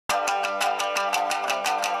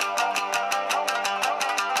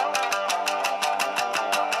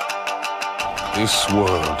This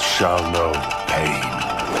world shall know pain.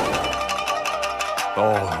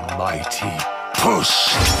 Almighty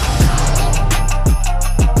push!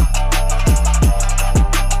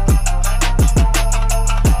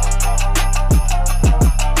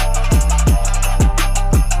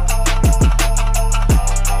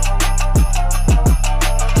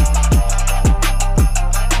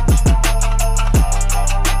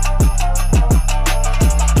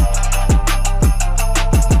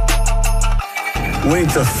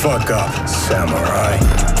 Wake the fuck up, samurai.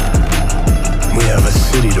 We have a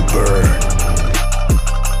city to burn.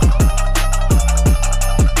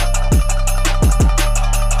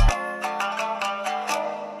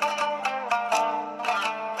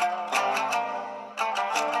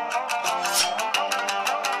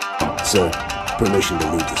 Sir, permission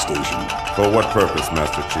to leave the station. For what purpose,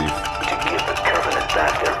 Master Chief? To give the Covenant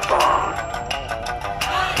back their bomb.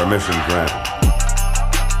 Permission granted.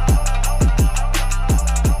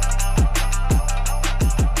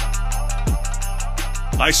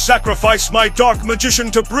 I sacrifice my dark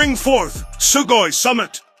magician to bring forth Sugoi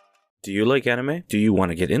Summit! Do you like anime? Do you want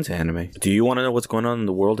to get into anime? Do you want to know what's going on in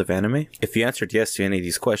the world of anime? If you answered yes to any of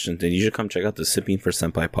these questions, then you should come check out the Simpin for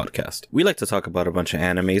Senpai podcast. We like to talk about a bunch of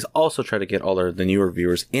animes, also try to get all the newer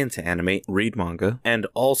viewers into anime, read manga, and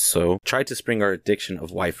also try to spring our addiction of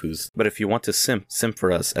waifus. But if you want to simp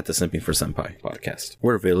for us at the Simpin for Senpai podcast.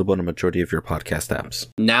 We're available on a majority of your podcast apps.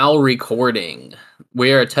 Now recording.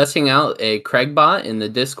 We are testing out a Craig bot in the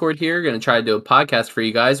Discord here. Going to try to do a podcast for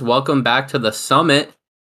you guys. Welcome back to the Summit.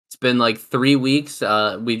 It's been like 3 weeks.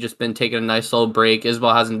 We've just been taking a nice little break.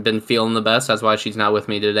 Isabel hasn't been feeling the best. That's why she's not with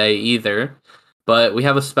me today either. But we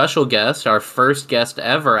have a special guest, our first guest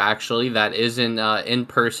ever, actually, that isn't in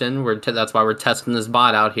person. That's why we're testing this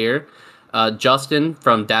bot out here. Justin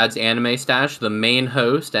from Dadsanimestache, the main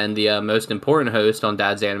host and the most important host on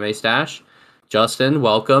Dadsanimestache. Justin,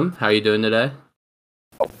 welcome. How are you doing today?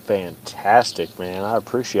 Oh, fantastic, man. I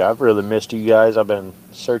appreciate it. I've really missed you guys. I've been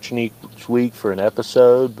searching each week for an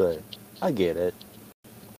episode, but I get it.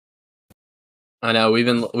 I know, we've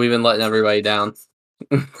been letting everybody down.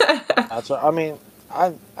 That's what, I mean,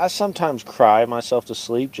 I sometimes cry myself to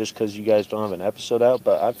sleep just because you guys don't have an episode out,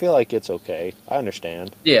 but I feel like it's okay. I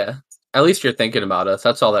understand. Yeah. At least you're thinking about us.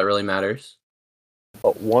 That's all that really matters.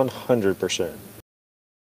 Oh, 100%.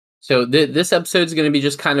 So this episode is going to be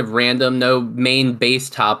just kind of random, no main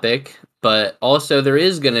base topic, but also there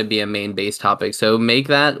is going to be a main base topic. So make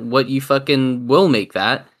that what you fucking will make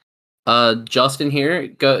that. Justin here,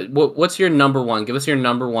 go. What's your number one? Give us your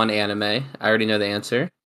number one anime. I already know the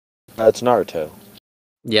answer. It's Naruto.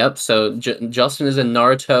 Yep. So Justin is a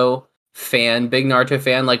Naruto fan, big Naruto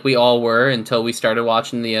fan, like we all were until we started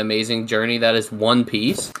watching the amazing journey that is One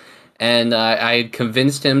Piece. And I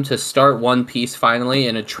convinced him to start One Piece finally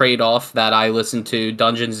in a trade-off that I listened to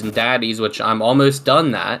Dungeons and Daddies, which I'm almost done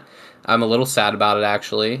that. I'm a little sad about it,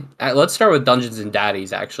 actually. Let's start with Dungeons and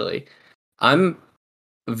Daddies, actually. I'm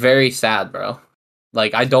very sad, bro.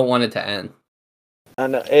 Like, I don't want it to end. I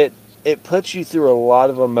know, it puts you through a lot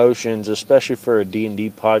of emotions, especially for a D&D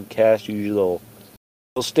podcast. Usually they'll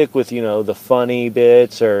stick with, the funny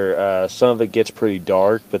bits, or some of it gets pretty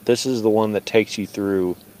dark, but this is the one that takes you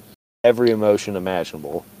through every emotion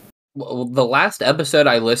imaginable. Well, the last episode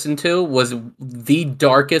I listened to was the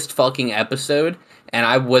darkest fucking episode, and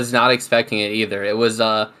I was not expecting it either. It was,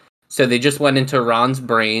 so they just went into Ron's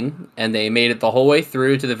brain, and they made it the whole way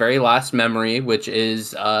through to the very last memory, which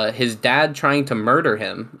is his dad trying to murder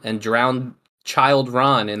him and drown child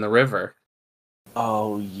Ron in the river.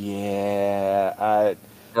 Oh, yeah. I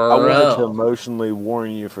wanted to emotionally warn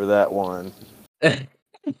you for that one.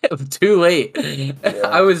 Too late.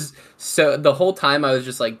 Yeah. The whole time I was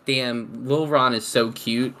just like, damn, Lil Ron is so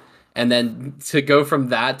cute. And then to go from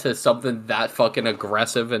that to something that fucking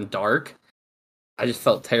aggressive and dark, I just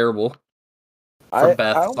felt terrible. I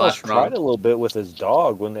almost cried a little bit with his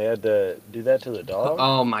dog when they had to do that to the dog.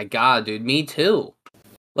 Oh my god, dude, me too.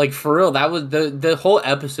 Like, for real, that was the whole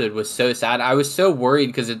episode was so sad. I was so worried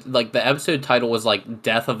because the episode title was like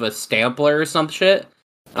Death of a Stampler or some shit.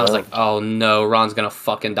 I was like, oh no, Ron's gonna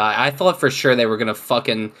fucking die. I thought for sure they were gonna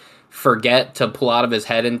fucking forget to pull out of his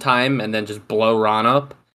head in time and then just blow Ron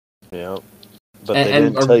up. Yeah. But they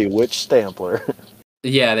didn't tell you which Stampler.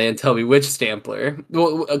 Yeah, they didn't tell me which Stampler.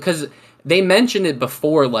 Well, because they mentioned it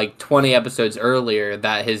before, like 20 episodes earlier,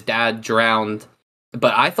 that his dad drowned.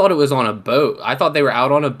 But I thought it was on a boat. I thought they were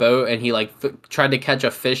out on a boat and he tried to catch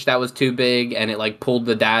a fish that was too big and it pulled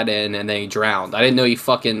the dad in and then he drowned. I didn't know he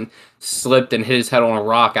fucking slipped and hit his head on a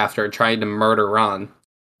rock after trying to murder Ron.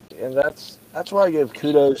 And that's why I give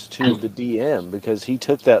kudos to the DM, because he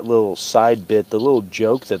took that little side bit, the little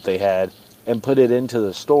joke that they had, and put it into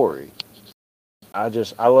the story. I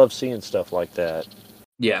love seeing stuff like that.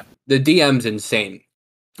 Yeah, the DM's insane.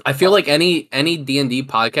 I feel like any D&D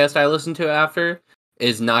podcast I listen to after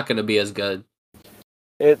is not going to be as good.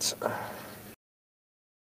 It's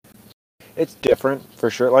different for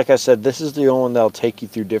sure. Like I said, this is the only one that'll take you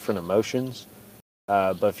through different emotions.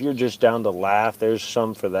 But if you're just down to laugh, there's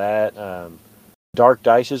some for that. Dark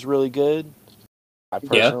Dice is really good. I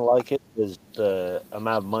personally like it. Is the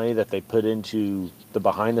amount of money that they put into the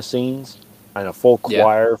behind the scenes and a full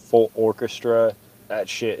choir, full orchestra. That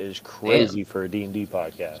shit is crazy for a D&D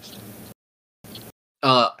podcast.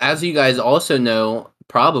 As you guys also know,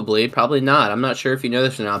 probably not. I'm not sure if you know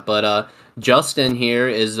this or not, but Justin here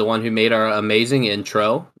is the one who made our amazing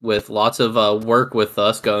intro with lots of work with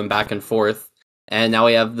us going back and forth. And now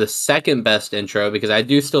we have the second best intro because I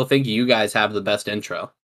do still think you guys have the best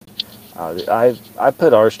intro. I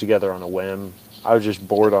put ours together on a whim. I was just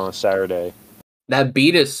bored on a Saturday. That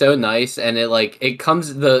beat is so nice, and it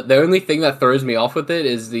comes. The only thing that throws me off with it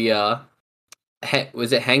is the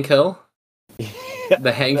was it Hank Hill?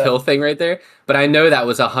 The Hank Hill thing right there. But I know that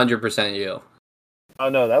was 100% you. Oh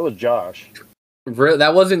no, that was Josh.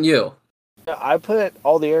 That wasn't you. I put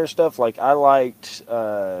all the air stuff. Like I liked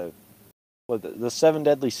the Seven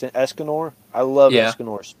Deadly Sin Escanor. I love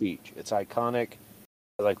Escanor's speech. It's iconic.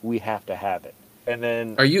 Like we have to have it. And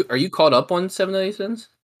then are you caught up on Seven Deadly Sins?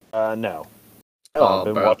 No. I've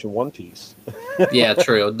been watching One Piece. Yeah,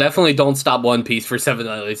 true. Definitely don't stop One Piece for Seven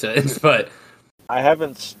Deadly Sins, but I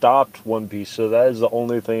haven't stopped One Piece, so that is the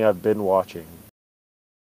only thing I've been watching.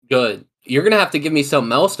 Good. You're going to have to give me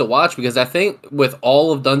something else to watch because I think with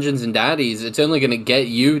all of Dungeons and Daddies, it's only going to get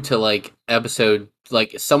you to like episode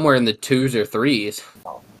like somewhere in the 2s or 3s.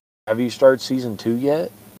 Have you started season 2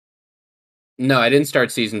 yet? No, I didn't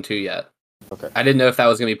start season 2 yet. Okay. I didn't know if that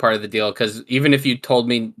was going to be part of the deal because even if you told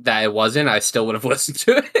me that it wasn't, I still would have listened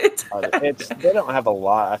to it. They don't have a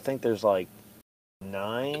lot. I think there's like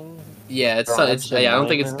 9. Yeah, I don't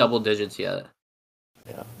think it's double digits yet.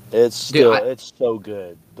 Yeah, it's so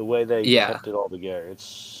good. The way they kept it all together, it's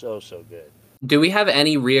so good. Do we have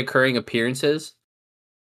any reoccurring appearances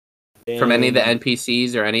from any of the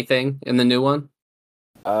NPCs or anything in the new one?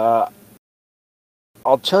 I'll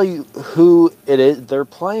tell you who it is. They're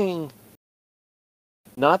playing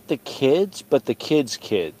not the kids, but the kids'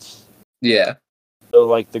 kids. Yeah. So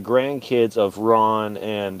like the grandkids of Ron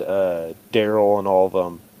and Daryl and all of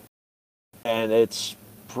them. And it's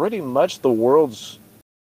pretty much the world's,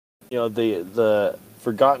 the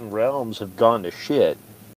Forgotten Realms have gone to shit.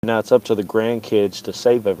 Now it's up to the grandkids to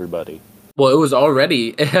save everybody. Well,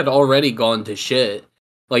 it had already gone to shit.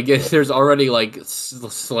 Like, there's already, like,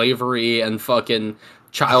 slavery and fucking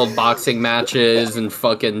child boxing matches and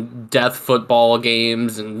fucking death football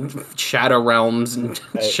games and Shadow Realms and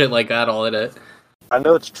shit like that all in it. I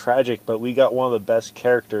know it's tragic, but we got one of the best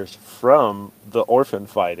characters from the orphan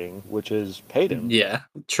fighting, which is Peyton. Yeah,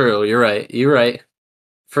 true. You're right.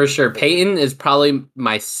 For sure. Peyton is probably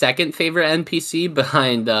my second favorite NPC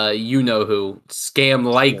behind you-know-who, Scam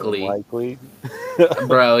Likely.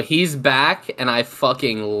 Bro, he's back, and I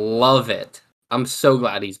fucking love it. I'm so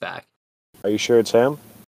glad he's back. Are you sure it's him?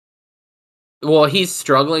 Well, he's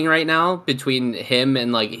struggling right now between him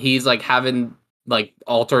and, like, he's, like, having, like,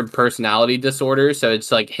 altered personality disorder, so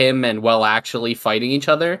it's, like, him and Well Actually fighting each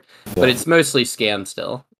other, but it's mostly Scam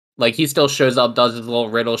still. Like, he still shows up, does his little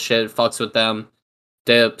riddle shit, fucks with them,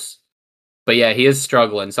 dips. But yeah, he is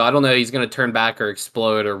struggling, so I don't know if he's going to turn back or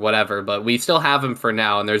explode or whatever, but we still have him for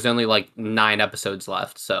now, and there's only, like, 9 episodes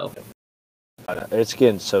left, so. It's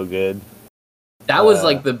getting so good. That was,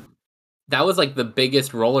 like, the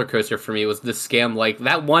biggest roller coaster for me was the Scam. Like,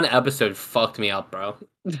 that one episode fucked me up, bro.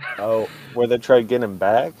 Oh, where they tried to get him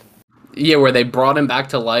back? Yeah, where they brought him back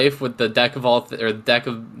to life with the deck of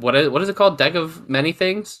what is it called? Deck of many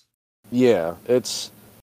things? Yeah, it's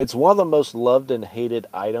one of the most loved and hated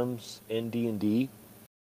items in D&D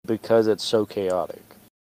because it's so chaotic.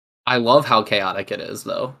 I love how chaotic it is,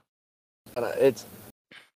 though. I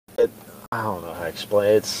don't know how to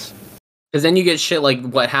explain it. Because then you get shit like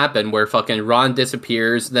what happened, where fucking Ron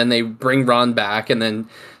disappears, then they bring Ron back, and then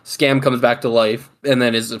Scam comes back to life, and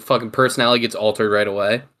then his fucking personality gets altered right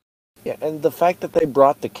away. Yeah, and the fact that they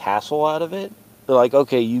brought the castle out of it, they're like,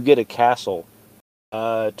 okay, you get a castle.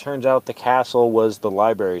 Turns out the castle was the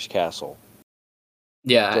library's castle.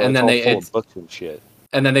 Yeah, so and then full of books and shit.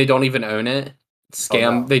 And then they don't even own it.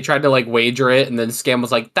 Scam, They tried to like wager it, and then Scam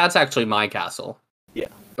was like, "That's actually my castle." Yeah.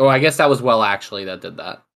 Oh, I guess that was Well Actually that did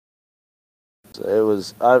that. So it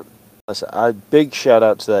was. I big shout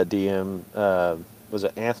out to that DM. Was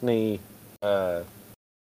it Anthony?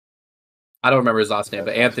 I don't remember his last name,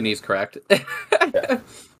 but Anthony's correct. Yeah.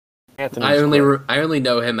 Anthony's I only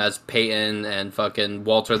know him as Peyton and fucking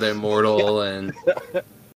Walter the Immortal and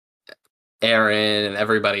Aaron and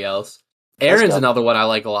everybody else. Aaron's another one I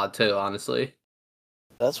like a lot too, honestly.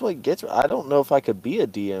 That's what gets me. I don't know if I could be a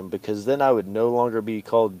DM because then I would no longer be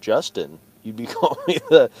called Justin. You'd be calling me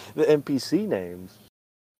the NPC names.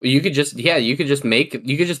 You could just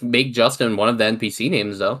make Justin one of the NPC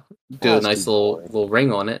names though. Do a nice little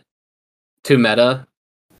ring on it. Too meta.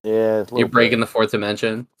 Yeah, you're breaking the fourth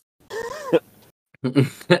dimension.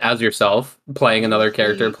 As yourself, playing another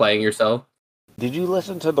character, playing yourself. Did you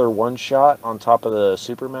listen to their one shot on top of the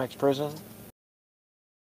Supermax prison?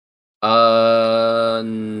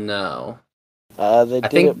 No.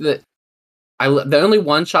 The only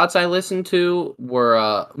one shots I listened to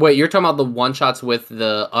were wait, you're talking about the one shots with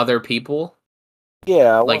the other people?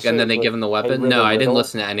 Yeah, and then they give them the weapon. No, I didn't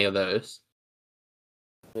listen to any of those.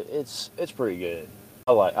 It's pretty good.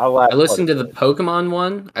 I listened to the Pokemon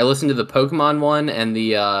one. And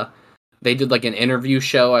they did like an interview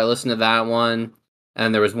show. I listened to that one,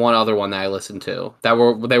 and there was one other one that I listened to. They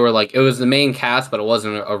were like, it was the main cast, but it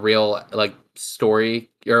wasn't a real like story,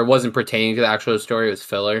 or it wasn't pertaining to the actual story. It was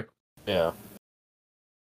filler. Yeah.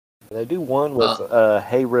 They do one with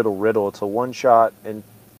Hey Riddle Riddle. It's a one shot and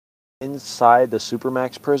inside the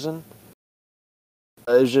Supermax prison.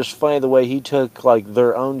 It's just funny the way he took like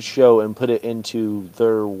their own show and put it into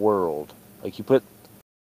their world. Like you put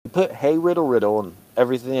Hey Riddle Riddle and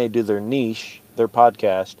everything they do, their niche, their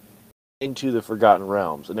podcast, into the Forgotten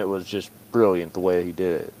Realms, and it was just brilliant the way he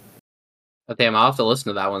did it. But damn, I'll have to listen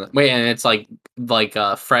to that one. Wait, and it's like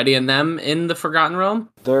Freddy and them in the Forgotten Realm?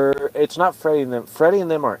 It's not Freddy and them. Freddy and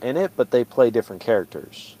them are in it, but they play different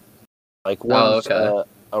characters. Like one's a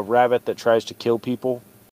rabbit that tries to kill people.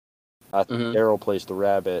 I think Daryl plays the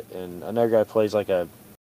rabbit, and another guy plays like a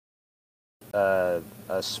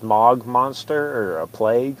smog monster or a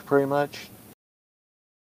plague, pretty much.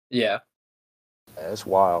 Yeah, that's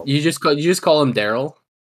wild. You just call him Daryl.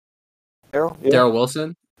 Daryl, Daryl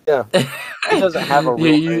Wilson. Yeah, he doesn't have a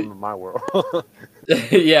real name in my world.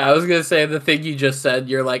 Yeah, I was gonna say the thing you just said.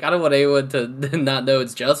 You're like, I don't want anyone to not know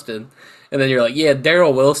it's Justin, and then you're like, yeah,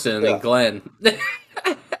 Daryl Wilson and Glenn.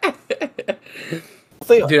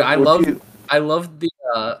 Dude, I love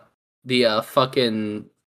the fucking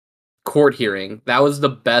court hearing. That was the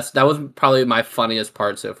best. That was probably my funniest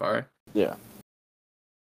part so far. Yeah,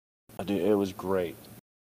 dude, it was great.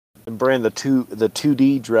 And bringing the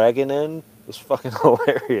 2D dragon in was fucking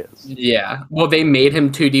hilarious. Yeah, well, they made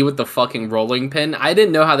him 2D with the fucking rolling pin. I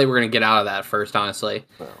didn't know how they were gonna get out of that at first, honestly.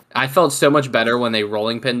 No. I felt so much better when they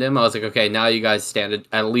rolling pinned him. I was like, okay, now you guys stand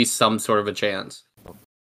at least some sort of a chance. I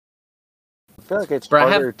feel like it's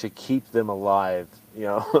harder to keep them alive, you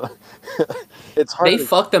know? It's hard. They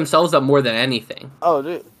fuck themselves up more than anything. Oh,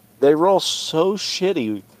 dude. They roll so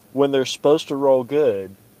shitty when they're supposed to roll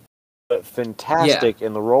good, but fantastic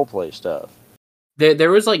in the roleplay stuff.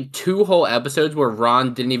 There was like 2 whole episodes where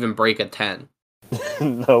Ron didn't even break a 10.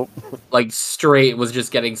 Nope. Like straight was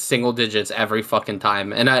just getting single digits every fucking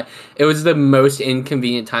time. And it was the most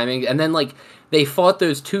inconvenient timing. And then like they fought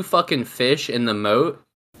those 2 fucking fish in the moat.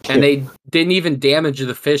 And they didn't even damage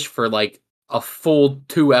the fish for like a full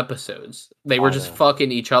 2 episodes. They were just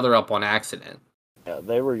fucking each other up on accident. Yeah,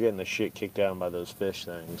 they were getting the shit kicked out by those fish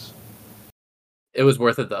things. It was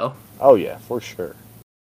worth it though. Oh yeah, for sure.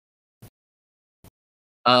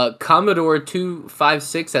 Commodore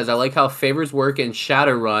 256 says, I like how favors work in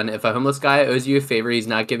Shadowrun. If a homeless guy owes you a favor, he's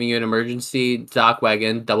not giving you an emergency dock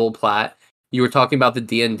wagon, double plat. You were talking about the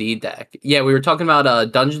D&D deck. Yeah, we were talking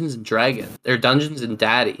about Dungeons and Dragons. Or Dungeons and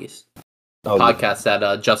Daddies. Podcast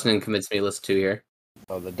that Justin convinced me to listen to here.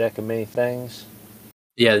 Oh, the deck of many things?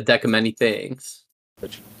 Yeah, the deck of many things.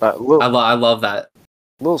 I love that.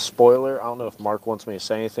 Little spoiler, I don't know if Mark wants me to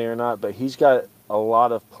say anything or not, but he's got a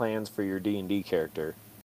lot of plans for your D&D character.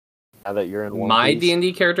 Now that you're in One Piece. My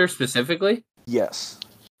D&D character specifically? Yes.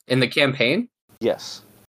 In the campaign? Yes.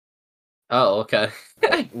 Oh, okay.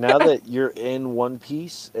 Now that you're in One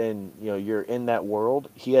Piece and you're in that world,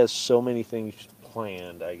 he has so many things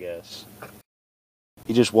planned, I guess.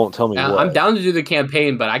 He just won't tell me what. I'm down to do the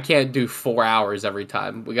campaign, but I can't do 4 hours every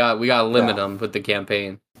time. We got to limit them with the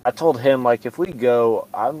campaign. I told him, like, if we go,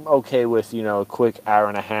 I'm okay with, a quick hour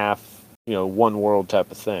and a half, one world type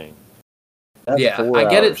of thing. That's I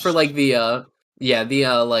get it for like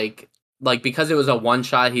because it was a one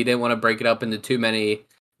shot, he didn't want to break it up into too many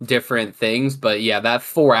different things. But yeah, that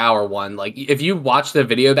 4 hour one, like if you watch the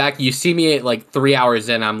video back, you see me at like 3 hours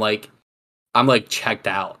in, I'm like checked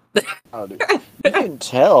out. Oh, dude. You can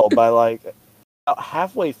tell by like About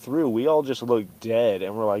halfway through, we all just looked dead,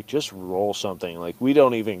 and we're like, just roll something. Like, we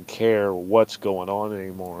don't even care what's going on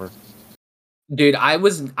anymore. Dude, I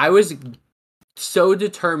was so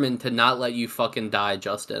determined to not let you fucking die,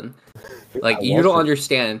 Justin. Like, you don't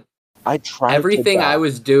understand. I tried Everything to die. I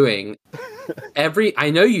was doing, I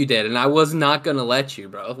know you did, and I was not gonna let you,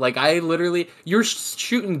 bro. Like, I literally, you're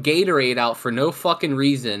shooting Gatorade out for no fucking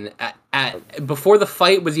reason. Before the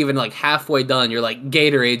fight was even like halfway done, you're like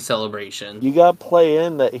Gatorade celebration. You got to play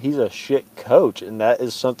in that he's a shit coach, and that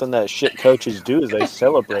is something that shit coaches do is they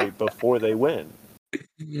celebrate before they win.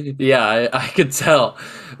 Yeah, I could tell.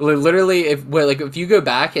 Literally, if you go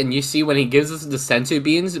back and you see when he gives us the sensu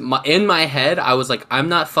beans, in my head, I was like, I'm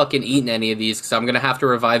not fucking eating any of these because I'm gonna have to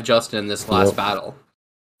revive Justin in this last battle.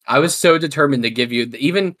 I was so determined to give you.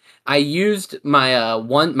 Even I used my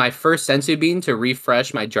my first sensu bean to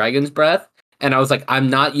refresh my dragon's breath, and I was like, I'm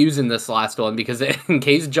not using this last one because in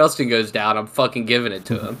case Justin goes down, I'm fucking giving it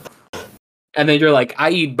to him. And then you're like,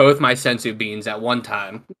 I eat both my sensu beans at one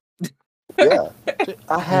time. Yeah,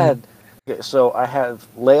 I have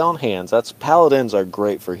lay on hands. That's paladins are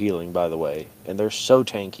great for healing, by the way, and they're so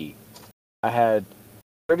tanky. I had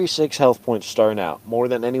 36 health points starting out, more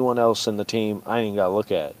than anyone else in the team. I ain't got to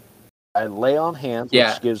look at. I lay on hands,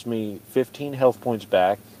 which gives me 15 health points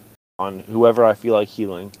back on whoever I feel like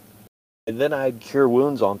healing, and then I had cure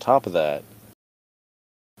wounds on top of that.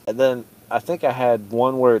 And then I think I had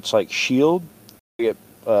one where it's like shield, I get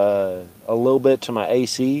a little bit to my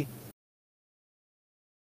AC.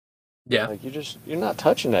 Yeah, like you're not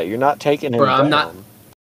touching that. You're not taking him bro, down.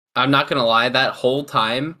 I'm not gonna lie. That whole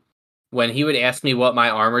time, when he would ask me what my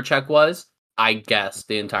armor check was, I guessed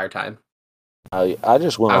the entire time. I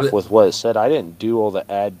just went off with what it said. I didn't do all the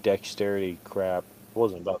add dexterity crap. It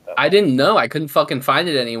wasn't about that. I didn't know. I couldn't fucking find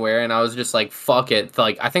it anywhere, and I was just like, "Fuck it."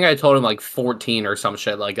 Like, I think I told him like 14 or some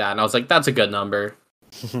shit like that, and I was like, "That's a good number."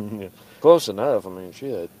 Yeah. Close enough. I mean,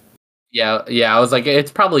 shit. Yeah. I was like,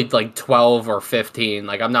 it's probably like 12 or 15.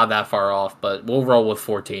 Like, I'm not that far off, but we'll roll with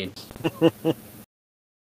 14.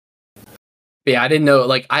 Yeah, I didn't know.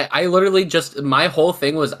 Like, I literally just, my whole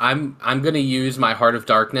thing was I'm gonna use my Heart of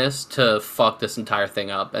Darkness to fuck this entire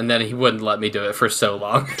thing up, and then he wouldn't let me do it for so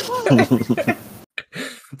long.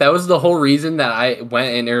 That was the whole reason that I went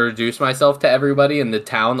and introduced myself to everybody in the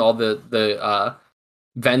town, all the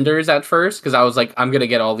vendors at first, because I was like, I'm gonna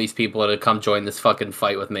get all these people to come join this fucking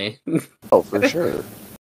fight with me. Oh, for sure.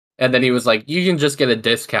 And then he was like, you can just get a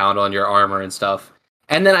discount on your armor and stuff.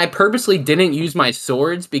 And then I purposely didn't use my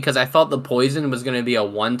swords because I thought the poison was going to be a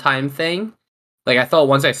one-time thing. Like, I thought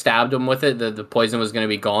once I stabbed him with it, the poison was going to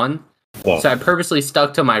be gone. Yeah. So I purposely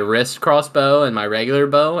stuck to my wrist crossbow and my regular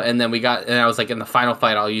bow. And then I was like, in the final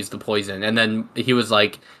fight, I'll use the poison. And then he was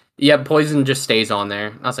like, yeah, poison just stays on there.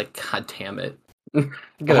 And I was like, God damn it. I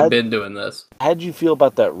could have been doing this. How'd you feel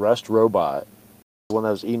about that Rust robot? The one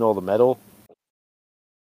that was eating all the metal?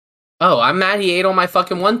 Oh, I'm mad he ate all my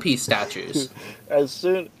fucking One Piece statues.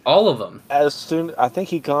 All of them. I think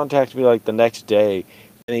he contacted me like the next day,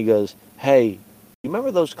 and he goes, hey, you remember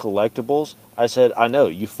those collectibles? I said, I know,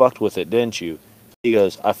 you fucked with it, didn't you? He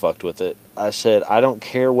goes, I fucked with it. I said, I don't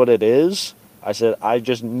care what it is. I said, I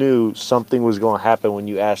just knew something was going to happen when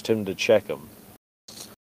you asked him to check them.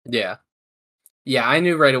 Yeah. Yeah, I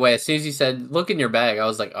knew right away. As soon as he said, look in your bag, I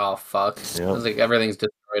was like, oh, fuck. Yep. I was like, everything's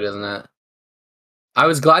destroyed, isn't it? I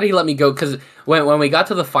was glad he let me go, because when we got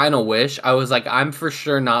to the final wish, I was like, I'm for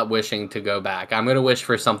sure not wishing to go back. I'm going to wish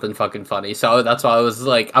for something fucking funny. So that's why I was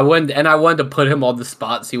like, I wanted to put him on the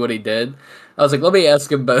spot, see what he did. I was like, let me ask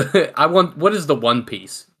him, but what is the One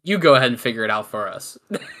Piece? You go ahead and figure it out for us.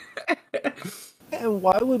 And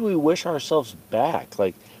why would we wish ourselves back?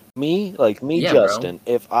 Like me, yeah, Justin,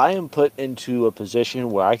 bro. If I am put into a position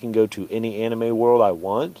where I can go to any anime world I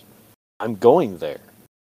want, I'm going there.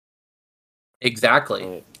 Exactly.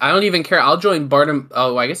 Right. I don't even care. I'll join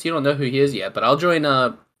Oh, I guess you don't know who he is yet, but I'll join.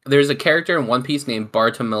 There's a character in One Piece named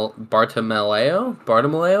Bartolomeo,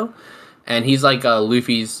 and he's like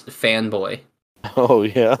Luffy's fanboy. Oh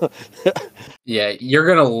yeah. Yeah, you're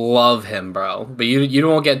gonna love him, bro. But you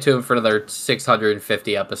won't get to him for another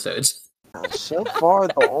 650 episodes. So far,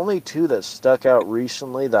 the only two that stuck out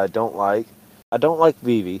recently that I don't like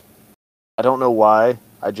Vivi. I don't know why.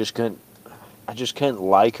 I just couldn't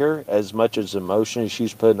like her as much as emotion as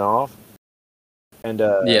she's putting off. And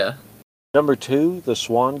yeah. Number 2, the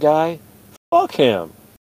Swan guy. Fuck him.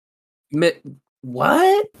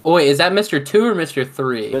 What? Oh, wait, is that Mr. 2 or Mr.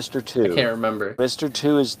 3? Mr. 2. I can't remember. Mr.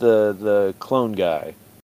 2 is the clone guy.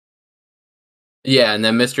 Yeah, and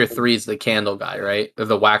then Mr. 3 is the candle guy, right? Or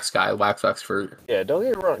the wax guy, wax fruit. Yeah, don't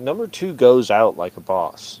get me wrong. Number 2 goes out like a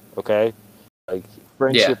boss, okay? Like,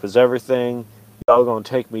 friendship is everything. y'all gonna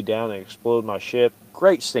take me down and explode my ship.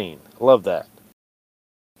 Great scene. Love that.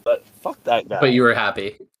 But fuck that guy. But you were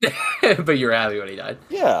happy. But you were happy when he died.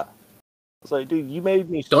 Yeah. It's like, dude, you made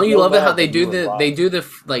me. Don't you so love it how mad they that you do were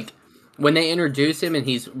like when they introduce him and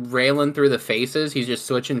he's railing through the faces, he's just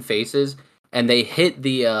switching faces, and they hit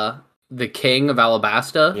the king of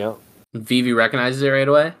Alabasta. Yeah. Vivi recognizes it right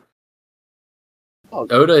away. Oh.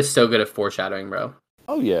 Oda is so good at foreshadowing, bro.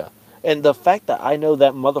 Oh yeah. And the fact that I know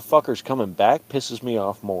that motherfucker's coming back pisses me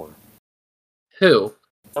off more. Who?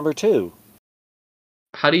 Number 2.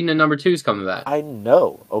 How do you know number 2's coming back? I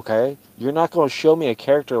know, okay? You're not going to show me a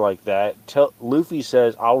character like that. Luffy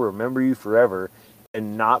says, I'll remember you forever,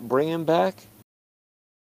 and not bring him back?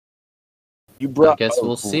 I guess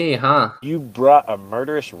we'll see, huh? You brought a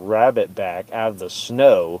murderous rabbit back out of the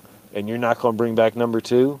snow, and you're not going to bring back number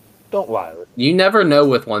 2? Don't lie. You never know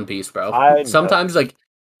with One Piece, bro. I Sometimes, like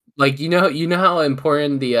you know how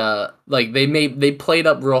important the like they played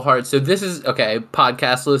up real hard. So this is okay,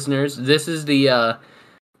 podcast listeners. This is the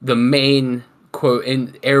main quote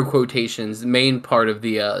in air quotations, main part of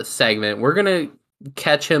the segment. We're gonna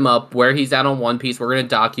catch him up where he's at on One Piece. We're gonna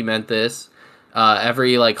document this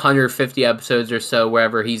every like 150 episodes or so,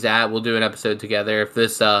 wherever he's at. We'll do an episode together. If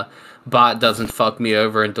this bot doesn't fuck me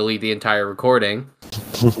over and delete the entire recording,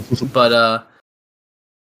 but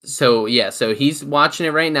so he's watching it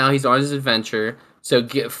right now. He's on his adventure. So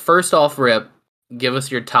first off, Rip, give us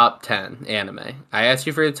your top 10 anime. I asked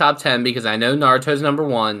you for the top 10 because I know Naruto's number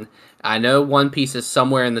 1. I know One Piece is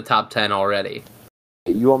somewhere in the top 10 already.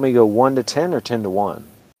 You want me to go 1 to 10 or 10 to 1?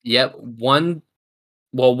 Yep, 1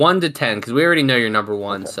 to 10 because we already know your number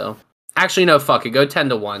 1. Okay. So actually, no, fuck it. Go 10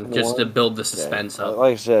 to 1 just to build the suspense up.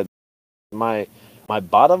 Like I said, my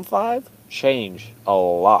bottom 5 change a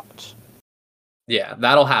lot. Yeah,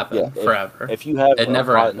 that'll happen forever. If you have it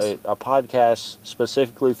never ends. A podcast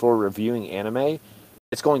specifically for reviewing anime,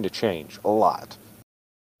 it's going to change a lot.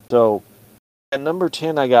 So, at number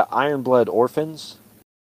 10, I got Iron Blood Orphans.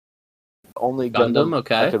 Only Gundam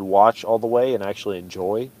okay. I could watch all the way and actually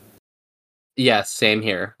enjoy. Yeah, same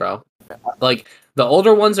here, bro. Like, the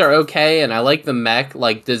older ones are okay, and I like the mech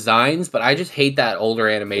like designs, but I just hate that older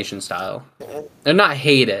animation style. They're not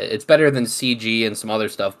hate it. It's better than CG and some other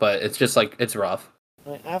stuff, but it's just like it's rough.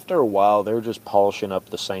 After a while, they were just polishing up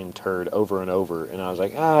the same turd over and over, and I was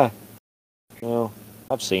like, I've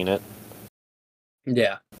seen it.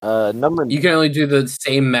 Yeah. You can only do the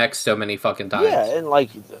same mechs so many fucking times. Yeah, and like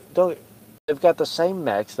they've got the same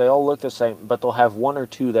mechs. They all look the same, but they'll have one or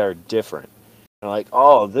two that are different. They're like,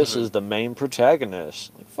 oh, this is the main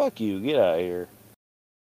protagonist. Like, fuck you, get out of here.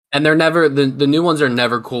 And they're never the new ones are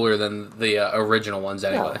never cooler than the original ones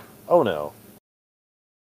anyway. No. Oh no.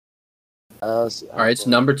 All right, so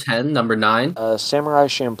number 10, number 9. Samurai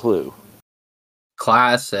Champloo.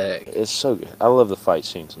 Classic. It's so good. I love the fight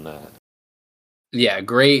scenes in that. Yeah,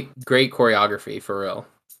 great choreography for real.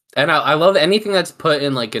 And I love anything that's put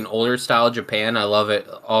in like an older style Japan. I love it.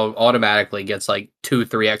 Automatically gets like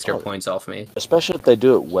 2-3 extra points off me. Especially if they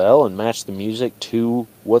do it well and match the music to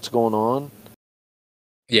what's going on.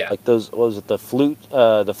 Yeah, like those. What was it the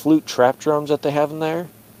flute trap drums that they have in there?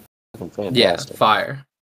 Fantastic. Yeah, fire.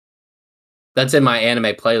 That's in my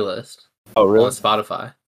anime playlist. Oh really? On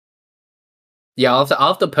Spotify. Yeah, I'll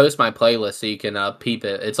have to post my playlist so you can peep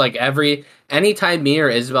it. It's like anytime me or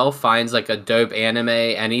Isabel finds like a dope anime,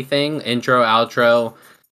 anything, intro, outro,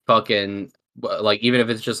 fucking, like even if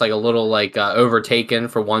it's just like a little like Overtaken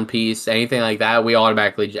for One Piece, anything like that, we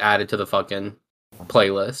automatically add it to the fucking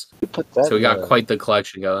playlist. So we got quite the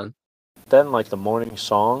collection going. Then like the morning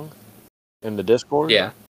song in the Discord?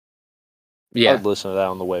 Yeah. I'd listen to that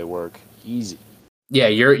on the way to work. Easy. Yeah,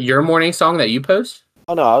 your morning song that you post?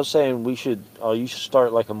 Oh no, I was saying you should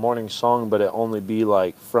start like a morning song, but it only be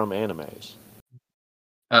like from animes.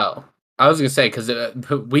 Oh, I was gonna say because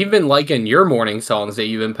we've been liking your morning songs that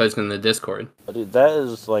you've been posting in the Discord. Dude, that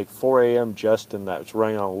is like 4 a.m. Justin that's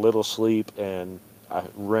running on little sleep, and I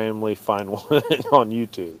randomly find one on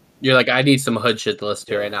YouTube. You're like, I need some hood shit to listen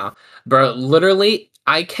to right now, bro. Literally,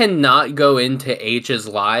 I cannot go into H's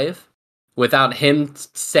live without him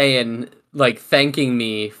saying like thanking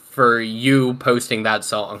me for you posting that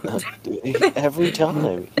song. Every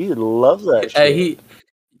time. He loves that shit.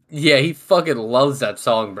 He fucking loves that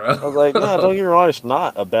song, bro. I was like, no, don't get me wrong, it's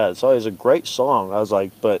not a bad song. It's a great song. I was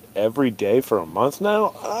like, but every day for a month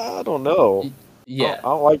now? I don't know. Yeah. I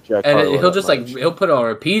don't like Jack And Harlow he'll just much. he'll put it on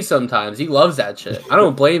repeat sometimes. He loves that shit. I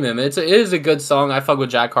don't blame him. It is a good song. I fuck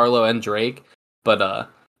with Jack Harlow and Drake, but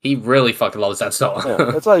he really fucking loves that song.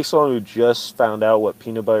 Yeah, it's like someone who just found out what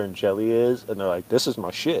peanut butter and jelly is, and they're like, this is my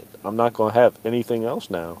shit. I'm not going to have anything else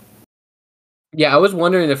now. Yeah, I was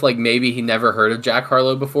wondering if like maybe he never heard of Jack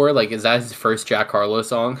Harlow before. Like, is that his first Jack Harlow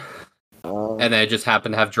song? And then it just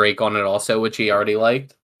happened to have Drake on it also, which he already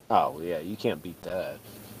liked. Oh yeah, you can't beat that.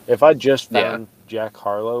 If I just Yeah. found Jack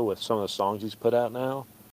Harlow with some of the songs he's put out now,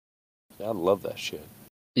 I'd love that shit.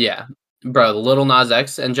 Yeah, bro, the Little Nas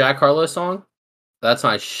X and Jack Harlow song, that's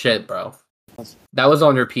my shit, bro. That was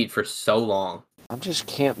on repeat for so long. I just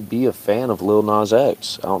can't be a fan of Lil Nas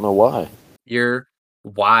X. I don't know why. You're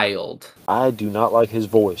wild. I do not like his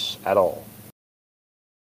voice at all.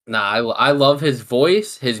 Nah, I love his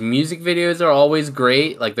voice. His music videos are always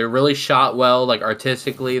great. Like they're really shot well. Like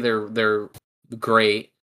artistically, they're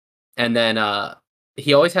great. And then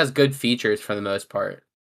he always has good features for the most part.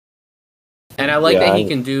 And I like that he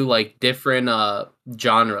can do like different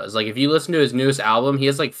genres. Like if you listen to his newest album, he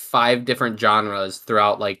has like 5 different genres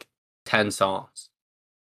throughout like 10 songs.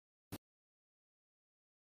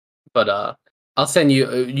 But I'll send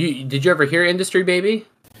you. Did you ever hear Industry Baby?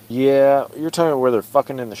 Yeah, you're talking where they're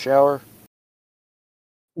fucking in the shower?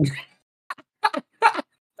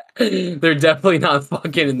 They're definitely not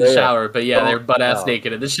fucking in the shower, but yeah, they're butt ass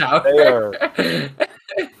naked in the shower.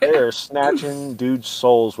 They are snatching dudes'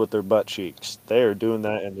 souls with their butt cheeks. They are doing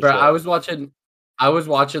that in the Bro, shower. I was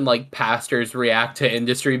watching like pastors react to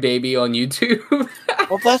Industry Baby on YouTube.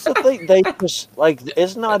 Well, that's the thing. They just like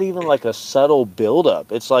it's not even like a subtle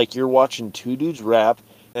build-up. It's like you're watching two dudes rap,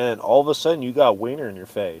 and all of a sudden you got wiener in your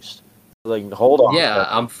face. Like, hold on. Yeah,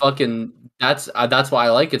 I'm fucking. That's why I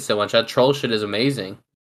like it so much. That troll shit is amazing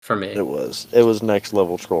for me. It was next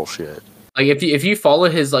level troll shit. Like if you follow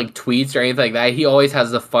his like tweets or anything like that, he always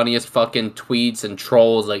has the funniest fucking tweets and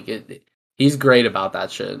trolls. Like he's great about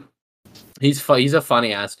that shit. He's a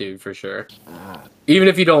funny ass dude for sure. Even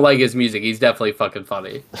if you don't like his music, he's definitely fucking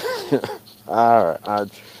funny. All right,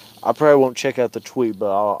 I probably won't check out the tweet, but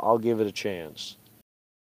I'll give it a chance.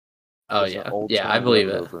 Oh It's yeah, I believe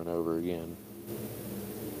it. Over and over again.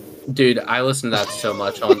 Dude, I listened to that so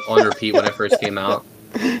much on repeat when it first came out.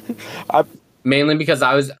 Mainly because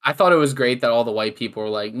I thought it was great that all the white people were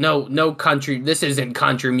like, no country, this isn't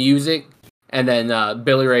country music. And then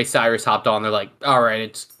Billy Ray Cyrus hopped on. They're like, all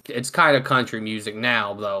right, it's kind of country music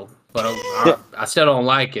now though, but I still don't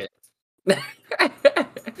like it.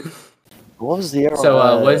 What was the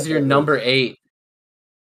So what is your number 8?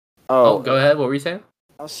 Oh, go ahead. What were you saying?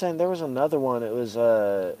 I was saying there was another one. It was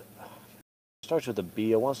starts with a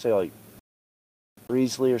B. I want to say like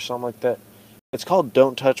Breesley or something like that. It's called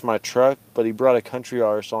 "Don't Touch My Truck," but he brought a country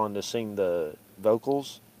artist on to sing the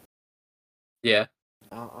vocals. Yeah,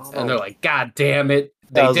 and they're like, "God damn it,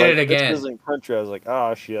 they did it again." This isn't country. I was like,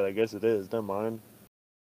 "Oh shit, I guess it is." Never mind.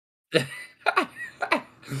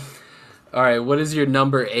 All right, what is your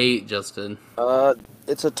number 8, Justin?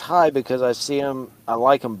 It's a tie because I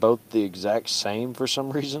like them both the exact same for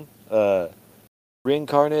some reason.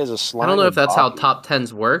 Reincarnate as a slime. I don't know if that's how top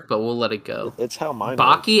 10s work, but we'll let it go. It's how mine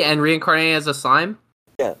Baki works. and Reincarnate as a slime?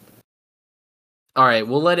 Yeah. All right,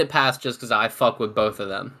 we'll let it pass just because I fuck with both of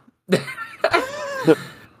them.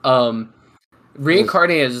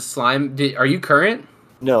 Reincarnate as a slime. Are you current?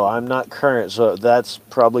 No, I'm not current, so that's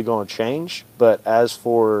probably going to change. But as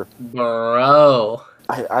for... Bro.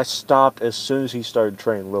 I stopped as soon as he started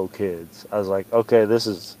training little kids. I was like, okay, this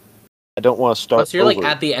is... I don't want to start So you're over. like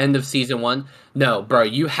at the end of season 1? No, bro,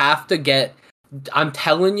 you have to get... I'm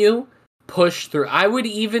telling you, push through. I would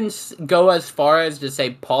even go as far as to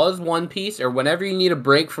say pause One Piece, or whenever you need a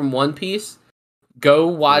break from One Piece, go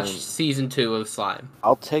watch season 2 of Slime.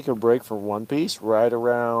 I'll take a break from One Piece right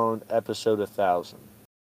around episode 1000.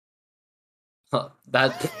 Huh,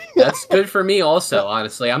 that's good for me also,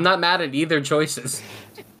 honestly. I'm not mad at either choices.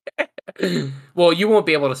 Well, you won't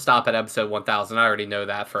be able to stop at episode 1000. I already know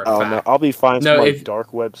that for a fact. No, I'll be finding some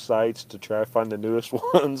dark websites to try to find the newest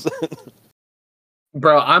ones.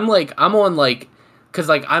 Bro, I'm on cuz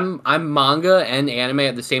like I'm manga and anime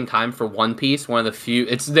at the same time for One Piece, one of the few.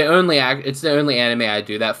 It's the only anime I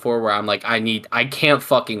do that for where I'm like I can't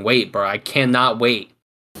fucking wait, bro. I cannot wait.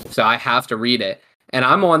 So I have to read it. And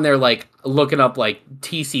I'm on there like looking up like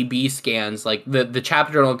TCB scans. Like the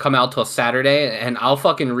chapter don't come out till Saturday, and I'll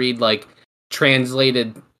fucking read like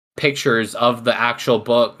translated pictures of the actual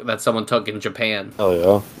book that someone took in Japan.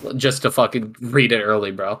 Oh yeah. Just to fucking read it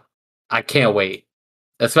early, bro. I can't wait.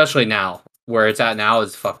 Especially now. Where it's at now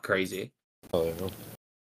is fuck crazy. Oh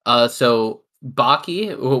yeah. So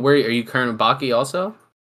Baki, where are you current with Baki also?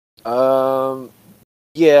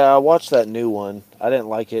 Yeah, I watched that new one. I didn't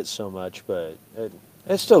like it so much, but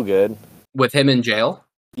it's still good. With him in jail?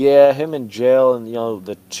 Yeah, him in jail, and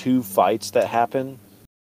the 2 fights that happen.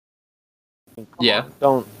 Yeah.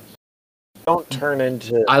 Don't turn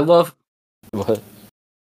into. I love. What?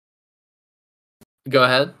 Go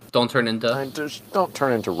ahead. Don't turn into. And just don't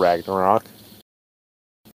turn into Ragnarok.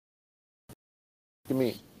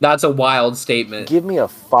 That's a wild statement. Give me a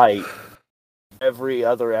fight every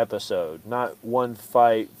other episode, not one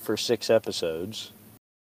fight for 6 episodes.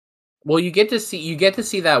 Well, you get to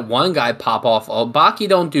see that one guy pop off. Oh, Baki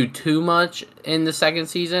don't do too much in the second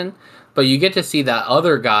season, but you get to see that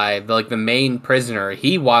other guy, like the main prisoner.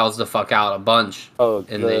 He wiles the fuck out a bunch.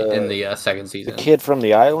 In the second season. The kid from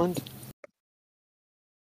the island.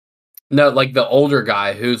 No, like the older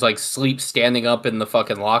guy who's like sleeps standing up in the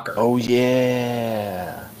fucking locker. Oh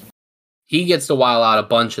yeah. He gets to wile out a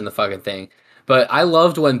bunch in the fucking thing. But I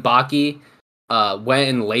loved when Baki went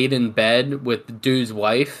and laid in bed with the dude's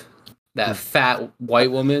wife, that fat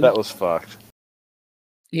white woman. That was fucked.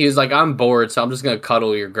 He was like, I'm bored, so I'm just gonna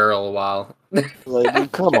cuddle your girl a while.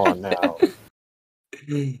 Like, come on now.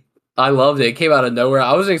 I loved it. It came out of nowhere.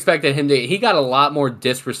 I wasn't expecting him to. He got a lot more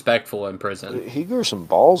disrespectful in prison. He grew some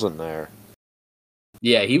balls in there.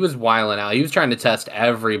 Yeah, he was wiling out. He was trying to test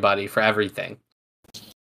everybody for everything.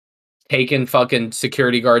 Taking fucking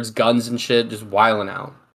security guards' guns and shit, just wiling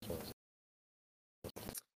out.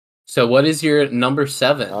 So what is your number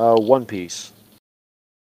 7? One Piece.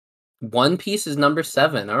 One Piece is number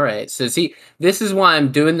 7. All right. So see, this is why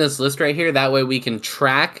I'm doing this list right here. That way we can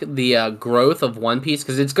track the growth of One Piece,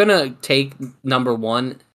 because it's gonna take number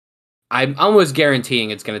 1. I'm almost guaranteeing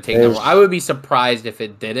it's gonna take number 1. I would be surprised if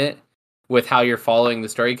it didn't, with how you're following the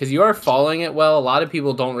story, because you are following it well. A lot of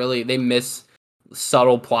people don't really, they miss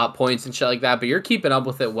subtle plot points and shit like that, but you're keeping up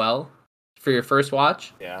with it well for your first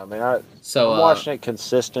watch. Yeah, I mean, I'm I'm watching it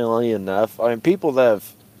consistently enough. I mean, people that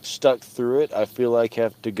have stuck through it, I feel like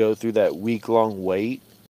have to go through that week-long wait.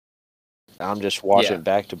 I'm just watching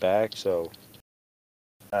back to back, so.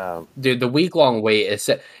 Dude, the week-long wait is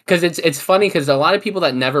because it's funny because a lot of people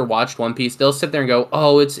that never watched One Piece, they'll sit there and go,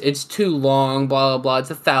 "Oh, it's too long, blah blah blah. It's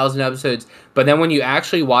 1,000 episodes." But then when you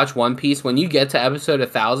actually watch One Piece, when you get to episode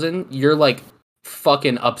 1,000, you're like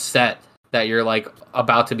fucking upset that you're like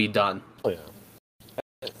about to be done. Oh yeah.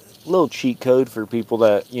 Little cheat code for people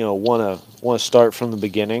that want to start from the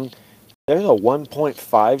beginning. There's a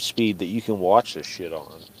 1.5 speed that you can watch this shit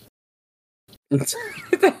on.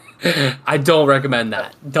 I don't recommend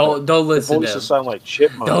that. Don't listen to him. Voices sound like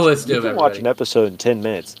chipmunks. Don't listen to him. You can watch an episode in 10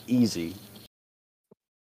 minutes, easy.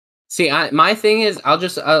 See, my thing is, I'll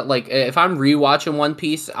just like if I'm rewatching One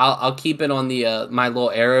Piece, I'll keep it on the my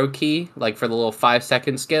little arrow key, like for the little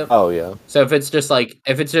 5-second skip. Oh yeah. So if it's just like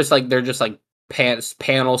they're just like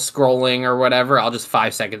panel scrolling or whatever, I'll just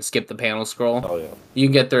 5-second skip the panel scroll. Oh yeah. You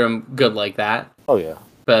can get through them good like that. Oh yeah.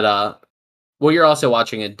 But well, you're also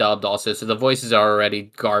watching it dubbed also, so the voices are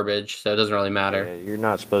already garbage, so it doesn't really matter. Yeah, you're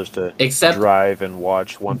not supposed to Except drive and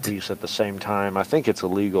watch One Piece at the same time. I think it's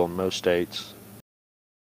illegal in most states.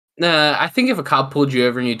 Nah, I think if a cop pulled you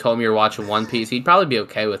over and you told him you were watching One Piece, he'd probably be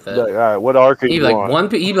okay with it. Like, all right, what arc are He'd you be like,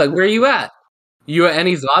 on? He'd be like, where are you at? You at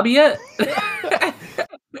Annie's lobby yet?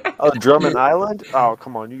 Oh, Drummond Island? Oh,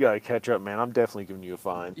 come on, you gotta catch up, man. I'm definitely giving you a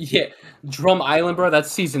fine. Yeah, Drum Island, bro.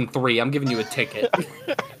 That's season 3. I'm giving you a ticket.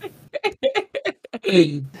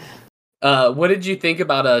 What did you think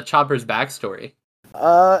about Chopper's backstory?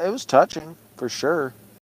 It was touching for sure.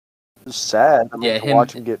 It was sad. I mean, to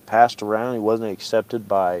watch him get passed around. He wasn't accepted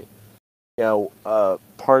by,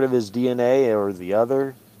 part of his DNA or the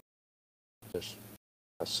other. Just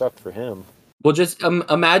that sucked for him. Well, just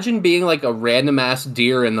imagine being like a random ass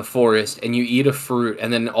deer in the forest and you eat a fruit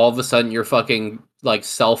and then all of a sudden you're fucking like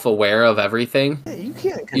self-aware of everything. Yeah, you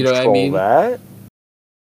can't control you know what I mean? that.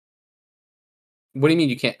 What do you mean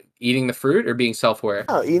you can't? Eating the fruit or being self-aware?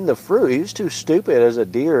 No, eating the fruit. He was too stupid as a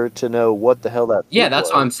deer to know what the hell that. Yeah,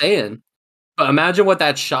 that's what I'm saying. But imagine what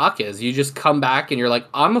that shock is. You just come back and you're like,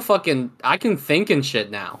 I can think and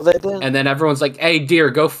shit now. And then everyone's like, hey,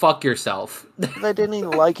 deer, go fuck yourself. They didn't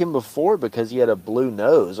even like him before because he had a blue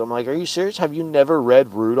nose. I'm like, are you serious? Have you never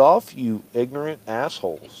read Rudolph, you ignorant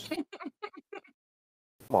assholes?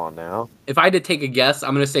 Come on now. If I had to take a guess,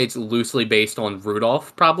 I'm going to say it's loosely based on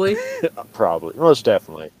Rudolph, probably. Probably. Most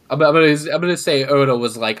definitely. I'm going to say Oda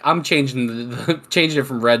was like, I'm changing it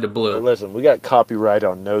from red to blue. Listen, we got copyright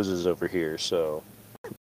on noses over here, so.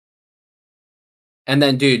 And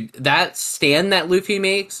then, dude, that stand that Luffy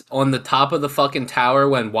makes on the top of the fucking tower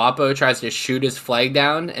when Wappo tries to shoot his flag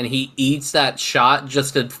down and he eats that shot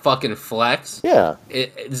just to fucking flex. Yeah.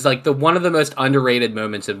 It's like one of the most underrated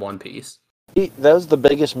moments in One Piece. That was the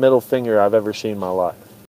biggest middle finger I've ever seen in my life.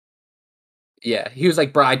 Yeah, he was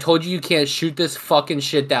like, bro, I told you can't shoot this fucking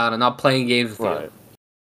shit down. I'm not playing games with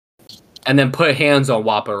you. And then put hands on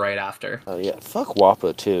Wappo right after. Oh, yeah. Fuck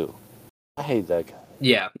Wappo, too. I hate that guy.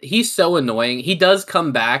 Yeah, he's so annoying. He does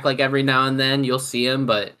come back like every now and then. You'll see him,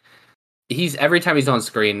 but every time he's on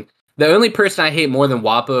screen. The only person I hate more than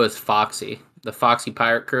Wapo is Foxy, the Foxy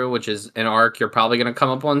Pirate Crew, which is an arc you're probably gonna come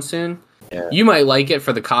up on soon. Yeah. You might like it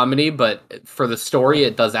for the comedy, but for the story,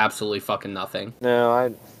 it does absolutely fucking nothing. No, I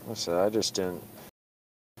just didn't.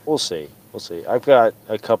 We'll see. We'll see. I've got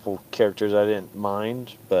a couple characters I didn't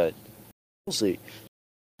mind, but we'll see.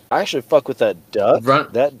 I actually fuck with that duck.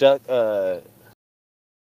 That duck.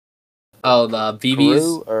 Oh, the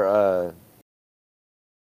VVs? Or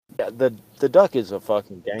yeah, the duck is a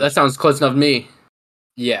fucking gangster. That sounds close enough to me.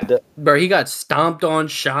 Yeah, bro, he got stomped on,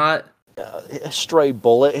 shot. A stray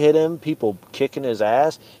bullet hit him. People kicking his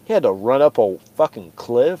ass. He had to run up a fucking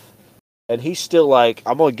cliff, and he's still like,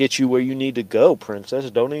 "I'm gonna get you where you need to go,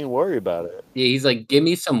 princess. Don't even worry about it." Yeah, he's like, "Give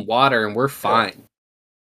me some water, and we're fine." Yeah.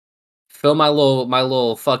 Fill my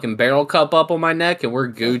little fucking barrel cup up on my neck, and we're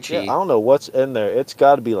Gucci. Yeah, I don't know what's in there. It's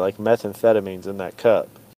got to be like methamphetamines in that cup.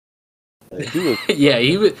 Yeah,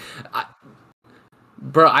 he was.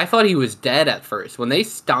 Bro, I thought he was dead at first. When they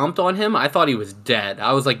stomped on him, I thought he was dead.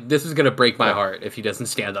 I was like, this is gonna break my heart if he doesn't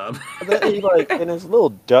stand up. He like in his little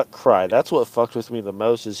duck cry. That's what fucked with me the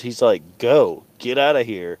most. Is he's like, "Go, get out of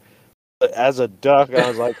here." But as a duck, I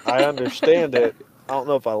was like, I understand it. I don't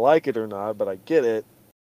know if I like it or not, but I get it.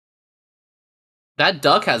 That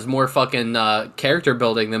duck has more fucking character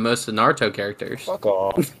building than most of the Naruto characters. Fuck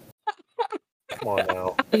off. Come on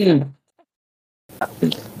now.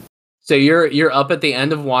 So you're up at the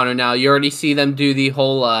end of Wano now. You already see them do the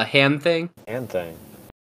whole hand thing? Hand thing.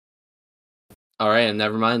 Alright,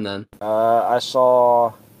 never mind then. I saw...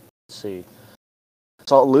 Let's see. I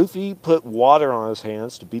saw Luffy put water on his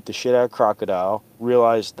hands to beat the shit out of Crocodile.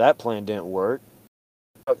 Realized that plan didn't work.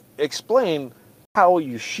 Explain how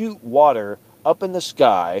you shoot water up in the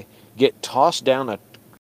sky, get tossed down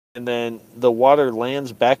and then the water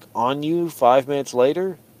lands back on you 5 minutes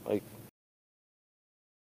later? Like...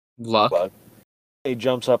 Luck. He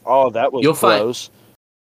jumps up. Oh, that was close.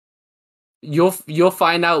 You'll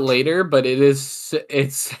find out later, but it's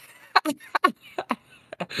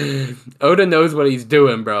Oda knows what he's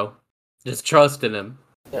doing, bro. Just trust in him.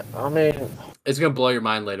 Yeah, I mean, it's gonna blow your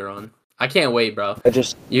mind later on. I can't wait, bro.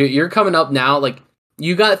 You're coming up now. Like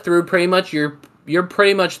you got through pretty much. You're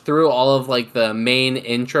pretty much through all of like the main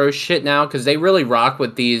intro shit now because they really rock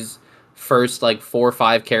with these first like 4 or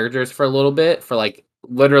 5 characters for a little bit for like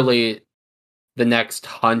literally the next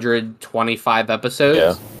 125 episodes.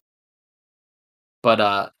 Yeah.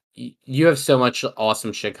 But you have so much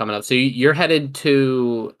awesome shit coming up. So you're headed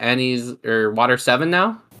to Annie's or Water 7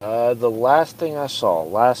 now? The last thing I saw,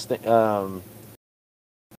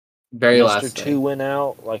 very Mr. last 2 went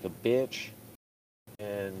out like a bitch,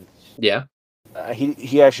 and yeah,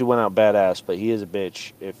 he actually went out badass, but he is a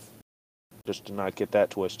bitch. If just to not get that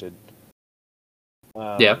twisted.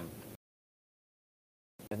 Yeah.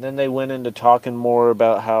 And then they went into talking more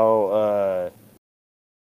about how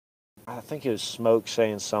I think it was Smoke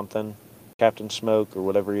saying something, Captain Smoke or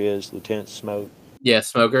whatever he is, Lieutenant Smoke. Yeah,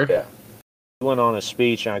 Smoker. Yeah. He went on a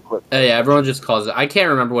speech and I quit. Yeah, everyone just calls it. I can't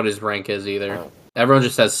remember what his rank is either. Everyone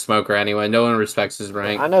just says Smoker anyway. No one respects his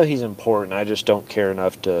rank. I know he's important. I just don't care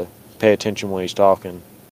enough to pay attention when he's talking.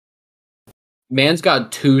 Man's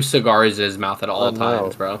got 2 cigars in his mouth at all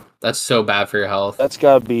times, bro. That's so bad for your health. That's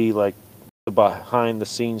got to be like the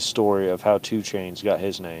behind-the-scenes story of how 2 Chainz got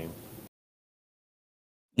his name.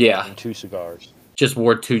 Yeah. And 2 cigars. Just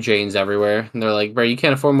wore 2 chains everywhere. And they're like, bro, you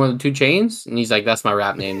can't afford more than 2 chains? And he's like, that's my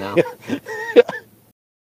rap name now.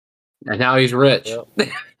 And now he's rich. Yep.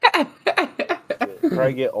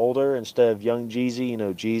 Probably get older instead of Young Jeezy,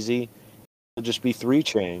 Jeezy. It'll just be 3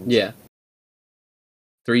 Chainz. Yeah.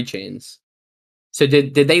 3 chains. So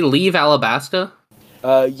did they leave Alabasta?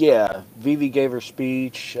 Yeah. Vivi gave her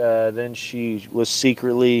speech. Then she was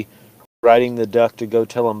secretly riding the duck to go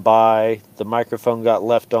tell him bye. The microphone got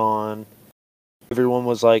left on. Everyone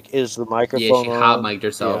was like, is the microphone on? Yeah, she hot-mic'd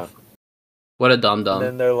herself. Yeah. What a dum-dum. And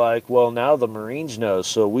then they're like, well, now the Marines know,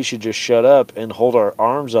 so we should just shut up and hold our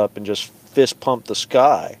arms up and just fist pump the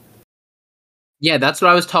sky. Yeah, that's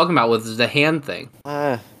what I was talking about with the hand thing.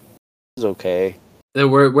 It's okay.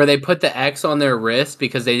 Where they put the X on their wrist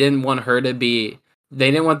because they didn't want her to be...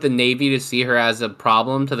 They didn't want the Navy to see her as a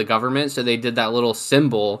problem to the government, so they did that little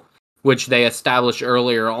symbol, which they established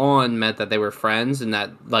earlier on meant that they were friends and that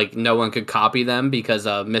like no one could copy them because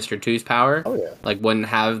of Mr. 2's power. Oh yeah. Like wouldn't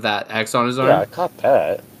have that X on his arm. Yeah, I caught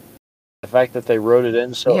that. The fact that they wrote it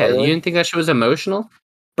in so early. You didn't think that shit was emotional?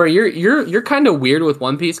 Bro, you're kind of weird with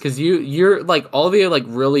One Piece because you're like all the like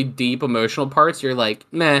really deep emotional parts, you're like,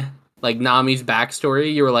 meh. like Nami's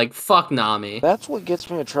backstory, you were like, "Fuck Nami." That's what gets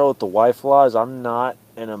me in trouble with the wife law. Is I'm not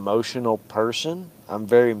an emotional person. I'm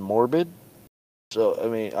very morbid. So I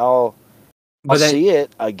mean, I'll But then, see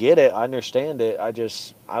it. I get it. I understand it. I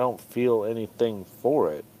don't feel anything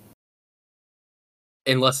for it.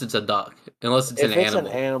 unless it's a duck, unless it's If an it's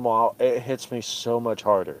animal, an animal, it hits me so much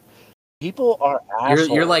harder. People are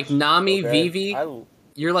you're like assholes. Nami, Okay? Vivi.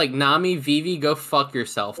 You're like Nami, Vivi, go fuck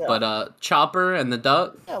yourself. Yeah. But Chopper and the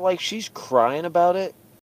duck. Yeah, like she's crying about it.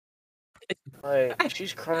 Like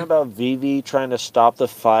she's crying about Vivi trying to stop the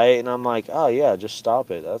fight, and I'm like, oh yeah, just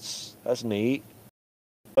stop it. That's neat.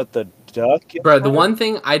 But the duck, Bro, the one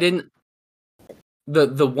thing I didn't,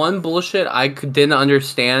 the one bullshit didn't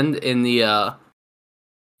understand in the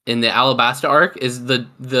Alabasta arc is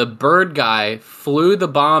the bird guy flew the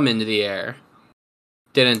bomb into the air,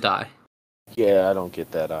 didn't die. Yeah, I don't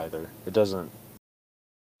get that either. It doesn't.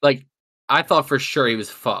 Like, I thought for sure he was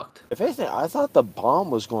fucked. If anything, I thought the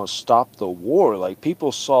bomb was going to stop the war. Like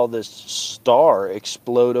people saw this star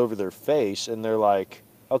explode over their face, and they're like,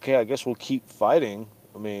 okay, I guess we'll keep fighting.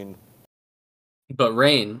 I mean, But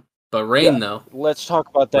Rain yeah, though, let's talk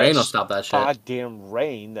about that. Rain will stop that shit. Goddamn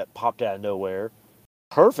rain that popped out of nowhere.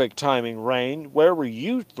 Perfect timing, Rain. Where were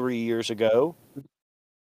you 3 years ago?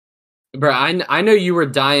 Bro, I know you were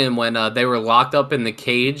dying when they were locked up in the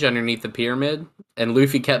cage underneath the pyramid, and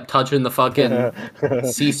Luffy kept touching the fucking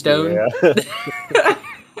sea stone.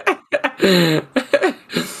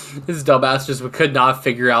 His dumbass just could not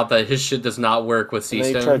figure out that his shit does not work with sea And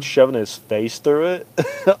stone. he tried shoving his face through it.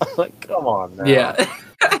 Like, come on now. Yeah.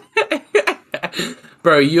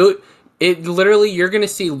 Bro, you're gonna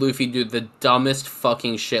see Luffy do the dumbest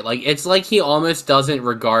fucking shit. Like, it's like he almost doesn't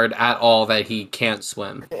regard at all that he can't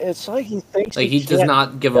swim. It's like he thinks Like, he does can't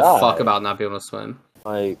not give a fuck about not being able to swim.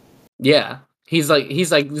 Like, Yeah. He's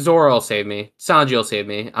like, Zoro will save me. Sanji will save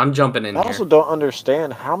me. I'm jumping in I here. also don't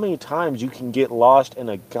understand how many times you can get lost in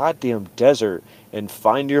a goddamn desert and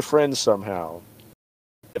find your friends somehow.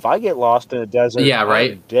 If I get lost in a desert, Yeah,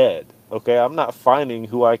 right? I'm dead. Okay, I'm not finding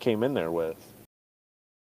who I came in there with.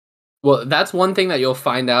 Well, that's one thing that you'll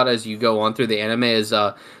find out as you go on through the anime is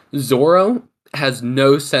Zoro has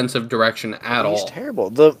no sense of direction at all. He's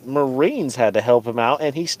terrible. The Marines had to help him out,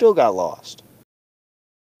 and he still got lost.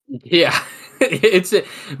 Yeah.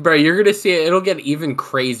 Bro, you're gonna see it. It'll get even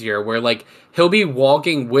crazier where like he'll be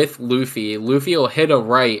walking with Luffy. Luffy will hit a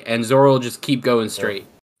right, and Zoro will just keep going straight.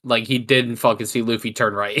 Like he didn't fucking see Luffy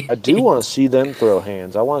turn right. I do want to see them throw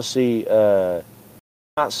hands. I want to see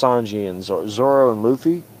not Sanji and Zoro and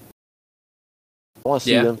Luffy. I want to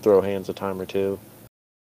see them throw hands a time or two.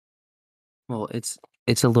 Well, it's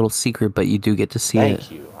a little secret, but you do get to see it.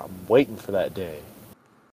 Thank you. I'm waiting for that day.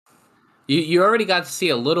 You already got to see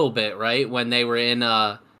a little bit, right? When they were in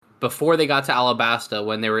before they got to Alabasta,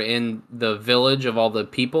 when they were in the village of all the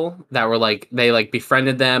people that were like they like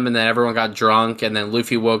befriended them, and then everyone got drunk, and then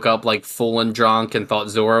Luffy woke up like full and drunk and thought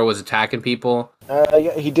Zoro was attacking people.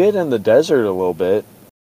 Yeah, he did in the desert a little bit.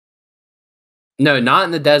 No, not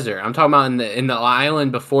in the desert. I'm talking about in the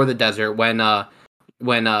island before the desert when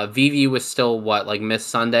Vivi was still what, like Miss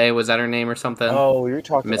Sunday, was that her name or something? Oh, you're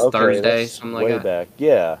talking Miss Thursday, something like way that. Back.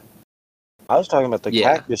 Yeah. I was talking about the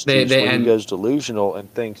cactus juice when he goes delusional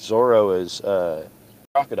and thinks Zoro is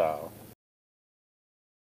crocodile.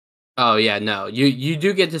 Oh yeah, no. You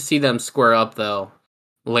do get to see them square up though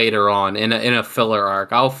later on in a filler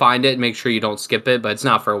arc. I'll find it and make sure you don't skip it, but it's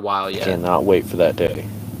not for a while yet. Cannot wait for that day.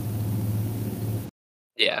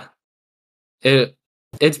 Yeah.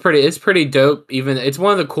 It's pretty dope. Even it's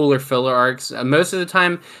one of the cooler filler arcs. Most of the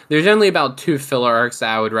time, there's only about 2 filler arcs that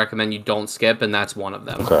I would recommend you don't skip, and that's one of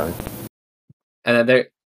them. Okay. And then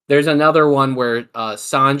there's another one where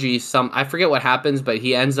Sanji, I forget what happens, but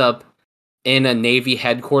he ends up in a Navy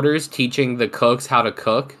headquarters teaching the cooks how to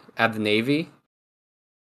cook at the Navy.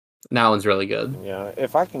 That one's really good. Yeah,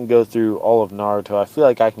 if I can go through all of Naruto, I feel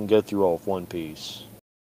like I can go through all of One Piece.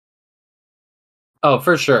 Oh,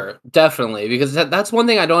 for sure. Definitely. Because that's one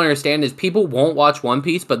thing I don't understand is people won't watch One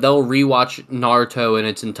Piece, but they'll rewatch Naruto in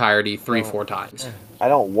its entirety 3-4 times. I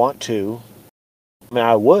don't want to. I mean,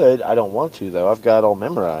 I would. I don't want to, though. I've got it all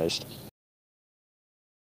memorized.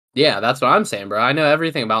 Yeah, that's what I'm saying, bro. I know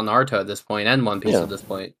everything about Naruto at this point and One Piece at this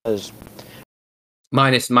point.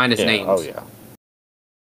 Minus names. Oh, yeah.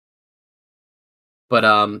 But,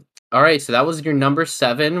 all right, so that was your number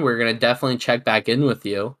 7. We're going to definitely check back in with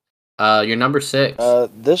you. Your number 6.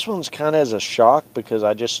 This one's kind of as a shock because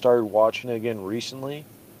I just started watching it again recently.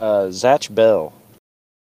 Zatch Bell.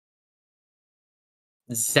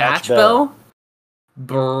 Zatch Bell?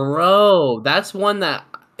 Bro, that's one that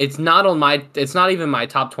it's not even my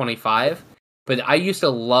top 25, But I used to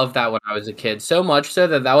love that when I was a kid, so much so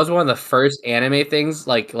that was one of the first anime things,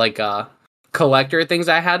 like collector things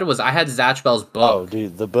I had Zatch Bell's book. Oh,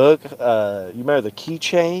 dude, the book. You remember the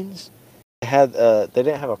keychains? They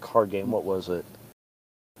didn't have a card game. What was it?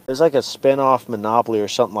 It was like a spin-off Monopoly or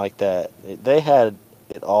something like that. They had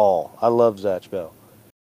it all. I love Zatch Bell.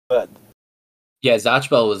 But Yeah, Zatch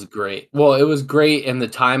Bell was great. Well, it was great in the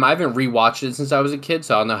time. I haven't rewatched it since I was a kid,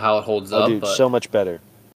 so I don't know how it holds up. dude, but so much better.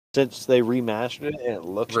 Since they remastered it and it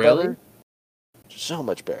looks Really? better, so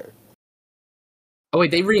much better. Oh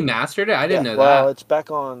wait, they remastered it? I didn't know well, that. it's back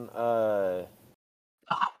on. Oh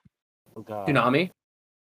god, Tsunami?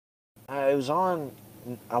 it was on.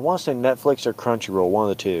 I want to say Netflix or Crunchyroll, one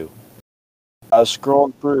of the two. I was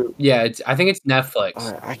scrolling through. Yeah, I think it's Netflix.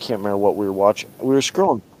 I can't remember what we were watching. We were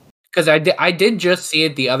scrolling. Because I did just see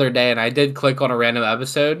it the other day, and I did click on a random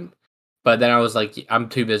episode, but then I was like, I'm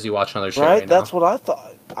too busy watching other shit right now. That's what I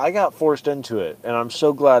thought. I got forced into it, and I'm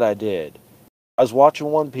so glad I did. I was watching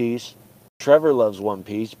One Piece. Trevor loves One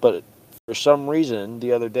Piece, but for some reason,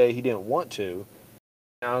 the other day he didn't want to.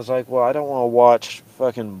 And I was like, well, I don't want to watch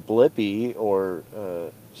fucking Blippi or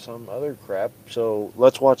some other crap, so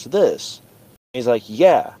let's watch this. He's like,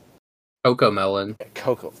 yeah. Coco Melon.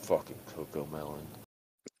 Fucking Coco Melon.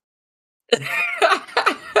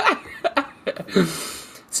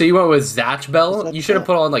 So you went with Zatch Bell? You should have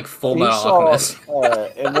put on like Full Metal Alchemist.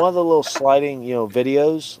 In one of the little sliding,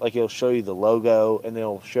 videos, like it'll show you the logo and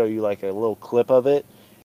it'll show you like a little clip of it.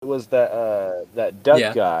 It was that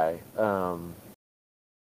duck guy. I'm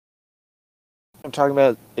talking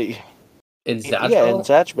about In Zatch yeah, Bell? in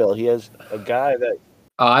Zatch Bell, he has a guy that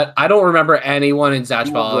I don't remember anyone in Zatch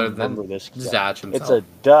you Bell won't other than remember this guy. Zatch himself. It's a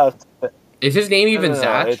duck. Is his name even No,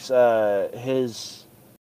 Zatch? It's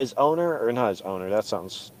his owner, or not his owner. That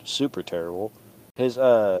sounds super terrible. His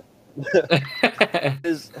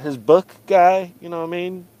his book guy. You know what I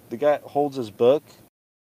mean? The guy holds his book.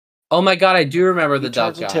 Oh my god, I do remember the He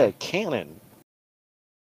duck turns guy. into a cannon.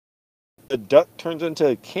 The duck turns into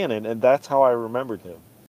a cannon, and that's how I remembered him.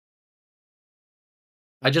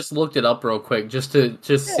 I just looked it up real quick just to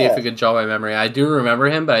see if it could jog my memory. I do remember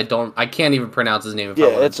him, but I can't even pronounce his name if I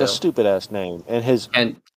wanted It's to. a stupid ass name, and his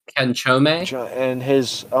Ken Chome? and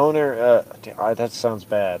his owner. That sounds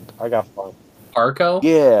bad. I got fun. Parko?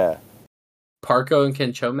 Yeah, Parko and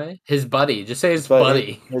Ken Chome? His buddy. Just say his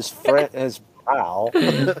buddy. His friend, his pal.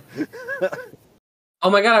 Oh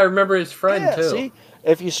my god, I remember his friend too. See,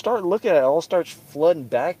 if you start looking at it, it all starts flooding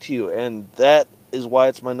back to you, and that is why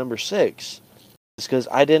it's my number 6. It's because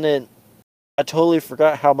I totally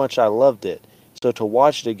forgot how much I loved it. So to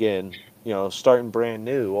watch it again, starting brand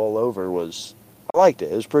new all over I liked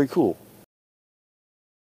it. It was pretty cool.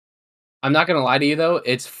 I'm not gonna lie to you though,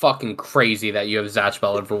 it's fucking crazy that you have Zatch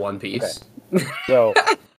Bell over One Piece. Okay. So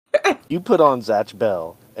you put on Zatch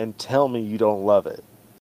Bell and tell me you don't love it.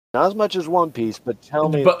 Not as much as One Piece, but tell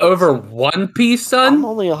me. But over One Piece, son? I'm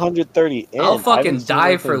only 130 in. I'll fucking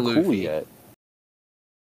die for Cool Luffy. yet.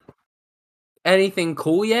 Anything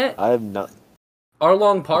cool yet? I have not.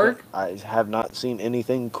 Arlong Park? I have not seen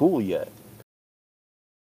anything cool yet.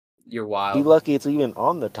 You're wild. Be lucky it's even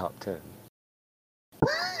on the top 10.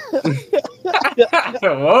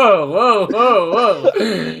 whoa.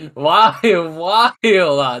 Wild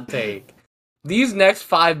hot take. These next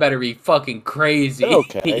 5 better be fucking crazy.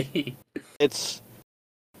 Okay. It's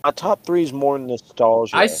my top 3 is more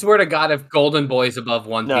nostalgia. I swear to God, if Golden Boy's above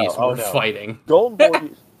One Piece, we're fighting. Golden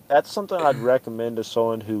Boy, that's something I'd recommend to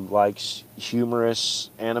someone who likes humorous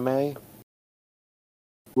anime.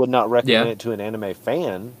 Would not recommend it to an anime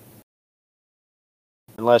fan.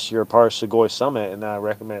 Unless you're a part of Sugoi Summit, and I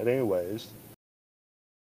recommend it anyways.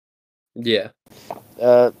 Yeah.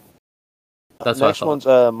 That's next one's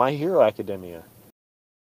My Hero Academia.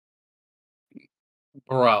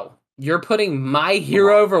 Bro, you're putting My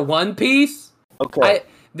Hero over One Piece? Okay.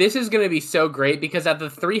 This is going to be so great because at the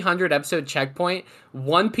 300 episode checkpoint,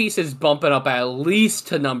 One Piece is bumping up at least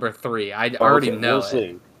to number 3. I already know we'll it.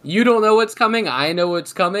 See. You don't know what's coming. I know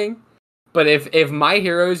what's coming. But if My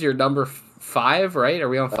Hero's your number 5, right? Are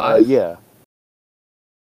we on 5? Yeah.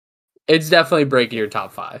 It's definitely breaking your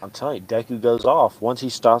top 5. I'm telling you, Deku goes off. Once he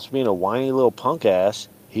stops being a whiny little punk ass,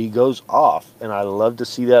 he goes off. And I love to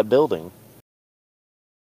see that building.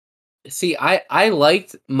 See, I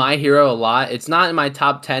liked My Hero a lot. It's not in my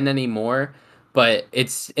top 10 anymore, but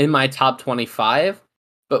it's in my top 25.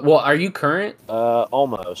 But, well, are you current?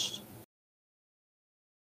 Almost.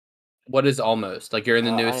 What is almost? Like, you're in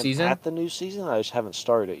the newest season? At the new season, I just haven't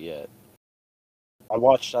started it yet. I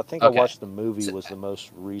watched the movie was the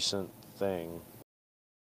most recent thing.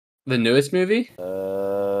 The newest movie?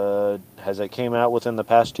 Has it came out within the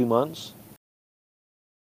past 2 months?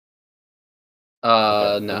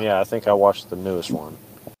 Okay. No. Yeah, I think I watched the newest one.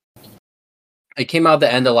 It came out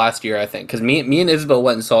the end of last year, I think, because me and Isabel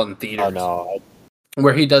went and saw it in theaters. Oh no,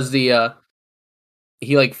 Where he does the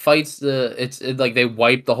he like fights like they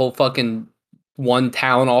wipe the whole fucking one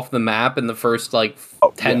town off the map in the first like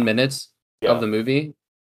 10 minutes of the movie.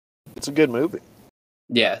 It's a good movie.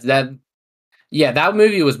 Yeah, that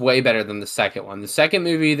movie was way better than the second one. The second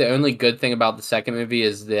movie, the only good thing about the second movie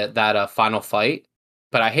is that final fight.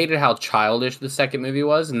 But I hated how childish the second movie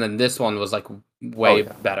was, and then this one was like way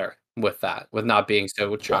better with not being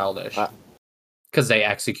so childish. Because they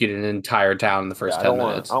executed an entire town in the first 10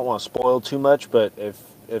 minutes. I don't want to spoil too much, but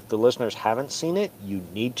if the listeners haven't seen it, you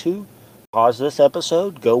need to pause this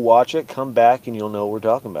episode, go watch it, come back, and you'll know what we're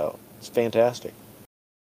talking about. It's fantastic.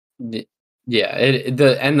 Yeah,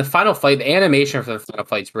 the final fight, the animation for the final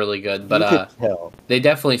fight's really good, but you could tell. They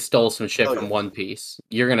definitely stole some shit from One Piece.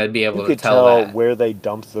 You're gonna be able to tell that. Where they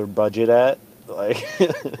dumped their budget at, like.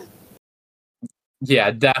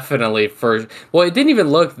 Yeah, definitely. Well, it didn't even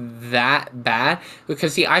look that bad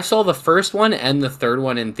because see, I saw the first one and the third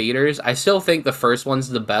one in theaters. I still think the first one's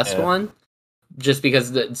the best one, just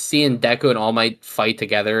because seeing Deku and All Might fight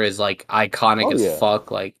together is like iconic as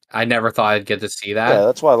fuck. Like I never thought I'd get to see that. Yeah,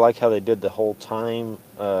 that's why I like how they did the whole time,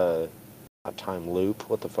 not time loop.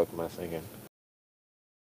 What the fuck am I thinking?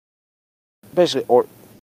 Basically,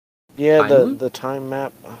 the time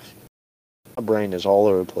map. My brain is all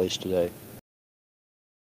over the place today.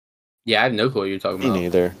 Yeah, I have no clue what you're talking about. Me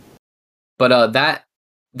neither. But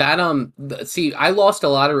see, I lost a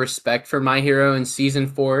lot of respect for My Hero in season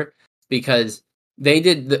 4 because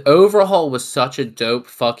the Overhaul was such a dope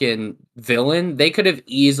fucking villain. They could have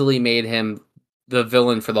easily made him the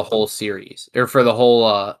villain for the whole series or for the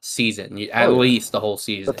whole season, at least the whole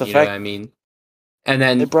season. But you know what I mean? And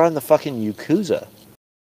then they brought in the fucking Yakuza.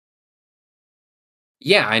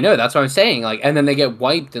 Yeah, I know. That's what I'm saying. Like, and then they get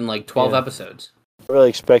wiped in like 12 episodes. I really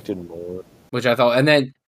expected more. Which I thought, and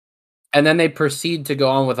then they proceed to go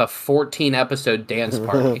on with a 14 episode dance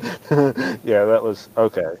party. Yeah, that was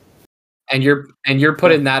okay. And you're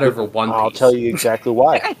putting that over One Piece. I'll tell you exactly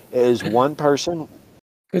why. It is one person.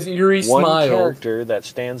 Because Yuri one smiled. Character that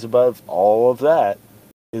stands above all of that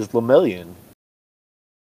is Lemillion.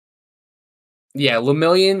 Yeah,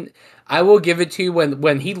 Lemillion. I will give it to you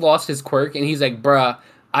when he lost his quirk and he's like, "Bruh,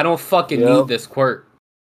 I don't fucking need this quirk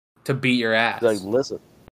to beat your ass." He's like, listen.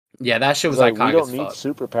 Yeah, that shit was like, iconic. We don't need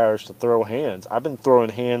superpowers to throw hands. I've been throwing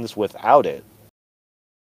hands without it.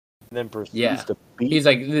 And then proceeds to beat.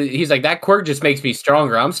 He's like that quirk just makes me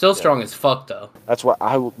stronger. I'm still strong as fuck though. That's why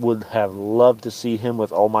I would have loved to see him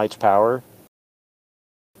with All Might's power.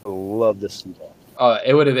 I would love to see that.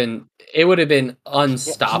 It would have been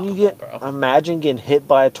unstoppable, bro. Imagine getting hit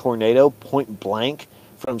by a tornado point blank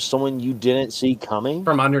from someone you didn't see coming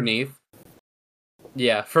from underneath.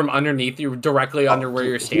 Yeah, from underneath you, directly under where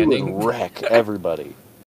you're standing. He would wreck everybody.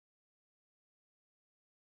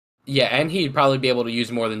 Yeah, and he'd probably be able to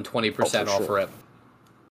use more than 20% off rip.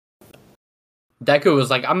 Deku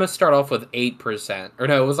was like, I'm gonna start off with 8%. Or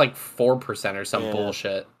no, it was like 4% or some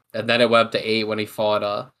bullshit. And then it went up to 8 when he fought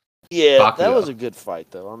Bakugo. That was a good fight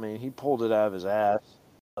though. I mean, he pulled it out of his ass.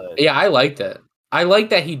 Yeah, I liked it. I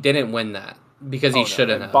liked that he didn't win that. Because he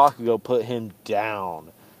shouldn't have. Bakugo put him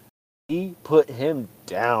down. He put him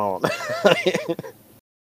down.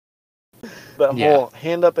 That whole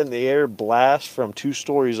hand up in the air blast from 2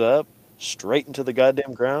 stories up, straight into the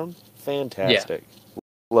goddamn ground. Fantastic. Yeah.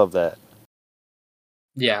 Love that.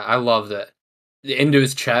 Yeah, I loved it. Into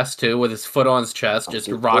his chest too, with his foot on his chest, just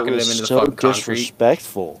rocking him into the fucking concrete.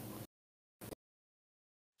 Disrespectful.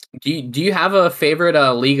 Do you have a favorite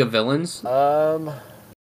League of Villains?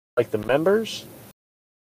 Like the members?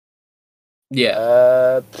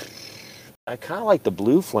 Yeah. I kind of like the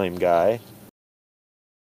Blue Flame guy.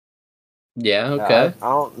 Yeah, okay. I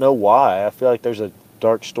don't know why. I feel like there's a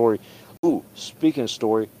dark story. Ooh, speaking of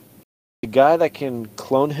story, the guy that can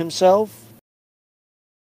clone himself.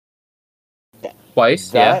 Twice,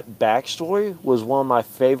 that backstory was one of my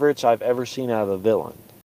favorites I've ever seen out of a villain.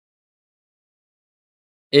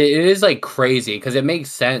 It is like crazy because it makes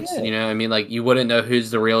sense, you know. I mean, like you wouldn't know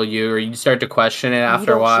who's the real you, or you start to question it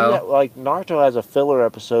after a while. Like Naruto has a filler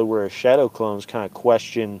episode where shadow clones kind of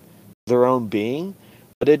question their own being,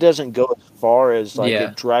 but it doesn't go as far as like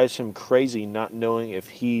it drives him crazy not knowing if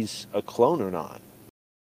he's a clone or not.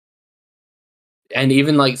 And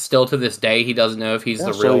even like still to this day, he doesn't know if he's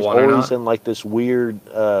the real one or not. He's always in like this weird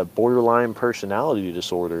borderline personality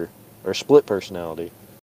disorder or split personality.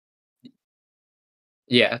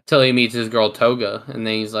 Yeah, till he meets his girl Toga, and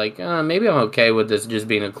then he's like, maybe I'm okay with this just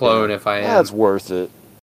being a clone if I am. That's worth it.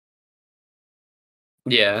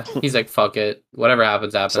 Yeah, he's like, fuck it. Whatever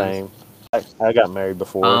happens, happens. Same. I got married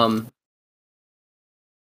before.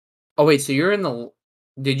 Oh wait, so you're in the?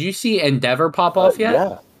 Did you see Endeavor pop off yet?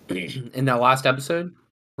 Yeah. In that last episode,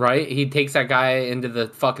 right? He takes that guy into the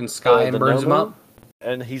fucking sky and The burns him Nomu? up.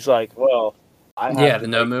 And he's like, well, I Yeah, have the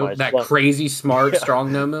to make my Nomu, that son, crazy, smart, Yeah. strong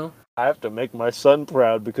Nomu. I have to make my son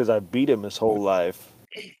proud because I beat him his whole life.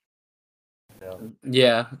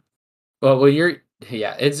 Yeah. Well,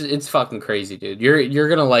 it's fucking crazy, dude. You're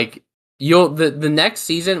gonna like the next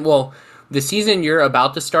season. Well, the season you're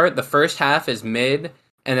about to start, the first half is mid,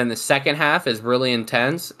 and then the second half is really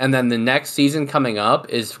intense, and then the next season coming up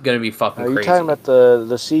is gonna be fucking Are you crazy. talking about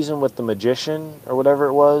the season with the magician or whatever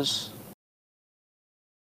it was?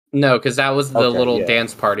 No, because that was the Okay, little yeah.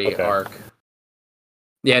 dance party Okay. arc.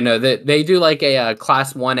 Yeah, no, they do like a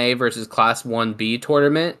Class 1A versus Class 1B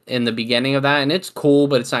tournament in the beginning of that, and it's cool,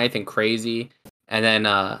 but it's not anything crazy. And then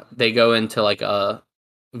they go into like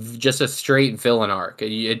just a straight villain arc.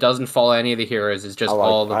 It doesn't follow any of the heroes. It's just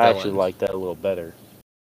all the I villains. actually like that a little better.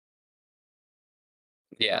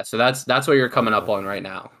 Yeah, so that's what you're coming up on right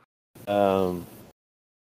now. And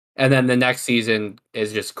then the next season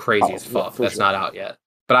is just crazy as fuck. That's sure. not out yet.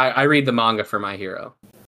 But I read the manga for My Hero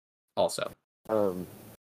also.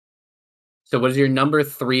 So what is your number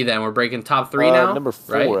 3 then? We're breaking top 3 now? Number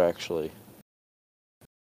 4, right? actually.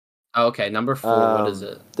 Oh, okay, number 4. What is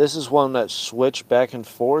it? This is one that switched back and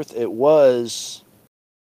forth. It was...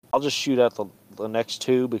 I'll just shoot out the next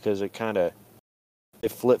 2 because it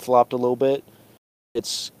flip-flopped a little bit.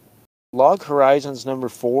 It's Log Horizon's number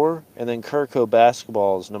 4, and then Kuroko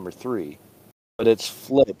Basketball is number 3. But it's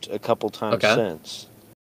flipped a couple times since.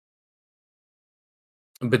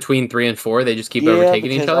 Between 3 and 4, they just keep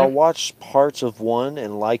overtaking each other? I'll watch parts of one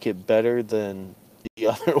and like it better than the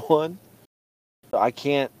other one. I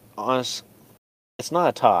can't, honestly, it's not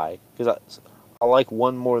a tie, because I like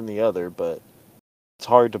one more than the other, but it's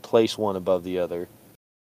hard to place one above the other.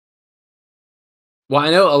 Well,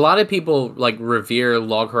 I know a lot of people like revere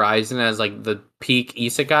Log Horizon as like the peak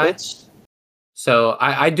isekai. So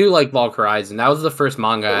I do like Log Horizon. That was the first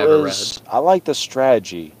manga I ever read. I like the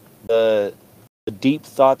strategy. The deep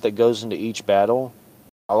thought that goes into each battle.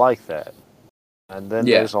 I like that. And then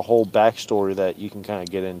there's a whole backstory that you can kind of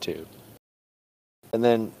get into. And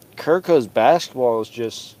then Kuroko's Basketball is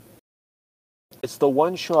just... It's the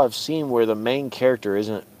one show I've seen where the main character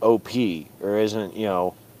isn't OP or isn't,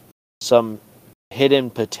 some hidden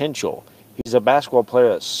potential. He's a basketball player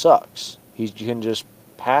that sucks. He can just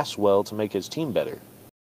pass well to make his team better.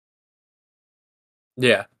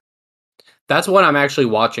 Yeah. That's what I'm actually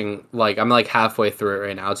watching. Like, I'm like halfway through it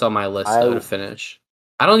right now. It's on my list though, to finish.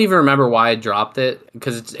 I don't even remember why I dropped it,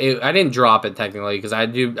 because I didn't drop it technically, because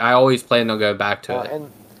I always plan to go back to it.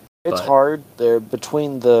 And it's hard. There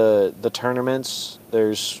between the tournaments,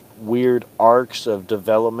 there's weird arcs of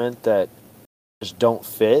development that just don't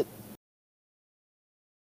fit.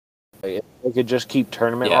 If they could just keep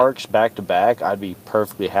tournament arcs back to back, I'd be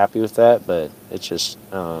perfectly happy with that. But it's just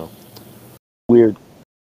weird.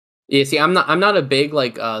 Yeah, see, I'm not a big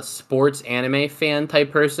like sports anime fan type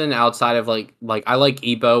person outside of like I like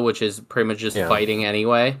Ippo, which is pretty much just fighting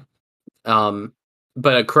anyway.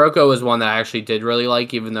 But Kuroko is one that I actually did really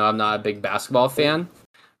like, even though I'm not a big basketball fan.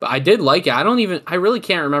 But I did like it. I really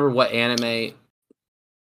can't remember what anime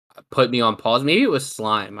put me on pause. Maybe it was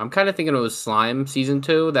Slime. I'm kind of thinking it was Slime season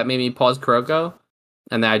 2 that made me pause Kuroko,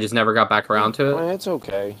 and then I just never got back around to it. I mean, it's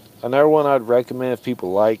okay. Another one I'd recommend if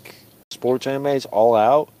people like sports anime is All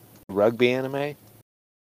Out. Rugby anime.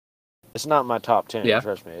 It's not my top 10,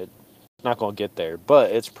 trust me. It's not going to get there,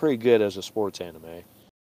 but it's pretty good as a sports anime.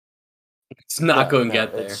 It's not going to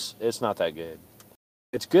get there. It's not that good.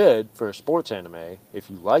 It's good for a sports anime. If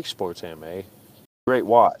you like sports anime, great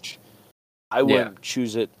watch. I wouldn't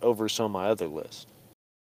choose it over some of my other lists.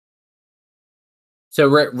 So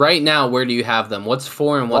right now, where do you have them? What's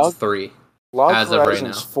 4 and what's 3? Log as of right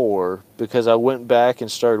Horizon's now? 4, because I went back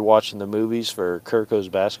and started watching the movies for Kuroko's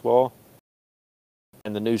Basketball,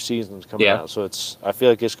 and the new season's coming out, so I feel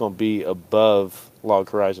like it's going to be above Log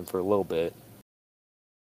Horizon for a little bit,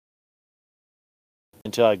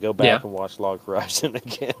 until I go back and watch Log Horizon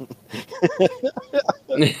again.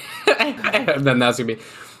 And then that's going to be...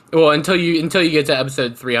 Well, until you get to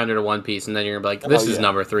episode 300 of One Piece, and then you're going to be like, this is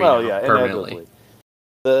number 3 now, permanently.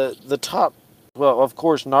 The top... Well, of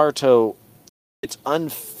course, Naruto... It's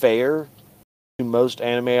unfair to most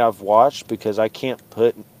anime I've watched because I can't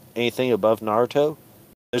put anything above Naruto.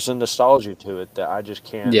 There's a nostalgia to it that I just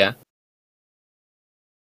can't. Yeah.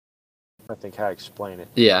 I think how to explain it.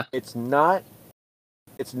 Yeah. It's not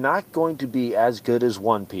going to be as good as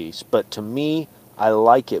One Piece, but to me, I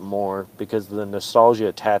like it more because of the nostalgia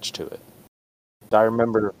attached to it. I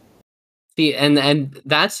remember. See, and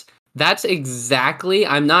that's exactly.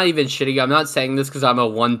 I'm not even shitting. I'm not saying this because I'm a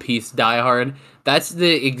One Piece diehard. That's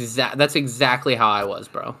exactly how I was,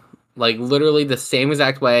 bro. Like literally the same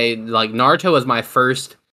exact way. Like Naruto was my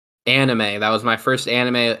first anime. That was my first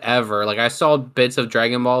anime ever. Like I saw bits of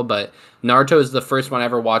Dragon Ball, but Naruto is the first one I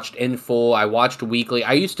ever watched in full. I watched weekly.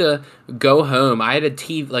 I used to go home. I had a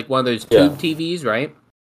TV, like one of those tube TVs, right?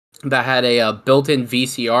 That had a built-in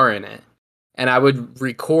VCR in it. And I would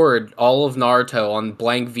record all of Naruto on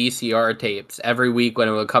blank VCR tapes every week when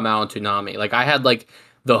it would come out on Toonami. Like I had like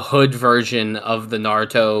the hood version of the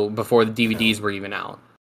Naruto before the DVDs were even out.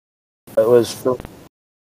 It was.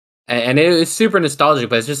 And it was super nostalgic,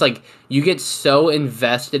 but it's just like you get so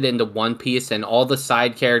invested into One Piece and all the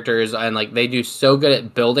side characters, and like they do so good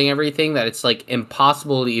at building everything that it's like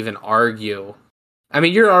impossible to even argue. I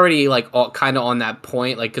mean, you're already like kind of on that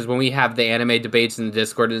point, like because when we have the anime debates in the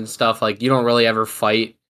Discord and stuff, like you don't really ever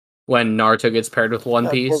fight when Naruto gets paired with One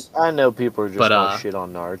Piece. I know people are just But, going shit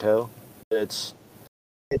on Naruto. It's.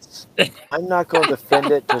 I'm not going to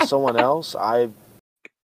defend it to someone else. I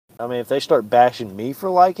mean, if they start bashing me for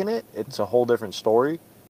liking it, it's a whole different story.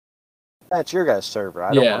 That's your guys' server.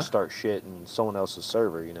 I don't want to start shit in someone else's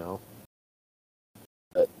server, you know.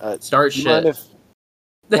 Start you shit. Mind if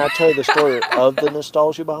can I tell you the story of the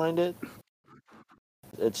nostalgia behind it?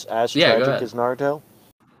 It's as tragic as Naruto.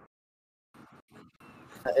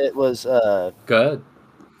 It was good.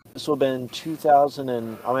 This would have been 2000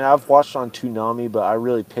 and I mean I've watched on Toonami, but I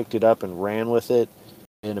really picked it up and ran with it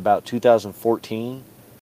in about 2014.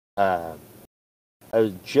 I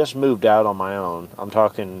just moved out on my own. I'm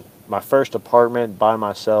talking my first apartment by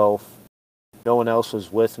myself. No one else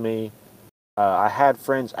was with me. I had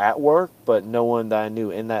friends at work, but no one that I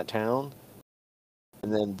knew in that town.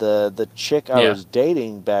 And then the chick I was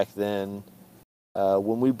dating back then,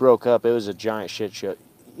 when we broke up, it was a giant shit show.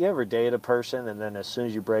 You ever date a person and then as soon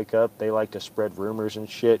as you break up, they like to spread rumors and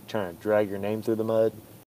shit, trying to drag your name through the mud?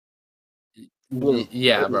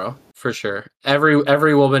 Bro, for sure.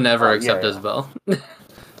 Every woman ever except Isabel.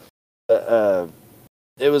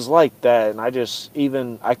 It was like that, and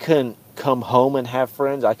I couldn't come home and have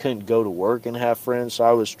friends. I couldn't go to work and have friends, so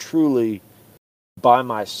I was truly by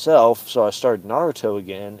myself. So I started Naruto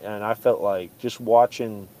again, and I felt like just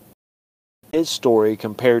watching his story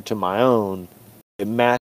compared to my own, it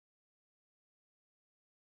matched.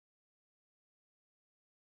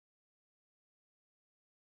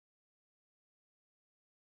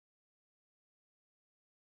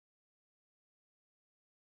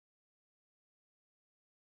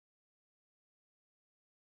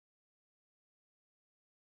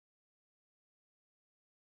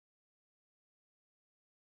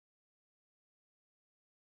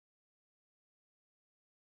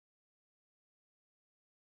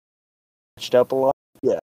 Up a lot.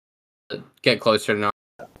 Yeah. Get closer to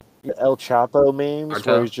El Chapo memes Naruto.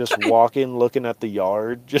 where he's just walking, looking at the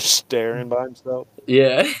yard, just staring by himself.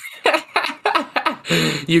 Yeah.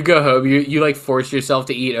 You go home, you like force yourself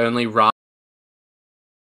to eat only ramen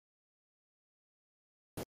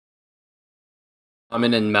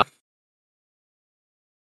and milk.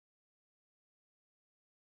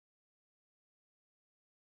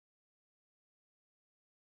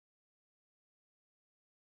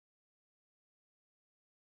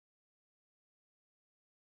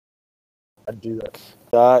 I'd do that.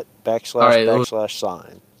 Dot, backslash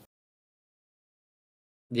sign.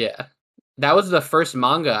 Yeah. That was the first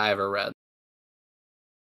manga I ever read.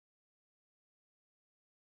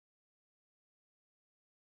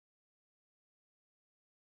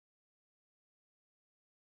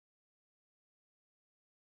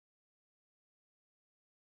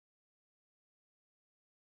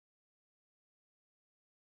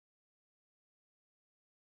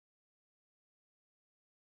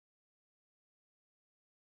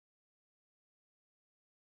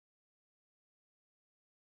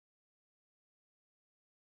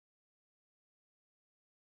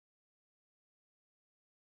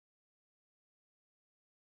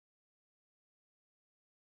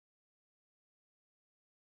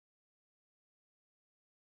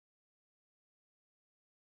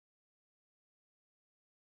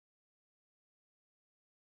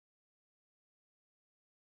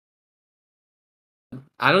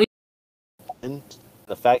 I don't And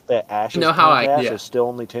the fact that Ash's know how is still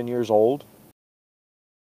only 10 years old.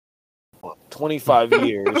 25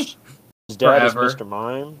 years. His dad Forever. is Mr.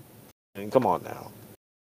 Mime. I mean, come on now.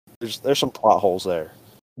 There's some plot holes there.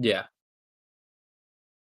 Yeah.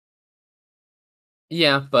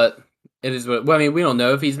 Yeah, but it is what. Well, I mean, we don't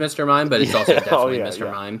know if he's Mr. Mime, but it's also definitely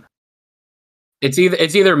Mr. Mime. It's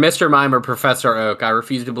either Mr. Mime or Professor Oak. I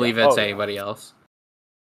refuse to believe it's anybody else.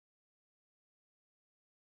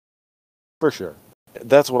 For sure.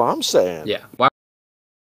 That's what I'm saying. Yeah. Why?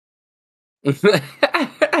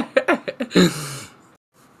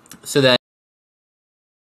 So then.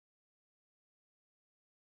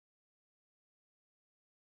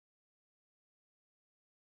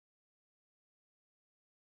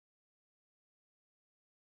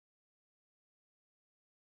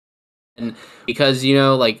 And because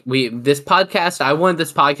like I wanted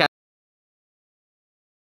this podcast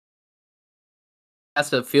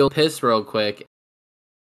to feel pissed real quick.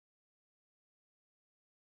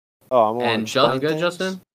 Oh, I'm on. And good,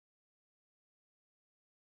 Justin.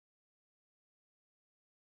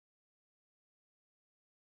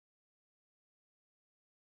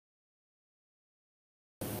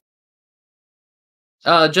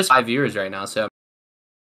 Just 5 viewers right now. So.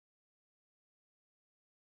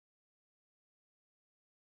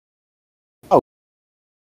 Oh.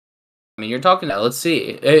 I mean, you're talking. Let's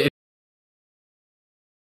see.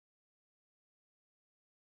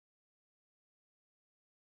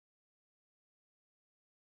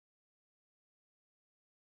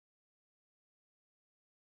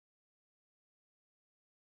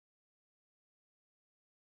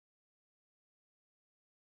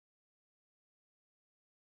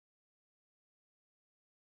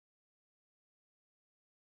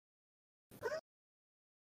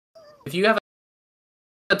 If you have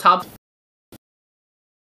a top,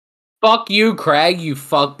 fuck you, Craig, you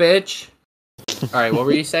fuck bitch. All right, what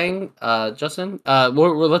were you saying, Justin?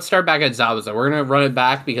 Let's start back at Zabuza. We're gonna run it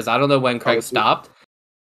back because I don't know when Craig stopped.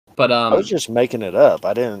 But I was just making it up.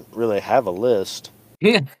 I didn't really have a list.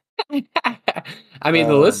 I mean,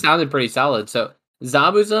 the list sounded pretty solid. So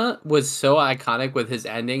Zabuza was so iconic with his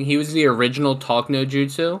ending. He was the original Talk No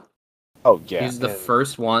Jutsu. Oh yeah, he's the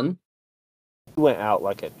first one. He went out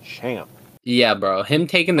like a champ. Yeah, bro. Him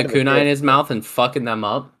taking the kunai in his mouth and fucking them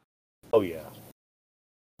up. Oh yeah.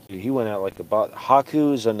 Dude, he went out like a bot.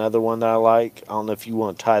 Haku is another one that I like. I don't know if you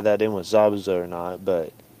want to tie that in with Zabuza or not,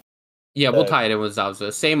 but yeah, we'll tie it in with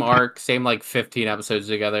Zabuza. Same arc, same like 15 episodes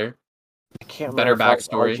together. I can't better remember if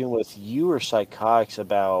backstory. I was arguing with you or Pzychotixx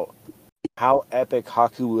about how epic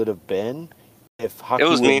Haku would have been if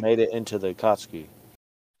Haku would have made it into the Akatsuki.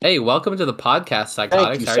 Hey, welcome to the podcast,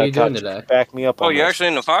 Pzychotixx. How are you doing today? Back me up on you're actually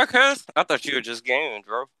in the podcast? I thought you were just gaming,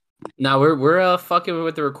 bro. No, we're fucking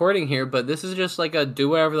with the recording here, but this is just like a do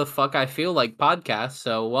whatever the fuck I feel like podcast.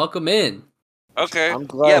 So welcome in. Okay. I'm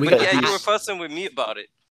glad. You were fussing with me about it.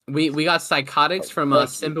 We got Pzychotixx from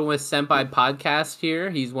Simpin with Senpai podcast here.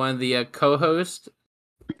 He's one of the co-hosts.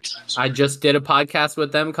 I just did a podcast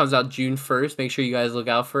with them. Comes out June 1st. Make sure you guys look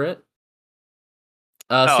out for it.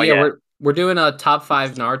 We're doing a top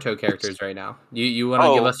 5 Naruto characters right now. You want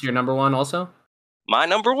to give us your number one also? My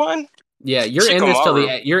number one? Yeah, you're in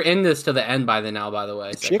this till the end by the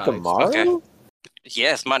way. Shikamaru? Okay.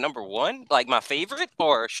 Yes, my number one, like my favorite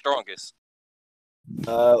or strongest.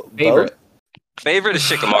 Favorite. Favorite is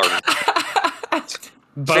Shikamaru.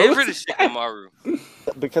 Favorite is Shikamaru.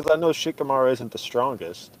 Because I know Shikamaru isn't the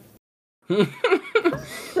strongest.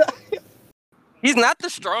 He's not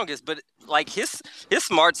the strongest, but like his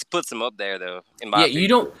smarts puts him up there though. In my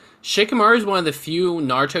opinion. Shikamaru is one of the few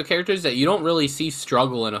Naruto characters that you don't really see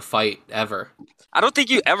struggle in a fight ever. I don't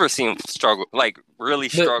think you ever see him struggle, like really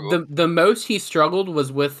struggle. The most he struggled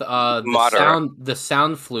was with the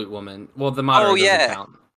sound flute woman. Well, the Madara doesn't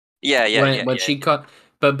count. Yeah. When she cut,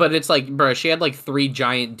 but it's like, bro, she had like 3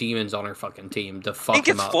 giant demons on her fucking team to fuck him up. I think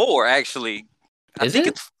it's 4 actually. I think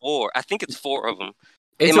it's 4 of them.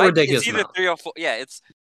 It's a ridiculous. It's either 3 or 4. Yeah, it's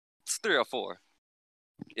 3 or 4.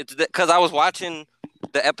 It's because I was watching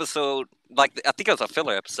the episode, like I think it was a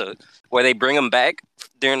filler episode where they bring him back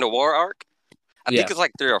during the war arc. I think it's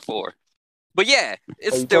like 3 or 4. But yeah,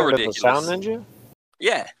 it's still ridiculous. The Sound Ninja?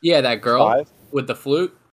 Yeah. Yeah, that girl 5? With the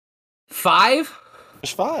flute. 5?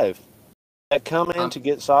 There's 5. That come in to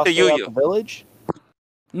get Sasuke out the village?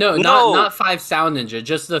 No, not 5 Sound Ninja.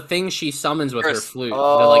 Just the thing she summons with her flute.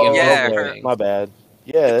 My bad.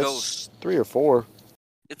 Yeah, it's 3 or 4.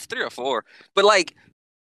 It's 3 or 4. But like,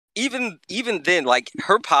 even then, like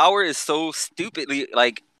her power is so stupidly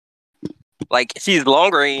like she's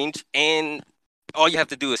long range, and all you have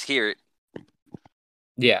to do is hear it.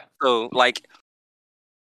 Yeah. So like,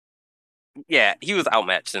 yeah, he was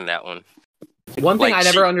outmatched in that one. One thing I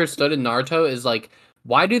never understood in Naruto is like,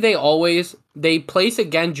 why do they place a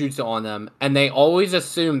genjutsu on them, and they always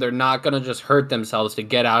assume they're not gonna just hurt themselves to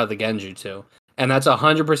get out of the genjutsu, and that's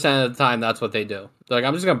 100% of the time that's what they do. They're like,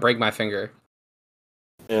 I'm just gonna break my finger.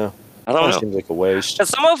 Yeah, I don't know. Seems like a waste. And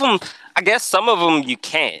some of them, I guess, some of them you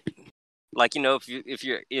can't. Like, you know, if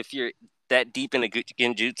you're that deep in a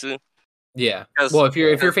genjutsu. Yeah. 'Cause- Well, if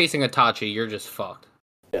you're facing Itachi, you're just fucked.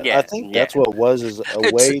 Yeah, I think that's what it was, is a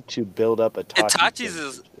way to build up Itachi's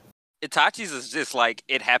is just like,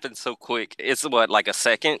 it happens so quick. It's what, like a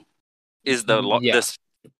second is the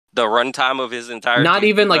runtime of his entire. Not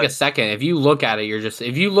even like a second. If you look at it,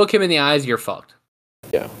 if you look him in the eyes, you're fucked.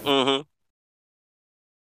 Yeah. Mm-hmm.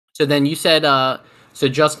 So then you said, so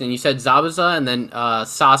Justin, you said Zabuza, and then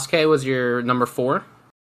Sasuke was your number 4.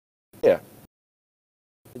 Yeah.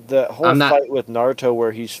 The whole fight with Naruto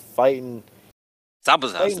where he's fighting.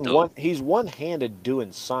 He's one-handed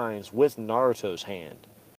doing signs with Naruto's hand.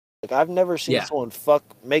 Like, I've never seen someone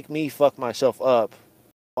make me fuck myself up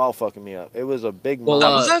while fucking me up. It was a big.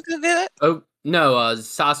 Zabuza did that? Oh no,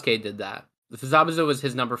 Sasuke did that. Zabuza was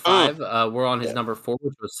his number 5. We're on his number 4,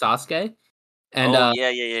 which was Sasuke. And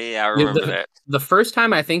yeah. I remember that. The first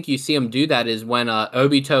time I think you see him do that is when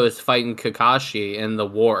Obito is fighting Kakashi in the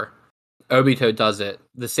war. Obito does it.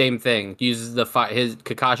 The same thing. Uses his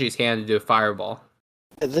Kakashi's hand to do a fireball.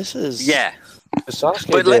 This is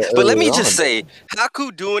Sasuke, but let me just say,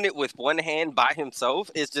 Haku doing it with one hand by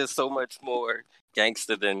himself is just so much more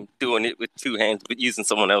gangster than doing it with 2 hands but using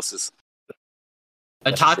someone else's.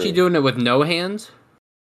 Itachi doing it with no hands.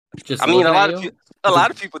 I mean, a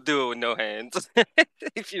lot of people do it with no hands.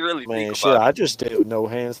 If you really think about it. I just did it with no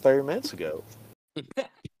hands 30 minutes ago.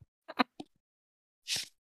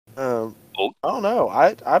 I don't know.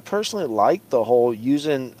 I personally like the whole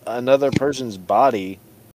using another person's body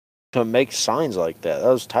to make signs like that. That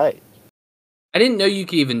was tight. I didn't know you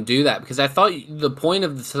could even do that, because I thought the point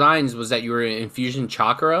of the signs was that you were infusing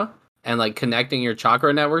chakra and like connecting your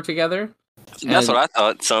chakra network together. That's what I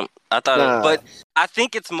thought. But I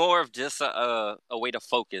think it's more of just a way to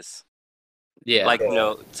focus. Yeah, like, you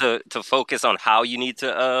know, to focus on how you need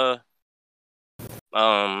to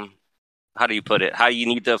how do you put it? How you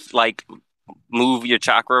need to like move your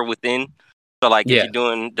chakra within. So like if you're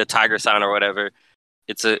doing the tiger sign or whatever,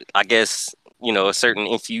 it's I guess, you know, a certain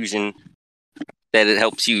infusion that it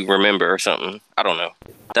helps you remember or something. I don't know.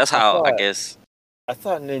 That's how I guess. I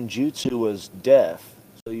thought ninjutsu was deaf,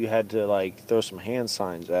 so you had to like throw some hand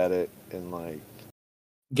signs at it and like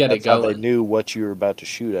get it going. How they knew what you were about to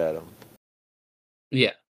shoot at them.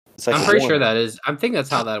 Yeah, like I'm pretty sure that is. I think that's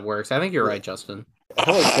how that works. I think you're right, Justin.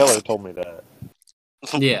 Helen Keller told me that.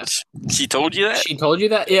 Yeah, she told you that. She told you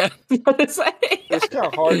that. Yeah, it's kind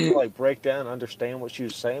of hard to like break down and understand what she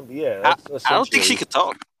was saying, but yeah, I don't think she could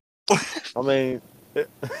talk. I mean,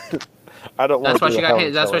 I don't. That's why she got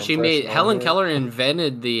hit. That's why she made. Helen Keller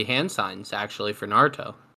invented the hand signs actually for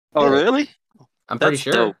Naruto. Oh, really? I'm pretty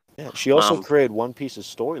sure. Dope. Yeah, she also created One Piece's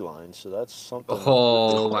storyline, so that's something.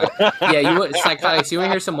 Oh my! Yeah, Pzychotixx. You want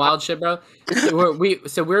to hear some wild shit, bro?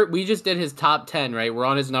 We just did his top 10, right? We're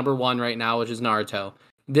on his number 1 right now, which is Naruto.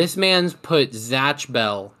 This man's put Zatch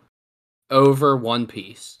Bell over One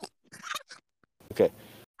Piece. Okay.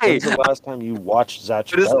 Hey, when's the last time you watched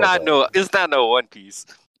Zatch Bell? It's not no One Piece.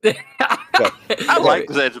 Okay. I like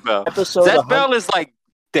Zatch Bell. Zatch Bell is like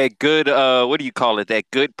that good. What do you call it? That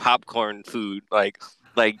good popcorn food. Like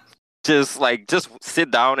just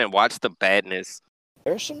sit down and watch the badness.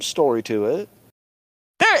 There's some story to it.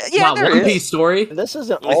 There One Piece story. This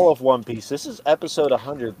isn't all of One Piece. This is episode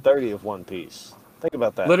 130 of One Piece. Think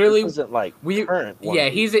about that. Literally, this isn't like current.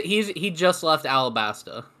 One Piece. He just left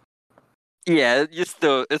Alabasta. Yeah, it's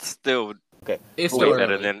still okay. It's still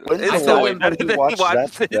better than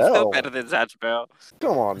Zatch Bell.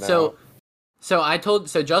 Come on now.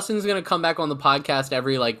 So Justin's gonna come back on the podcast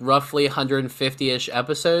every like roughly 150-ish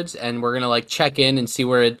episodes, and we're gonna like check in and see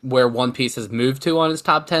where One Piece has moved to on his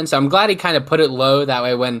top 10. So I'm glad he kind of put it low. That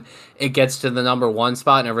way, when it gets to the number 1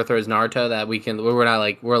 spot and overthrows Naruto, that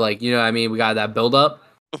we're like you know what I mean, we got that build up.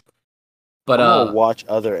 But I'm gonna watch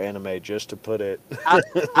other anime just to put it.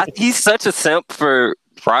 He's such a simp for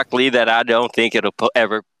Rock Lee that I don't think it'll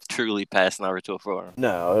ever truly pass Naruto for him.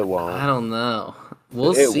 No, it won't. I don't know.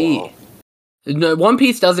 We'll see. Won't. No, One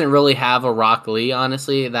Piece doesn't really have a Rock Lee,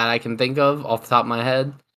 honestly, that I can think of off the top of my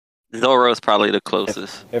head. Zoro's probably the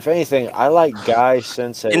closest. If anything, I like Guy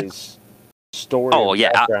Sensei's story and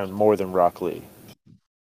background more than Rock Lee.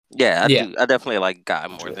 Yeah, I definitely like Guy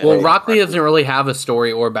more than. Well, Rock Lee doesn't really have a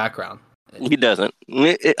story or background. He doesn't.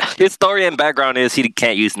 His story and background is he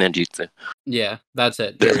can't use ninjutsu. Yeah, that's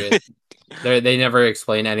it. Period. They never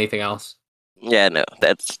explain anything else. Yeah, no,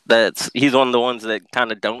 that's he's one of the ones that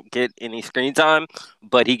kind of don't get any screen time,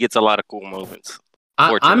 but he gets a lot of cool moments.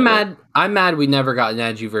 I'm mad we never got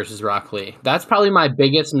Neji versus Rock Lee. That's probably my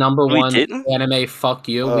biggest number 1 anime. Fuck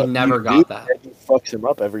you. We never got that. He fucks him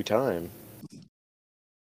up every time.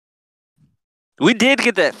 We did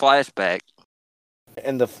get that flashback.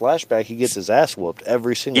 In the flashback, he gets his ass whooped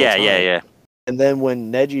every single time. Yeah. And then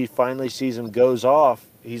when Neji finally sees him goes off,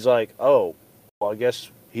 he's like, "Oh, well, I guess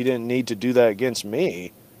he didn't need to do that against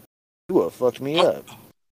me. He would have fucked me up."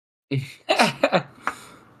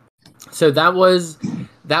 So that was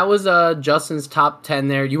Justin's top 10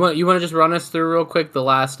 there. You want to just run us through real quick the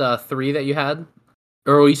last 3 that you had?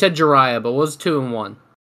 Or you said Jiraiya, but what was 2 and 1?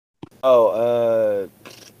 Oh,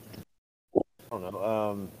 I don't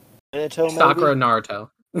know. Minato, maybe? Sakura Naruto.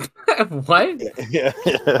 What? Yeah.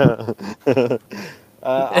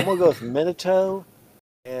 I'm gonna go with Minato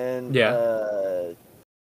and I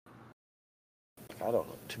don't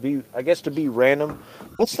know. To be random.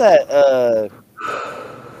 What's that?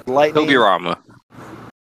 Lightning. Tobirama.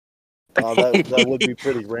 Oh, that would be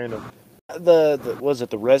pretty random. Was it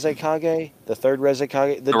the Rezekage? The third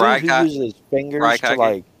Rezekage? The dude who uses his fingers to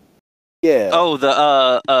like. Yeah.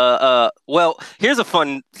 Oh, well, here's a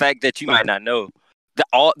fun fact that you might not know.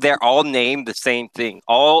 They're all named the same thing.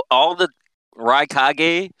 All the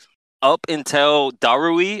Raikage up until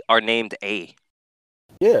Darui are named A.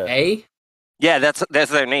 Yeah. A? Yeah, that's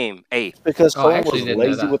their name, A. Because someone was didn't know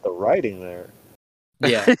lazy that. with the writing there.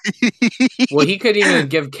 Yeah. Well, he couldn't even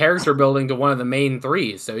give character building to one of the main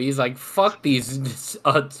 3, so he's like, "Fuck these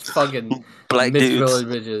fucking Black Miss dudes.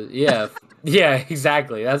 Village bitches." Yeah,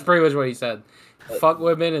 exactly. That's pretty much what he said. Fuck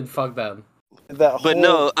women and fuck them. That But whole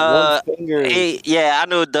no, one finger A, yeah, I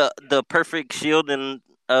know the perfect shield and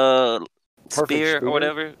spear or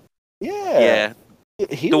whatever. Yeah. Yeah.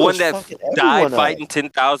 He The was one that fucking died everyone up. fighting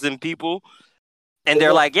 10,000 people, and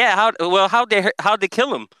they're like, "Yeah, how'd they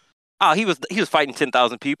kill him? Oh, he was fighting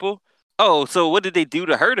 10,000 people. Oh, so what did they do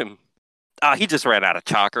to hurt him? Oh, he just ran out of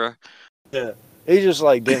chakra. Yeah. He just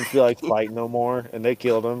like didn't feel like fighting no more, and they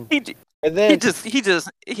killed him. And then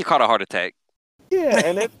He caught a heart attack. yeah,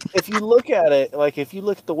 and if you look at it, like if you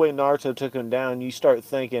look at the way Naruto took him down, you start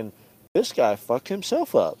thinking this guy fucked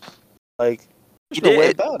himself up. Like He there's no way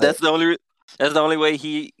did. about That's it. the only way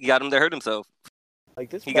he got him to hurt himself. Like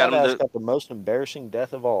this he got him badass to- got the most embarrassing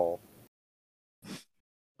death of all.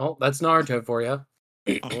 Oh, that's Naruto for you.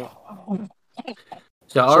 Yeah.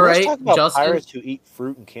 So, all So right, let's talk about Justin. pirates who eat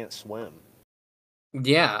fruit and can't swim.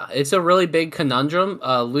 Yeah, it's a really big conundrum.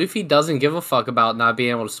 Luffy doesn't give a fuck about not being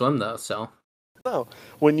able to swim, though. So, No,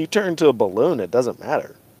 when you turn to a balloon, it doesn't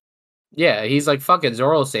matter. yeah, he's like, "Fuck it,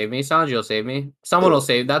 Zoro will save me. Sanji will save me. Someone will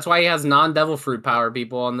save." That's why he has non-devil fruit power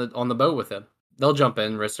people on the boat with him. They'll jump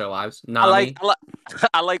in, risk their lives. Nami.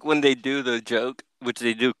 I like when they do the joke, which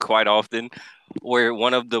they do quite often, where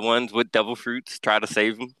one of the ones with devil fruits try to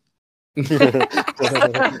save him.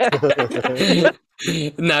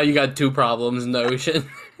 Now you got 2 problems in the ocean.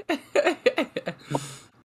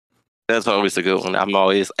 That's always a good one.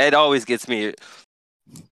 It always gets me.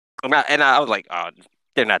 I was like, oh,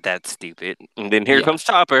 they're not that stupid. And then here comes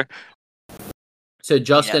Chopper. So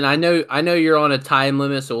Justin, I know you're on a time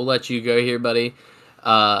limit, so we'll let you go here, buddy.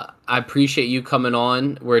 I appreciate you coming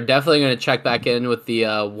on. We're definitely going to check back in with the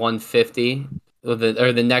 150 or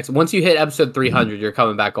the next. Once you hit episode 300, you're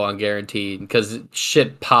coming back on, guaranteed, because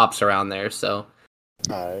shit pops around there. So,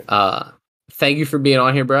 All right. Thank you for being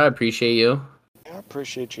on here, bro. I appreciate you. I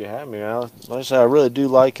appreciate you having me, man. Like I said, I really do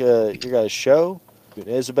like your guys' show. You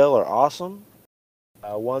and Isabel are awesome.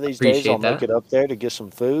 One of these days, I'll make it up there to get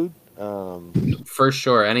some food. For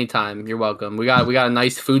sure, anytime. You're welcome. We got a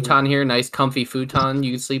nice futon here, nice comfy futon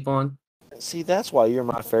you can sleep on. See, that's why you're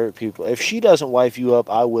my favorite people. If she doesn't wife you up,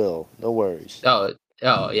 I will. No worries. Oh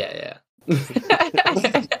yeah.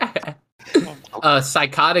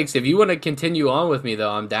 Pzychotixx, if you want to continue on with me,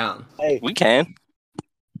 though, I'm down. Hey, We can. hey,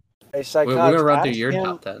 We're Pzychotixx, gonna run through ask your him-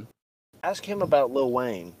 top 10. Ask him about Lil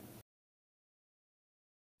Wayne.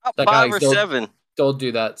 Top That 5 guy's or still- 7. Don't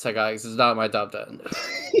do that, Pzychotixx. It's not my top 10.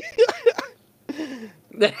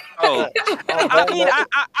 Oh, I mean,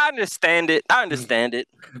 I understand it. I understand it.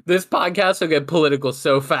 This podcast will get political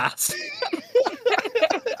so fast.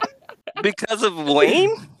 Because of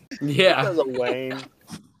Wayne? Yeah, Because of Wayne.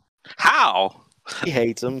 How? He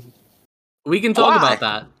hates him. we can talk Why?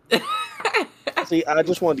 about that. See, I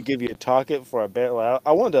just wanted to give you a target before I bail out.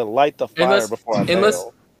 I wanted to light the fire before I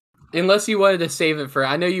bail. Unless you wanted to save it for,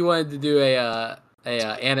 I know you wanted to do a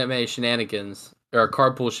anime shenanigans or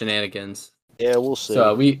carpool shenanigans. Yeah, we'll see.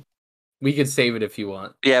 So we could save it if you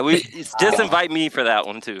want. Yeah, just invite me for that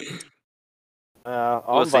one too. I'll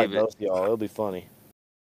We'll invite save it. both of y'all. It'll be funny.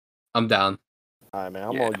 I'm down. All right, man.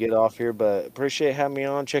 I'm Yeah. going to get off here, but appreciate having me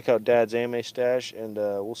on. Check out Dad's Anime Stash, and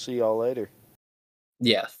we'll see y'all later.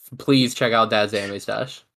 Yeah, please check out Dad's Anime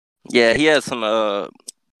Stash. Yeah, he has some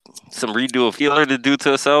redo of healer to do to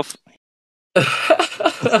himself.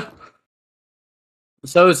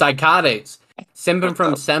 So Pzychotixx, Simpin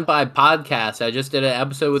from Senpai podcast. I just did an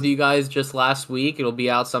episode with you guys just last week. It'll be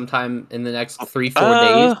out sometime in the next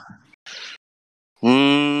 3-4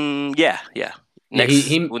 days. Yeah. Yeah, Next,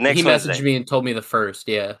 he next messaged Wednesday. me and told me the first.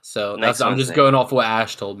 Yeah, so Next I'm just Wednesday. going off what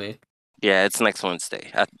Ash told me. Yeah, it's next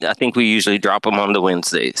Wednesday. I think we usually drop them on the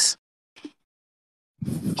Wednesdays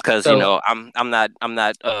because So- I'm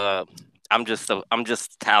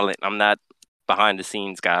just talent. I'm not behind the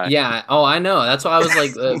scenes guy. Yeah. Oh, I know. That's why I was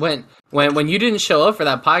like, when you didn't show up for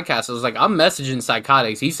that podcast, I was like, I'm messaging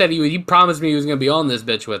Pzychotixx. He said he promised me he was gonna be on this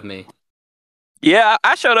bitch with me. Yeah,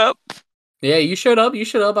 I showed up. Yeah, you showed up. You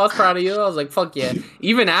showed up. I was proud of you. I was like, fuck yeah.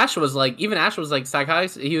 Even Ash was like,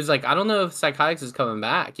 Pzychotixx. He was like, I don't know if Pzychotixx is coming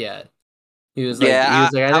back yet. He was like, Yeah,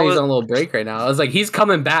 I know he's was- on a little break right now. I was like, he's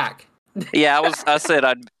coming back. Yeah, I said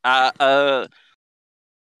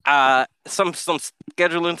some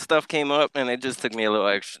scheduling stuff came up and it just took me a little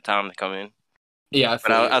extra time to come in. Yeah,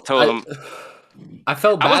 But I told him I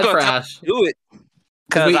felt I was bad gonna for tell Ash. do it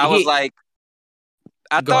because I was like,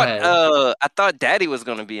 Go ahead. I thought Daddy was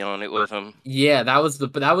gonna be on it with him. Yeah, that was the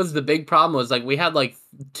big problem. Was like we had like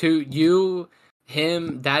you,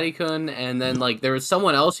 him, Daddy Kun, and then like there was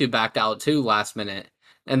someone else who backed out too last minute,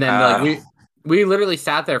 and then like we literally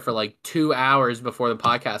sat there for like 2 hours before the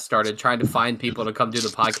podcast started trying to find people to come do the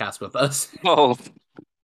podcast with us. Oh,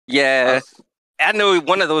 yeah. I know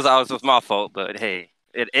one of those hours was my fault, but hey,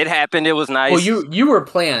 it happened. It was nice. Well, you were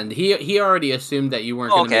planned. He already assumed that you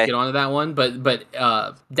weren't going to make Okay. it onto that one, but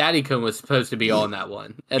Daddy Kun was supposed to be on that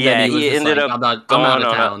one, and Yeah, then he was he just ended like, up I'm out going of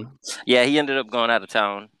on town. Yeah, he ended up going out of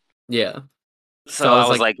town. Yeah. So I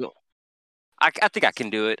was like, I think I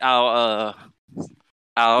can do it. I'll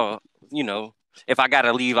if I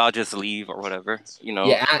gotta leave, I'll just leave or whatever.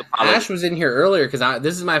 Yeah, Ash was in here earlier because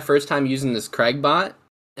this is my first time using this Craig bot,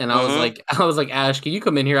 and I was like, Ash, can you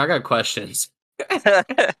come in here? I got questions.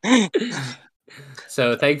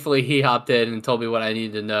 So thankfully he hopped in and told me what I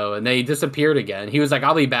needed to know, and then he disappeared again. He was like,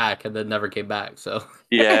 I'll be back, and then never came back. So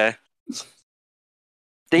Yeah,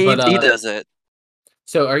 he does it.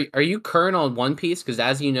 So are you current on One Piece? Because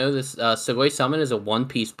as you know, this Sugoi Summon is a One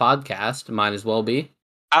Piece podcast. Might as well be.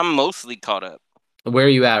 I'm mostly caught up. Where are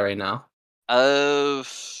you at right now? A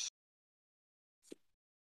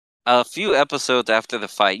few episodes after the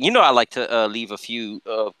fight. I like to leave a few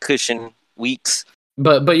cushion weeks.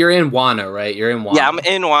 But you're in Wano, right? You're in Wano. Yeah, I'm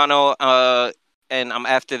in Wano, and I'm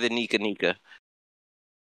after the Nika.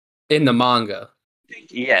 In the manga.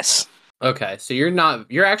 Yes. Okay, so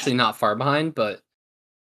you're actually not far behind, but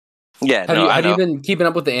Yeah. have you been keeping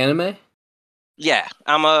up with the anime? Yeah,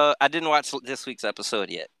 I didn't watch this week's episode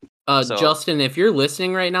yet. Justin, if you're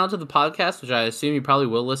listening right now to the podcast, which I assume you probably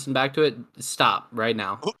will listen back to it, stop right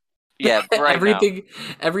now. Yeah, right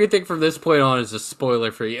everything from this point on is a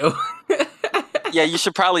spoiler for you. Yeah, you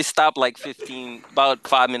should probably stop like about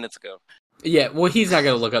 5 minutes ago. Yeah, well, he's not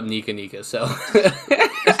gonna look up Nika, so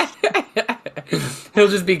he'll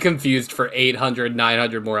just be confused for 800,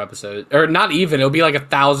 900 more episodes, or not even. It'll be like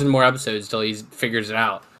 1,000 more episodes till he figures it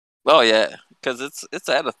out. Oh yeah, because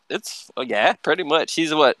pretty much.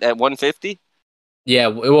 He's what at 150. Yeah,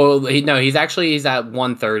 well, he's at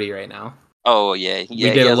 130 right now. Oh yeah, We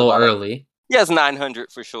did a little early. He has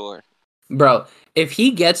 900 for sure. Bro, if he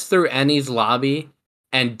gets through Eni's lobby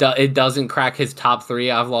and it doesn't crack his top 3,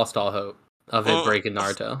 I've lost all hope of it breaking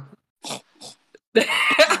Naruto.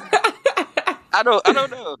 I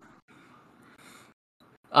don't know.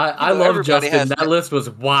 I love Justin. That list was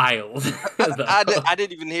wild. I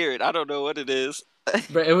didn't even hear it. I don't know what it is.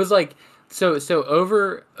 But it was like so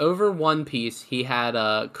over One Piece. He had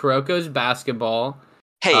Kuroko's basketball.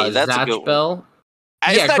 Hey, that's a good one.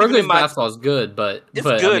 Yeah, Kuroko's basketball is good, but it's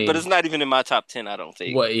good, but it's not even in my top 10. I don't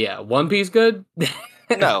think. What? Yeah, One Piece good.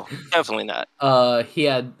 No, definitely not. He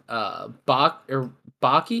had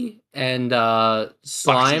Baki and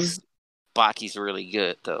Slime. Baki's really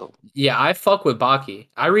good though. Yeah, I fuck with Baki.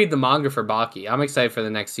 I read the manga for Baki. I'm excited for the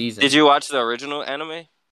next season. Did you watch the original anime?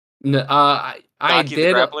 No, I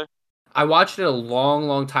did. The Grappler? I watched it a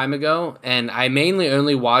long time ago, and I mainly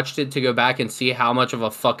only watched it to go back and see how much of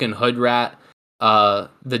a fucking hood rat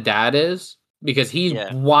the dad is, because he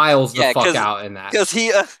wiles the fuck out in that. Because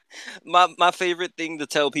he, my favorite thing to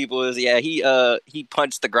tell people is, he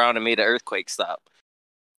punched the ground and made an earthquake stop.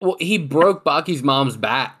 Well, he broke Baki's mom's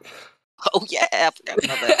back. Oh yeah, I forgot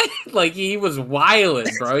about that. Like, he was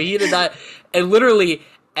wilding, bro. He did not, and literally,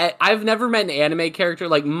 I've never met an anime character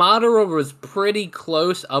like Madara was pretty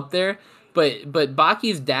close up there, but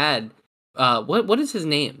Baki's dad what is his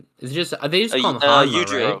name? Is just they just call him Hanma,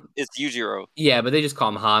 Yujiro. right? It's Yujiro. Yeah, but they just call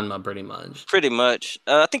him Hanma pretty much. Pretty much.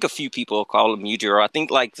 I think a few people call him Yujiro. I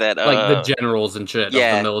think like that. Like the generals and shit of the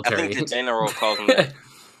military. I think the general calls him that.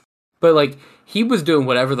 But like he was doing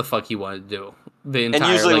whatever the fuck he wanted to do. The entire,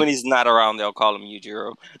 and usually like, when he's not around, they'll call him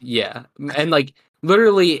Yujiro. Yeah, and like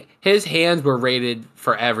literally, his hands were rated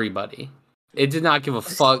for everybody. It did not give a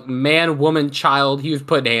fuck, man, woman, child. He was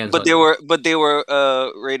putting hands. But they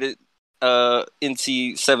were rated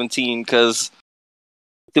NC-17 because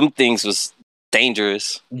them things was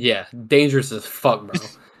dangerous. Yeah, dangerous as fuck, bro.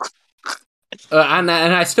 And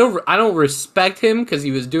I don't respect him because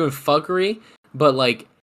he was doing fuckery, but like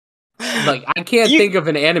I can't think of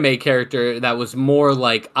an anime character that was more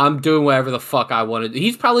like I'm doing whatever the fuck I want to do.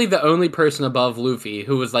 He's probably the only person above Luffy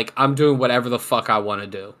who was like I'm doing whatever the fuck I want to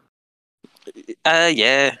do.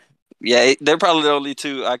 Yeah, they're probably the only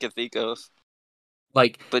two I can think of.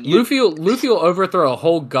 Like, but Luffy will overthrow a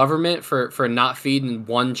whole government for not feeding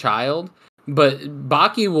one child, but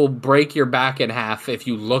Baki will break your back in half if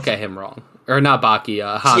you look at him wrong. Or not Baki,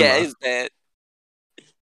 Hanma. Yeah, it's that.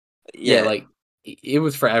 Yeah, like it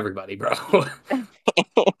was for everybody, bro.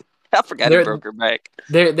 I forgot he broke her back.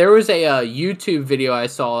 There was a YouTube video I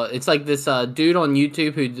saw. It's like this dude on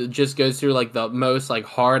YouTube who just goes through like the most like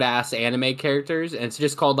hard ass anime characters, and it's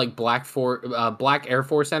just called like Black Air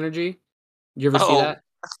Force Energy. Did you ever see that?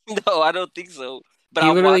 No, I don't think so. But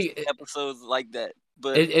I watched episodes like that.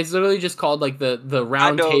 But it's literally just called like the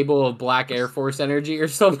round table of Black Air Force Energy or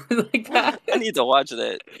something like that. I need to watch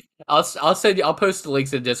that. I'll send you. I'll post the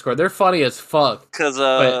links in Discord. They're funny as fuck. Because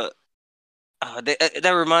that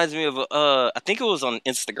reminds me of I think it was on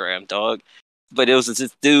Instagram, dog. But it was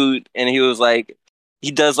this dude, and he was like,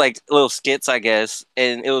 he does like little skits, I guess.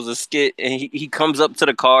 And it was a skit, and he comes up to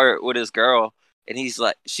the car with his girl, and he's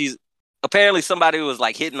like, apparently somebody was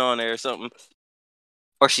like hitting on her or something.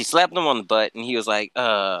 Or she slapped him on the butt, and he was like,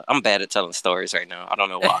 I'm bad at telling stories right now. I don't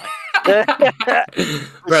know why.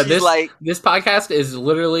 Bro, this podcast is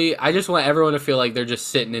literally, I just want everyone to feel like they're just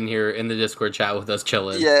sitting in here in the Discord chat with us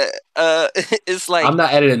chilling. Yeah, it's like... I'm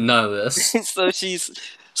not editing none of this.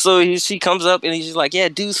 She comes up, and he's like, yeah,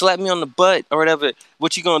 dude, slap me on the butt, or whatever.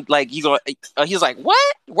 What you gonna, like, he's like,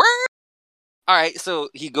 what? Word? All right, so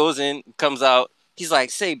he goes in, comes out. He's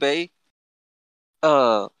like, say, babe,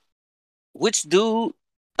 which dude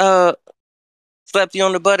slapped you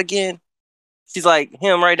on the butt again? She's like,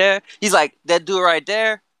 him right there. He's like, that dude right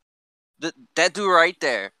there. That dude right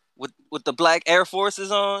there with the black Air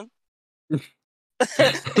Forces on.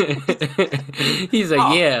 He's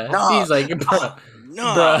like, yeah. No, he's like, bro,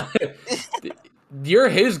 you're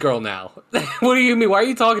his girl now. What do you mean? Why are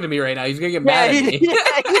you talking to me right now? He's gonna get mad at me.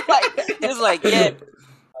 He's like,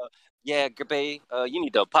 yeah, babe, you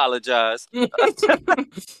need to apologize. I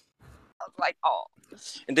was like, oh.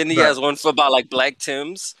 And then he has one for about like Black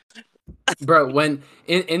Tims. Bro, when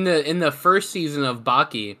in the first season of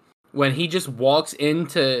Baki, when he just walks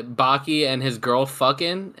into Baki and his girl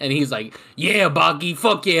fucking, and he's like, yeah, Baki,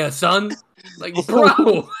 fuck yeah, son. Like,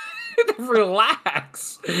 bro,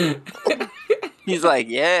 relax. He's like,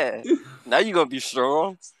 yeah, now you're gonna be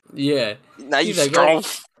strong. Yeah. Now you're strong. Like,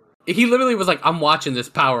 he literally was like, I'm watching this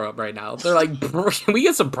power up right now. They're like, bro, can we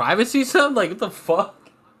get some privacy, son? Like, what the fuck?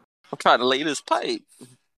 I'm trying to lay this pipe.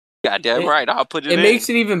 Goddamn right, I'll put it in. It makes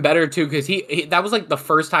it even better, too, because he that was, like, the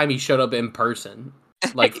first time he showed up in person.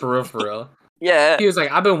 Like, for real. Yeah. He was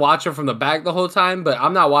like, I've been watching from the back the whole time, but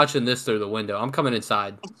I'm not watching this through the window. I'm coming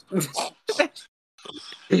inside.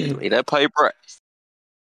 Lay that pipe right.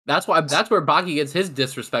 That's where Baki gets his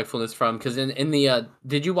disrespectfulness from, because in the,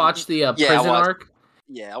 did you watch the prison arc?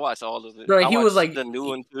 Yeah, I watched all of it. Right, he was like... the new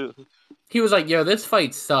one, too. He was like, yo, this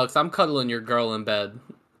fight sucks. I'm cuddling your girl in bed.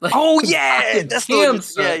 Like, oh yeah, that's damn.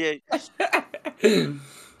 Yeah.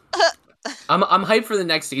 I'm hyped for the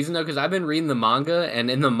next season though, because I've been reading the manga, and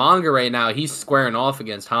in the manga right now, he's squaring off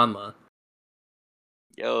against Hanma.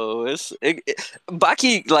 Yo,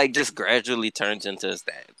 Baki like just gradually turns into his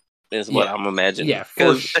dad. Is what I'm imagining. Yeah,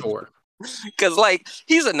 for sure. Because like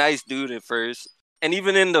he's a nice dude at first, and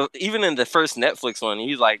even in the first Netflix one,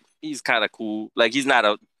 he's kind of cool. Like he's not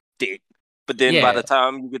a dick. But then by the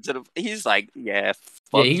time you get to he's like,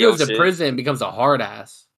 fuck he goes to prison and becomes a hard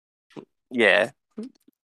ass. Yeah.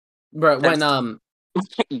 But when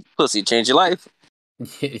pussy change your life.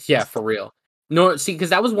 Yeah, for real. No, see, because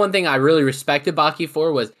that was one thing I really respected Baki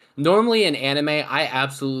for was normally in anime, I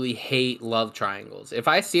absolutely hate love triangles. If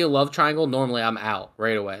I see a love triangle, normally I'm out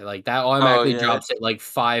right away. Like that automatically drops it like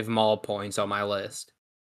 5 mall points on my list.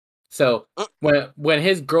 So when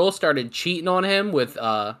his girl started cheating on him with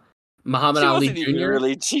Muhammad She Ali wasn't even Jr.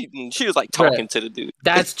 really cheating. She was like Bruh. talking to the dude.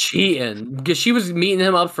 That's cheating because she was meeting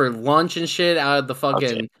him up for lunch and shit out of the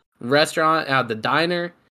fucking restaurant, out of the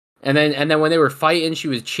diner, and then when they were fighting, she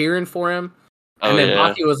was cheering for him, and then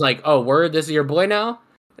Baki was like, "Oh, word, this is your boy now,"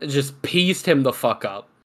 and just pieced him the fuck up,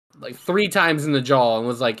 like 3 times in the jaw, and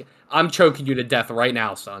was like, "I'm choking you to death right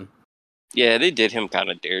now, son." Yeah, they did him kind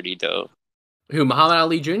of dirty though. Who, Muhammad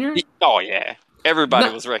Ali Jr.? Oh yeah, everybody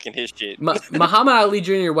No. was wrecking his shit. Muhammad Ali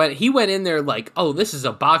Jr. went in there like, "Oh, this is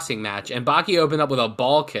a boxing match," and Baki opened up with a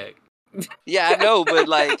ball kick. Yeah, I know, but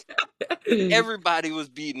like everybody was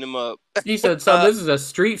beating him up. He said, "Son, this is a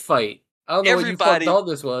street fight. I don't know what you fucked thought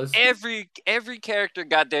this was." Every character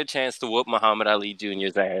got their chance to whoop Muhammad Ali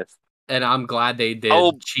Jr.'s ass. And I'm glad they did.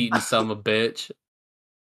 Oh. Cheating son of a bitch.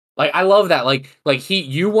 Like, I love that. Like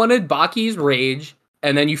you wanted Baki's rage,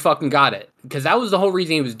 and then you fucking got it. Because that was the whole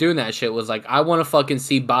reason he was doing that shit, was like, I want to fucking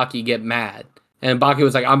see Baki get mad. And Baki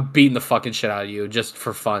was like, I'm beating the fucking shit out of you just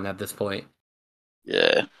for fun at this point.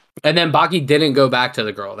 Yeah. And then Baki didn't go back to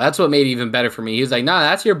the girl. That's what made it even better for me. He was like, nah,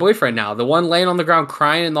 that's your boyfriend now. The one laying on the ground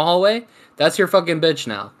crying in the hallway, that's your fucking bitch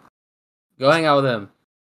now. Go hang out with him.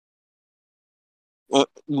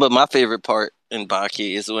 But my favorite part in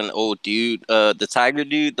Baki is when old dude, the tiger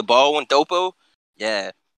dude, the bald one, Dopo,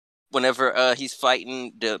 yeah. Whenever he's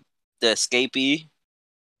fighting the escapee.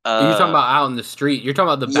 You're talking about out in the street. You're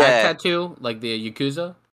talking about the back tattoo, like the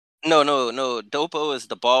Yakuza? No. Dopo is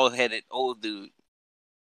the bald-headed old dude.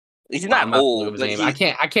 He's Well, not old. But I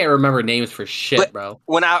can't remember names for shit, bro.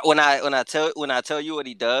 When I tell you what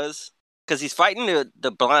he does, because he's fighting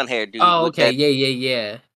the blonde hair dude. Oh, okay,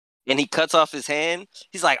 yeah. And he cuts off his hand.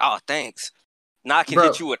 He's like, "Oh, thanks. Now I can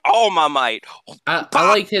hit you with all my might." I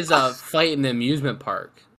like his fight in the amusement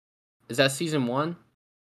park. Is that season 1?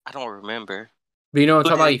 I don't remember. But you know what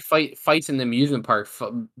I'm talking about? He fights in the amusement park,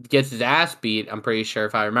 gets his ass beat, I'm pretty sure,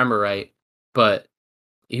 if I remember right. But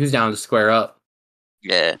he was down to square up.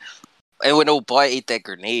 Yeah. And when old boy ate that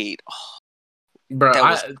grenade, bro, that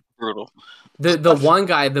was brutal. The one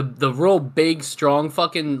guy, the real big, strong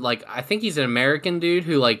fucking, like, I think he's an American dude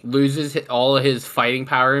who, like, loses all of his fighting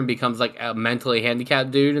power and becomes, like, a mentally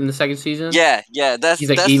handicapped dude in the second season. Yeah, he's,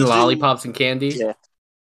 like, eating lollipops and candy. Yeah.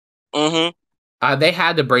 Mm-hmm. They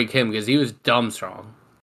had to break him because he was dumb strong.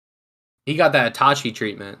 He got that Itachi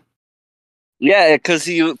treatment. Yeah, because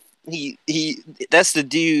he that's the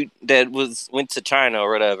dude that went to China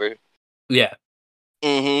or whatever. Yeah.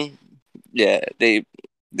 Mm-hmm. Yeah, they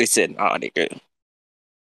said, "Oh, they good."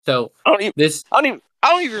 So I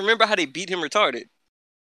don't even remember how they beat him retarded.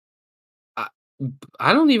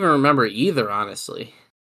 I don't even remember either, honestly.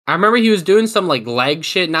 I remember he was doing some like leg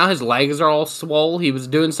shit. Now his legs are all swole. He was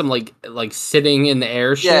doing some like sitting in the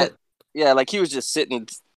air shit. Yeah, like he was just sitting.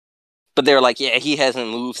 But they were like, "Yeah, he hasn't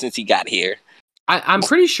moved since he got here." I'm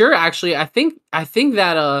pretty sure, actually. I think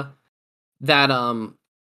that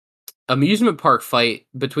amusement park fight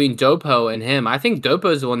between Dopo and him. I think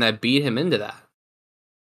Dopo is the one that beat him into that.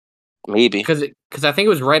 Maybe because I think it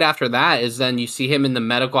was right after that is then you see him in the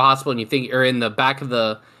medical hospital and you think, or in the back of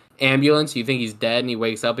the ambulance, you think he's dead and he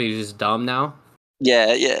wakes up and he's just dumb now.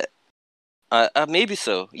 Yeah. Maybe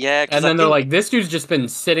so. Yeah. And then they're like, this dude's just been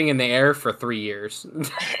sitting in the air for 3 years.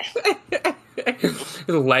 His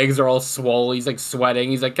legs are all swole. He's like sweating.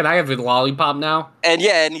 He's like, can I have a lollipop now? And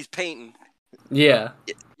he's painting. Yeah.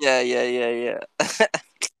 Yeah.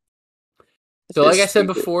 So like I said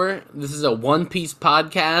before, this is a One Piece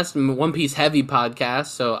podcast, One Piece heavy podcast.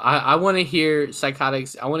 So I want to hear,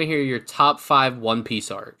 Pzychotixx, I want to hear your top 5 One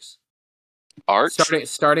Piece arcs. Arcs?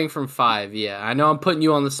 Starting from 5, yeah. I know I'm putting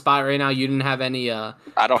you on the spot right now. You didn't have any I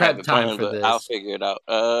don't prep have it time planned, for but this. I'll figure it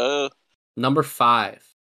out. Number 5.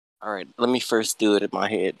 All right, let me first do it in my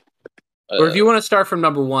head. Or if you want to start from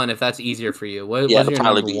number 1, if that's easier for you. What's your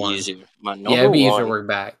probably number be 1? easier. My number it'd be one, easier to work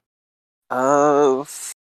back.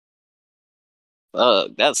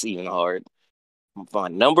 That's even hard. My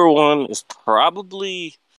number 1 is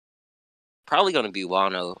probably gonna be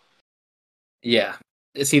Wano. Yeah.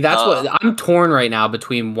 See, that's what I'm torn right now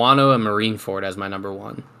between Wano and Marineford as my number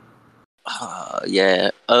 1.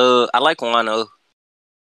 Yeah. I like Wano.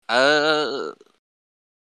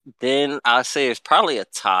 Then I'll say it's probably a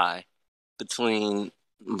tie between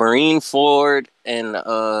Marineford and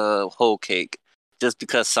Whole Cake, just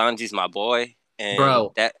because Sanji's my boy, and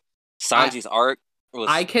bro, that Sanji's arc was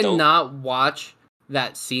I cannot watch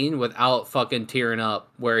that scene without fucking tearing up,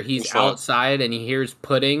 where he's outside and he hears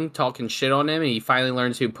Pudding talking shit on him and he finally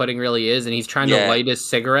learns who Pudding really is and he's trying to light his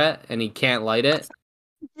cigarette and he can't light it.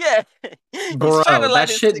 Yeah. Bro, that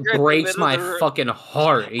shit breaks my fucking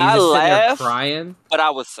heart. He's just sitting there crying. But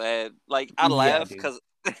I was sad. Like, I laughed because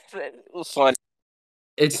it was fun.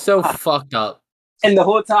 It's so fucked up. And the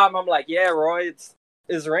whole time I'm like, yeah, Roy,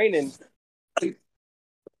 it's raining. And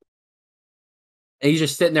he's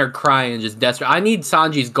just sitting there crying and just desperate. I need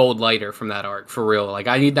Sanji's gold lighter from that arc, for real. Like,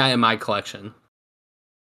 I need that in my collection.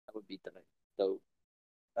 That would be tonight.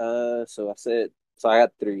 So I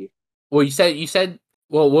got 3. Well, you said,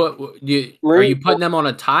 well, what are you putting them on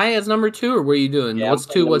a tie as number 2, or what are you doing? Yeah, what's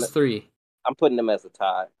 2, what's 3? I'm putting them as a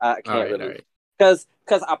tie. I can't All really, right. because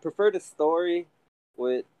I prefer the story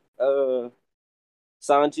with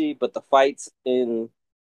Sanji, but the fights in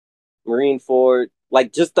Marineford,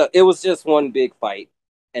 like it was just one big fight,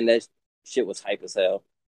 and that shit was hype as hell.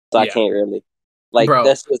 So I can't really, like, bro,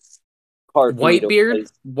 that's just hard for me to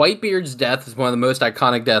replace. Whitebeard's death is one of the most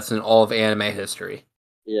iconic deaths in all of anime history.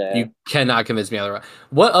 Yeah. You cannot convince me otherwise.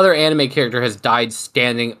 What other anime character has died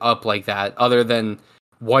standing up like that other than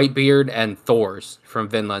Whitebeard and Thor's from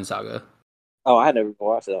Vinland Saga? Oh, I never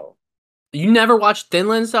watched that one. You never watched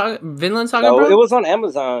Vinland Saga, No, bro? it was on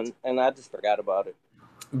Amazon, and I just forgot about it.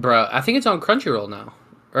 Bro, I think it's on Crunchyroll now.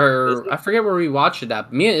 Or I forget where we watched it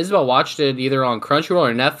at. Me and Isabel watched it either on Crunchyroll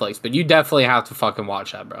or Netflix, but you definitely have to fucking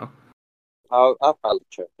watch that, bro. I'll probably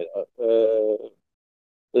check it out.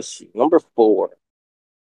 Let's see. Number 4.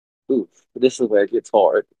 Oof, this is where it gets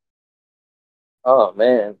hard. Oh,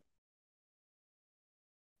 man.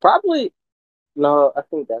 Probably, no, I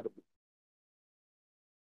think that'll be.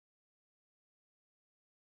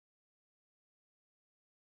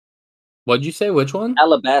 What'd you say? Which one?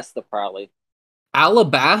 Alabasta, probably.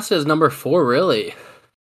 Alabasta is number 4, really?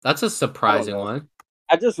 That's a surprising one.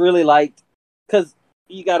 I just really liked, because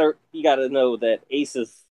you gotta know that Ace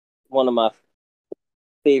is one of my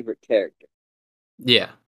favorite characters.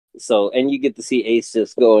 Yeah. So, and you get to see Ace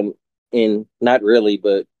just going in, not really,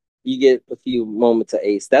 but you get a few moments of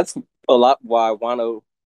Ace. That's a lot why Wano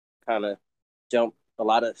kind of jumped a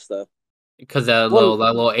lot of stuff. Because that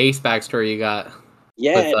little Ace backstory you got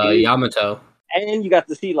with Yamato. And you got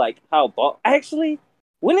to see, like, how actually,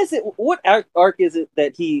 when is it? What arc is it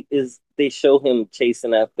that they show him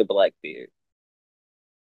chasing after Blackbeard?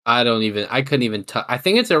 I couldn't even tell. I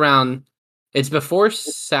think it's around. It's before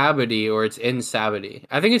Sabaody or it's in Sabaody.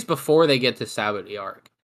 I think it's before they get to Sabaody arc,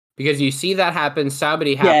 because you see that happen.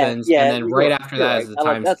 Sabaody happens, and then right after that is the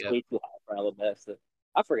time skip. That's way too high for Alabasta.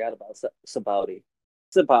 I forgot about Sabaody.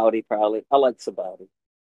 Sabaody, probably. I like Sabaody,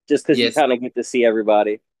 just because you kind of get to see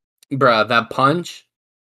everybody. Bruh, that punch.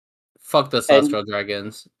 Fuck the Celestial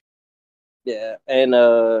Dragons. Yeah, and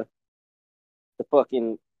the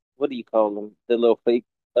fucking, what do you call them? The little fake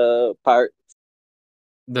pirates.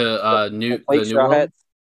 The new Straw world? Hats.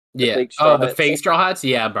 Yeah. The fake Straw Hats?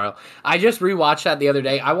 Yeah, bro. I just rewatched that the other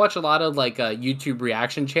day. I watch a lot of like YouTube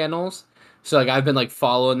reaction channels. So like I've been like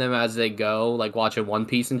following them as they go, like watching One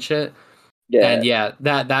Piece and shit. Yeah. And yeah,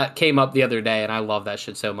 that came up the other day and I love that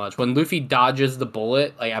shit so much. When Luffy dodges the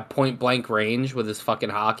bullet like at point blank range with his fucking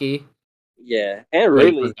hockey. Yeah. And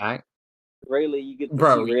Rayleigh, you get to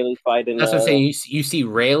see Rayleigh fighting. That's what I'm saying. You see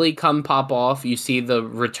Rayleigh come pop off. You see the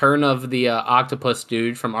return of the octopus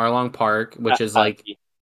dude from Arlong Park, which is like,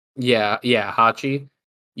 Hachi.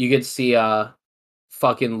 You get to see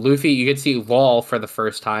fucking Luffy. You get to see Law for the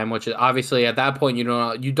first time, which is obviously at that point you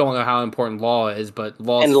don't know how important Law is, but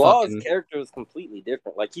Law's character was completely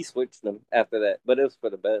different. Like he switched them after that, but it was for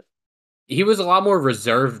the best. He was a lot more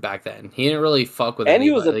reserved back then. He didn't really fuck with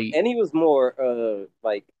anybody. He was more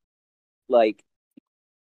like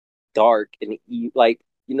dark and like,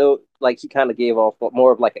 you know, like he kind of gave off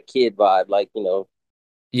more of like a kid vibe, like, you know.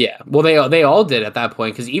 Yeah, well, they all did at that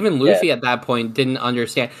point, because even Luffy at that point didn't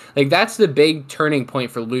understand. Like, that's the big turning point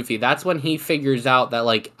for Luffy. That's when he figures out that,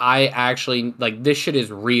 like, I actually, like, this shit is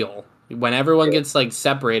real. When everyone gets, like,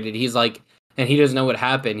 separated, he's like, and he doesn't know what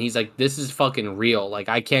happened. He's like, this is fucking real. Like,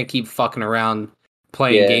 I can't keep fucking around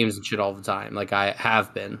playing games and shit all the time, like I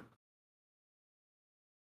have been.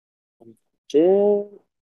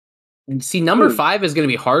 See, number 5 is going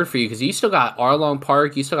to be hard for you, because you still got Arlong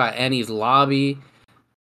Park, you still got Annie's Lobby.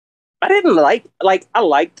 I didn't I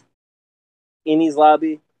liked Annie's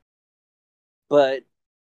Lobby, but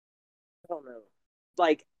I don't know.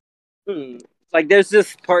 Like there's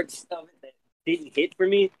just parts of it that didn't hit for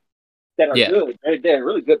me that are good. They're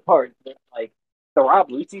really good parts. Like the Rob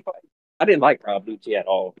Lucci fight. I didn't like Rob Lucci at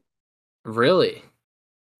all. Really?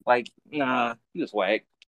 Like, nah, he was whack.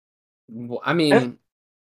 Well, I mean,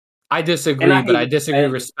 I disagree, but I disagree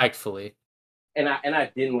respectfully. And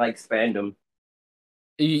I didn't like Spandam.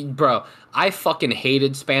 Bro, I fucking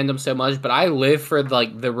hated Spandam so much, but I live for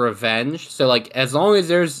like the revenge. So like, as long as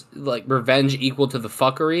there's like revenge equal to the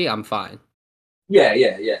fuckery, I'm fine. Yeah.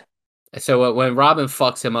 So when Robin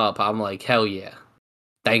fucks him up, I'm like, hell yeah,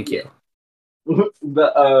 thank you.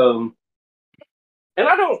 But and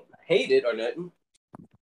I don't hate it or nothing.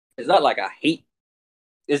 It's not like I hate.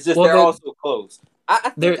 It's just they're all so close.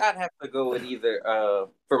 I think I'd have to go with either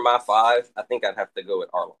for my 5. I think I'd have to go with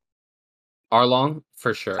Arlong. Arlong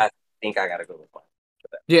for sure. I think I gotta go with mine.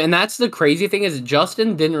 Yeah, and that's the crazy thing is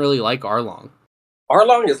Justin didn't really like Arlong.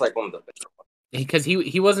 Arlong is like one of the better ones because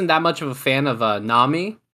he wasn't that much of a fan of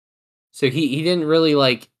Nami, so he didn't really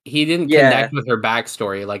connect with her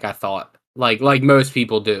backstory like I thought. Like most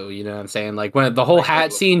people do, you know what I'm saying? Like when the whole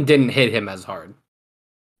hat scene didn't hit him as hard.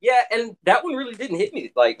 Yeah, and that one really didn't hit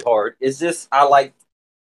me like hard. It's just I like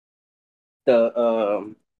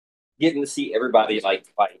the getting to see everybody like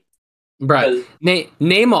fight. Right.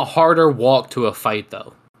 Name a harder walk to a fight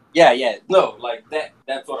though. Yeah. No, like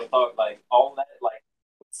that's what I thought. Like all that, like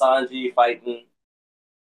Sanji fighting.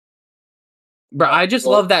 Bro, I just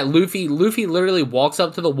love that Luffy literally walks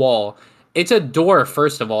up to the wall. It's a door,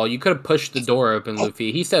 first of all. You could have pushed the door open,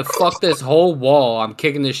 Luffy. He said, fuck this whole wall. I'm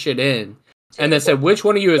kicking this shit in. And then said, which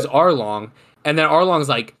one of you is Arlong? And then Arlong's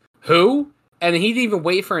like, who? And he didn't even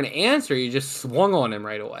wait for an answer. He just swung on him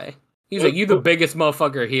right away. He's like, you the biggest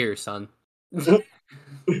motherfucker here, son.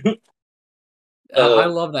 I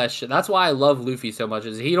love that shit. That's why I love Luffy so much.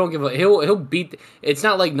 Is he don't give a he'll beat. It's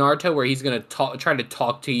not like Naruto where he's gonna try to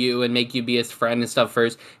talk to you and make you be his friend and stuff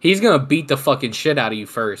first. He's gonna beat the fucking shit out of you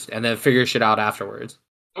first and then figure shit out afterwards.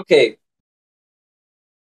 Okay.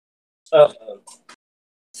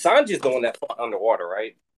 Sanji's the one that fought underwater,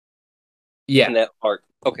 right? Yeah. In that arc.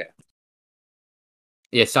 Okay.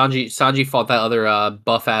 Yeah, Sanji fought that other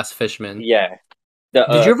buff ass fishman. Yeah.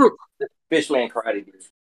 Did you ever the Fishman karate dude?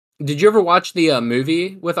 Did you ever watch the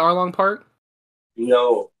movie with Arlong Park?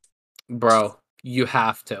 No. Bro, you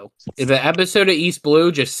have to. The episode of East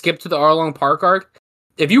Blue, just skip to the Arlong Park arc.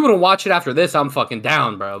 If you want to watch it after this, I'm fucking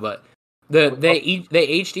down, bro. But they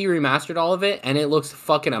HD remastered all of it, and it looks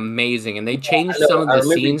fucking amazing. And they changed some of the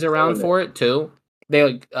scenes around for it, too.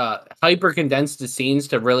 They hyper condensed the scenes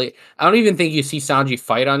to really... I don't even think you see Sanji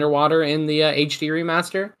fight underwater in the HD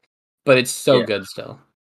remaster, but it's so good still.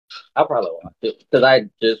 I'll probably watch it because I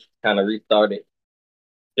just kind of restarted.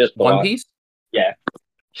 Just One Piece? Yeah.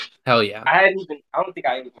 Hell yeah. I don't think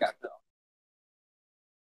I even got to.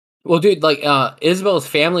 Well, dude, like Isabel's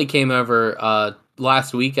family came over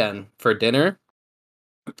last weekend for dinner,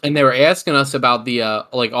 and they were asking us about the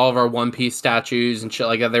like all of our One Piece statues and shit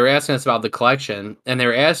like that. They were asking us about the collection, and they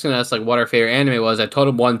were asking us like what our favorite anime was. I told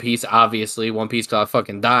them One Piece, obviously, One Piece till I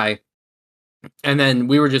fucking die. And then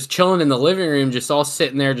we were just chilling in the living room, just all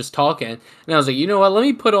sitting there, just talking. And I was like, you know what? Let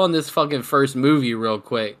me put on this fucking first movie real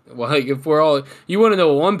quick. Well, like, if we're all, you want to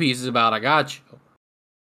know what One Piece is about, I got you.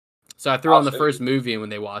 So I threw on the first movie when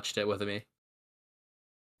they watched it with me.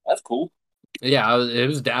 That's cool. Yeah, it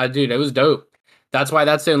was dope. That's why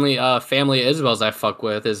that's the only family of Isabel's I fuck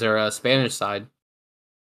with is her Spanish side.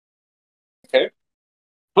 Okay.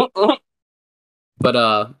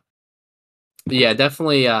 But yeah,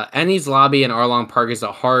 definitely. Enies Lobby and Arlong Park is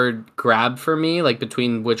a hard grab for me, like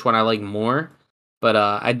between which one I like more. But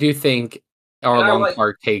I do think Arlong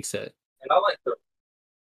Park takes it. And I like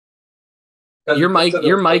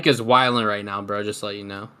Your mic is wilding right now, bro. Just to let you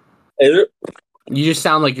know. Is it? You just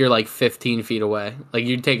sound like you're like 15 feet away, like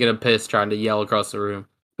you're taking a piss trying to yell across the room.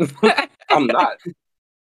 I'm not.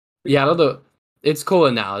 Yeah, I don't know. It's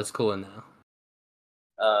cooler now.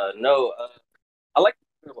 No. I like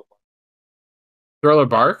Thriller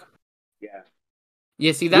Bark? Yeah.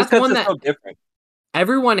 Yeah, see, that's one that so different.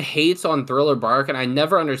 Everyone hates on Thriller Bark, and I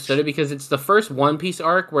never understood it because it's the first One Piece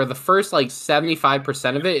arc where the first, like,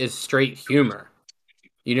 75% of it is straight humor.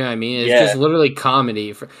 You know what I mean? It's just literally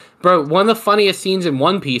comedy. Bro, one of the funniest scenes in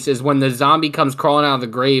One Piece is when the zombie comes crawling out of the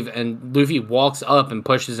grave and Luffy walks up and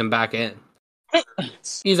pushes him back in.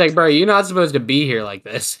 He's like, bro, you're not supposed to be here like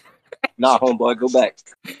this. Nah, homeboy, go back.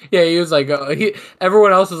 Yeah, he was like,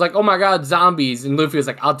 everyone else was like, oh my god, zombies. And Luffy was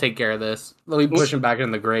like, I'll take care of this. Let me push him back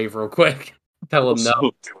in the grave real quick. Tell him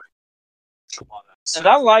no. And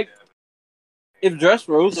I like, if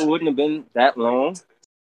Dressrosa wouldn't have been that long,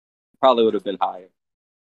 probably would have been higher.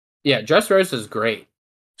 Yeah, Dressrosa is great.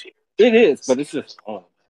 It is, but it's just long.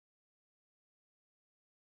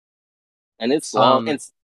 And it's long.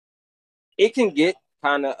 It can get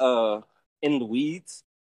kind of in the weeds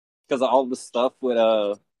because of all the stuff with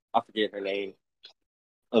I forget her name.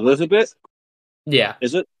 Elizabeth? Yeah.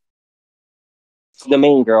 Is it? The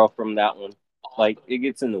main girl from that one. Like, it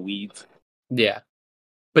gets in the weeds. Yeah.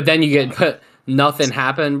 But then you get nothing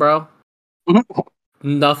happened, bro.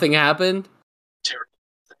 Nothing happened.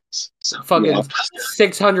 Fucking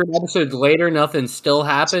 600 episodes later, nothing still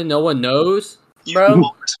happened. No one knows,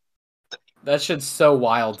 bro. That shit's so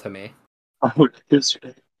wild to me.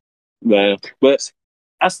 Man, but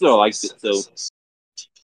I still liked it. So,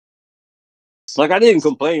 like, I didn't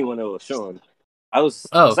complain when it was showing. I was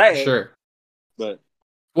Oh, for sad, sure. but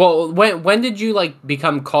Well, when did you like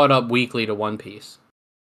become caught up weekly to One Piece?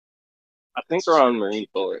 I think around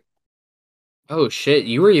Marineford. Oh shit,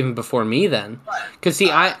 you were even before me then. Cause see,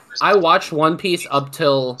 I watched One Piece up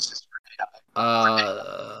till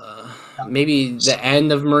maybe the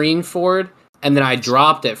end of Marineford, and then I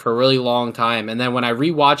dropped it for a really long time. And then when I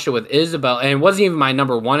rewatched it with Isabel, and it wasn't even my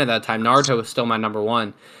number one at that time. Naruto was still my number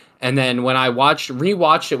one. And then when I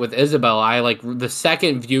rewatched it with Isabel, I like the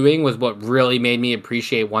second viewing was what really made me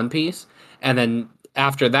appreciate One Piece. And then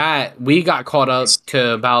after that, we got caught up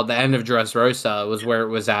to about the end of Dressrosa was where it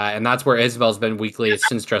was at, and that's where Isabel's been weekly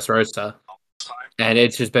since Dressrosa, and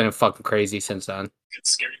it's just been fucking crazy since then.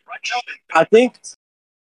 I think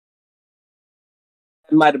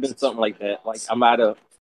it might have been something like that. Like I might have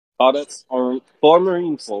caught up on for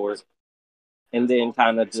Marineford, and then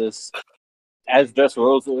kind of just as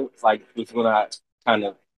Dressrosa, like was when I kind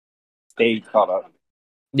of stayed caught up.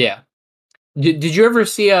 Yeah. Did you ever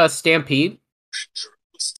see a Stampede?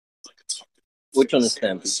 Which one is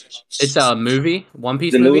Stampede? It's a movie, One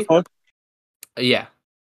Piece The movie. newest one? Yeah,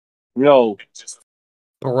 No,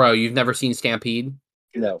 bro, you've never seen Stampede?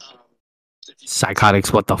 no.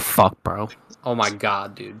 Pzychotixx, what the fuck, bro? Oh my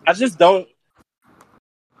god, dude. I just don't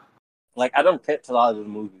like. I don't catch a lot of the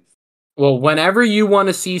movies. Well, whenever you want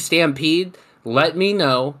to see Stampede, let me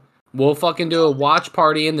know. We'll fucking do a watch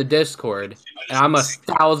party in the Discord, and I'm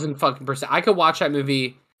 1,000 fucking percent. I could watch that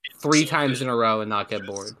movie 3 times in a row and not get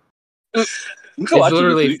bored. It's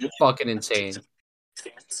literally fucking insane.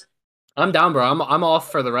 I'm down, bro. I'm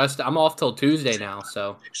off for the rest. I'm off till Tuesday now,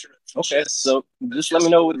 so. Okay, so just let me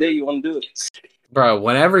know what day you want to do it. Bro,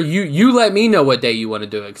 whenever you let me know what day you want to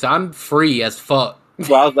do it, because I'm free as fuck.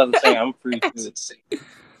 Well, I was about to say I'm free too.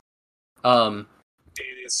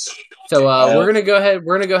 So we're gonna go ahead.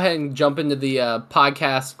 We're gonna go ahead and jump into the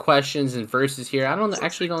podcast questions and verses here. I don't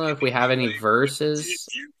know if we have any verses.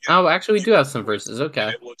 Oh, actually, we do have some verses.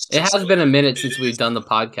 Okay, it has been a minute since we've done the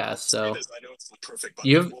podcast. So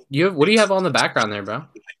you have what do you have on the background there, bro?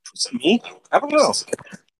 Me? I don't know.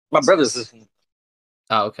 My brother's listening.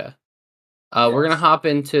 Oh, okay. We're gonna hop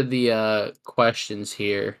into the questions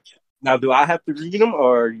here. Now, do I have to read them,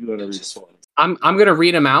 or are you gonna read this one? I'm gonna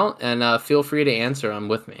read them out, and feel free to answer them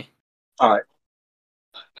with me. All right.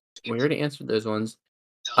 We already answered those ones.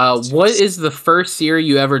 What is the first series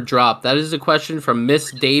you ever dropped? That is a question from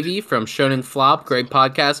Miss Davy from Shonen Flop. Great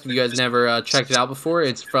podcast. If you guys never checked it out before,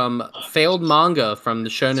 it's from failed manga from the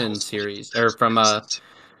Shonen series, or from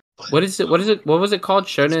what is it? What was it called?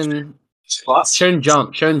 Shonen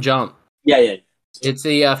Jump. Shonen Jump. Yeah. It's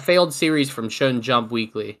a failed series from Shonen Jump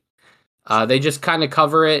Weekly. They just kind of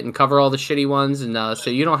cover it and cover all the shitty ones, and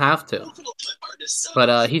so you don't have to.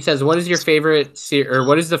 But he says, what is your favorite or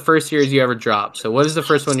what is the first series you ever dropped? So what is the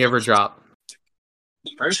first one you ever dropped?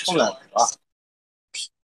 First one I dropped.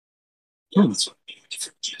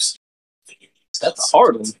 That's a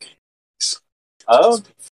hard one.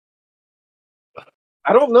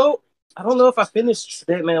 I don't know. I don't know if I finished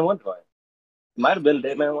Dead Man Wonderland. It might have been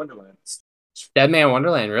Dead Man Wonderland. Dead Man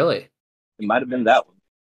Wonderland, really? It might have been that one.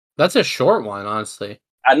 That's a short one, honestly.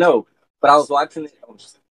 I know, but I was watching it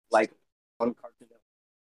like on Cartoon Network.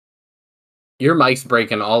 Your mic's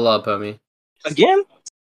breaking all up on me. Again?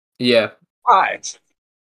 Yeah. Why?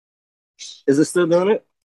 Is it still doing it?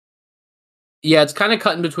 Yeah, it's kind of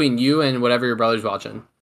cutting between you and whatever your brother's watching.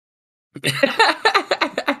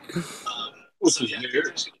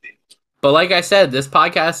 But like I said, this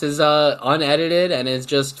podcast is unedited and is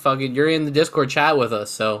just fucking. You're in the Discord chat with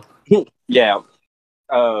us, so yeah.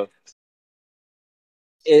 I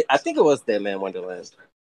think it was Dead Man Wonderland.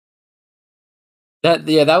 That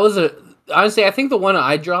was honestly, I think the one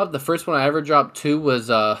I dropped, the first one I ever dropped too, was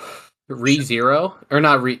ReZero. Or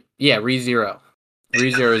not ReZero.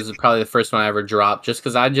 ReZero is probably the first one I ever dropped, just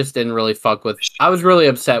because I just didn't really fuck with. I was really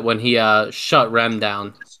upset when he shut Rem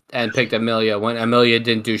down and picked Amelia when Amelia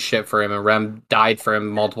didn't do shit for him and Rem died for him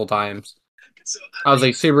multiple times. I was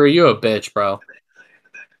like, Subaru, you a bitch, bro.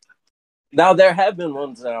 Now, there have been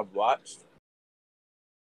ones that I've watched,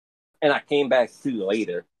 and I came back to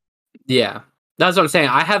later. Yeah, that's what I'm saying.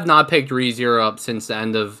 I have not picked ReZero up since the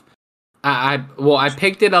end of... I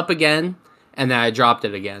picked it up again, and then I dropped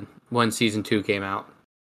it again when Season 2 came out.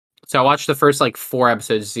 So I watched the first, 4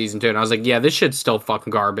 episodes of Season 2, and I was like, yeah, this shit's still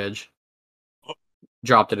fucking garbage.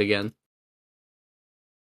 Dropped it again.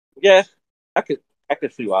 Yeah, I could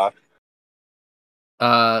see why.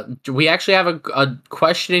 We actually have a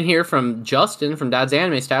question in here from Justin from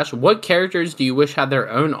Dadsanimestache. What characters do you wish had their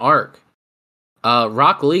own arc?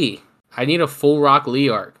 Rock Lee. I need a full Rock Lee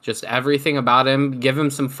arc. Just everything about him. Give him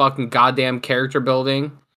some fucking goddamn character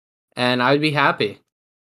building, and I'd be happy.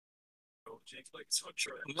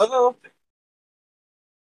 Well,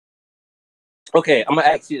 okay, I'm gonna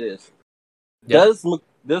ask you this: Yeah.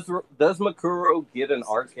 does Makuro get an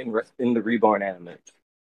arc in the Reborn anime?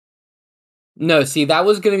 No, see, that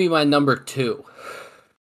was gonna be my number 2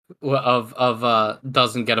 of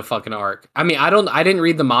doesn't get a fucking arc. I mean, I didn't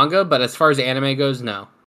read the manga, but as far as anime goes, no.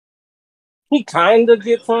 He kind of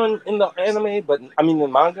gets one in the anime, but I mean the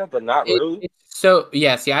manga, but not really. So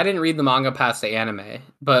yeah, see, I didn't read the manga past the anime,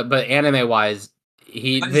 but anime wise,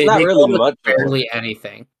 It's they not really go with much. barely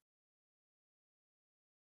anything.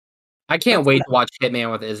 I can't wait to watch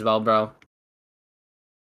Hitman with Isabel, bro. I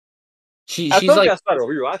She's thought like, I started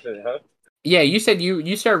rewatching it, huh? yeah. You said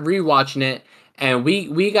you started rewatching it, and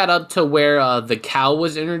we got up to where the cow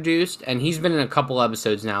was introduced, and he's been in a couple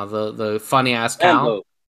episodes now. The funny ass cow. Ambo.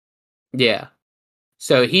 Yeah.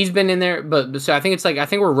 So he's been in there, but so I think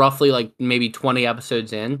we're roughly like maybe 20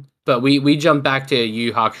 episodes in, but we jumped back to Yu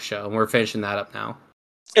Yu Hakusho, and we're finishing that up now.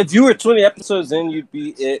 If you were 20 episodes in, you'd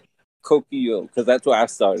be at Kokyo, because that's where I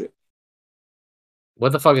started.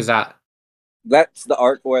 What the fuck is that? That's the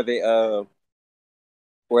arc where they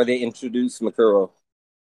introduce Makuro.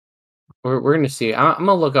 We're gonna see. I'm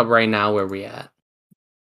gonna look up right now where we at.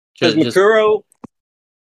 Because Makuro,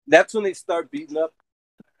 that's when they start beating up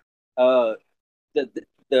the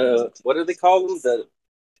what do they call them?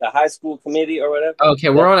 The high school committee or whatever. Okay,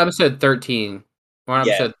 we're on episode 13. We're on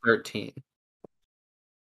episode 13.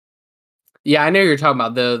 Yeah, I know you're talking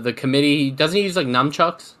about the committee. Doesn't he use like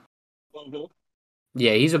nunchucks? Mm-hmm.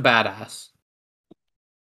 Yeah, he's a badass.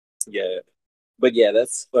 Yeah, but yeah,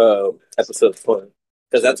 that's episode 4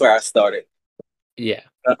 because that's where I started. Yeah,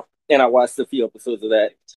 and I watched a few episodes of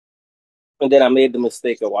that, and then I made the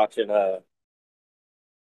mistake of watching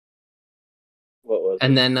what was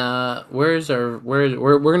and it? then we're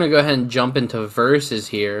gonna go ahead and jump into verses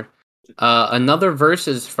here. Another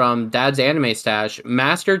verses from Dad's Anime Stash: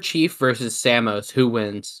 Master Chief versus Samos. Who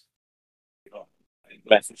wins?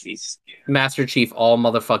 Master Chief. Master Chief all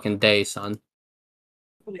motherfucking day, son.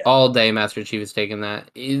 Yeah. All day, Master Chief is taking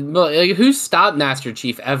that. But like, who stopped Master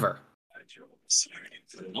Chief ever?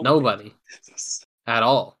 Nobody at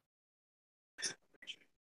all.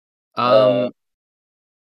 Yeah,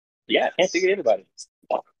 I can't think of anybody.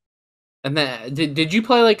 And then did you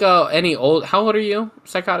play like any old? How old are you,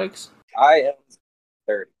 Pzychotixx? I am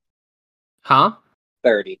 30. Huh?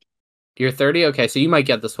 30. You're 30. Okay, so you might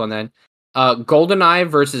get this one then. GoldenEye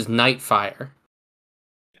versus Nightfire.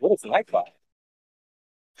 What is Nightfire?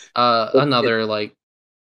 Another like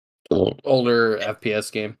older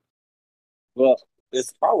FPS game. Well,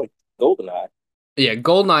 it's probably GoldenEye. Yeah,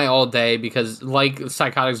 GoldenEye all day because, like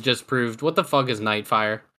Pzychotixx just proved, what the fuck is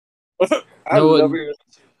Nightfire?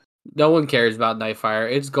 No one cares about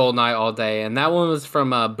Nightfire. It's GoldenEye all day, and that one was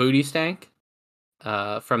from Booty Stank,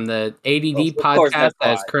 from the ADD podcast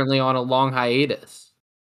that is currently on a long hiatus.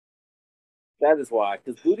 That is why,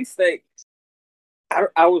 because Booty Stank.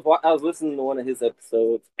 I was listening to one of his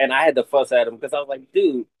episodes, and I had to fuss at him because I was like,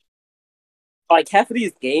 dude, like half of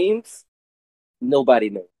these games, nobody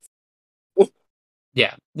knows.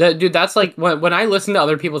 Yeah, dude, that's like when I listen to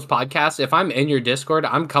other people's podcasts. If I'm in your Discord,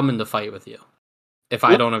 I'm coming to fight with you. If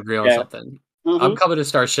I don't agree on something, I'm coming to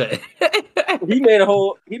start shit. he made a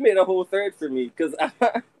whole thread for me because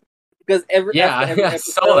every I episode,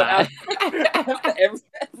 saw that. After every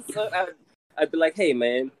episode, I'd be like, hey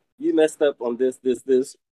man, you messed up on this.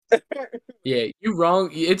 Yeah, you wrong.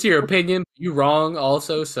 It's your opinion. You wrong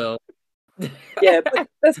also. So yeah, but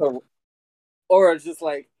that's or it's just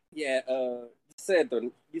like, yeah,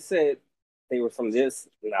 you said they were from this.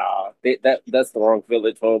 Nah, that's the wrong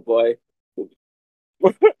village, homeboy.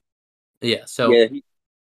 Yeah. So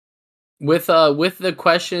with the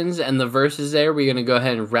questions and the verses there, we're gonna go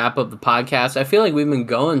ahead and wrap up the podcast. I feel like we've been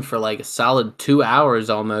going for like a solid 2 hours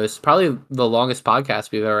almost, probably the longest podcast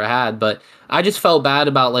we've ever had. But I just felt bad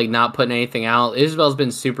about like not putting anything out. Isabel's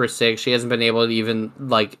been super sick. She hasn't been able to even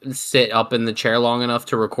like sit up in the chair long enough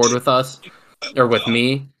to record with us or with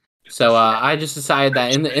me. So I just decided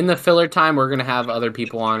that in the filler time, we're gonna have other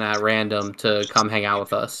people on at random to come hang out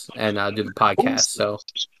with us and do the podcast. So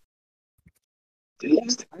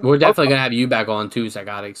we're definitely gonna have you back on too,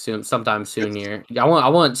 Pzychotixx, sometime soon here. I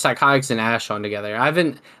want Pzychotixx and Ash on together. I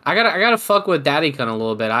gotta fuck with Daddy Kun a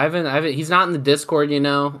little bit. I haven't. He's not in the Discord, you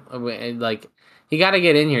know. Like he got to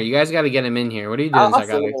get in here. You guys got to get him in here. What are you doing,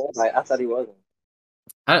 Pzychotixx? I thought he wasn't.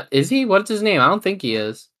 Is he? What's his name? I don't think he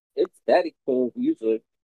is. It's Daddy Kun usually.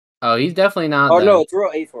 Oh, he's definitely not. Oh no, it's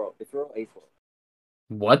Real Ace World. It's Real Ace World.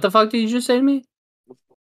 What the fuck did you just say to me?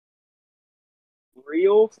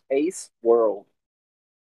 Real Ace World.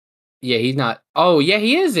 Yeah, he's not. Oh, yeah,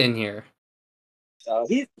 he is in here.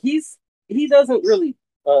 He doesn't really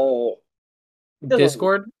he doesn't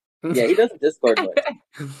Discord. yeah, he doesn't Discord much.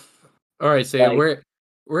 All right, so yeah, Like,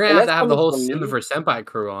 we're and gonna that's have the coming whole from Simpin me. for Senpai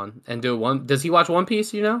crew on and do one. Does he watch One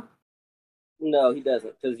Piece? You know? No, he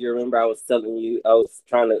doesn't. Because you remember I was telling you I was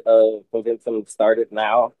trying to convince him to start it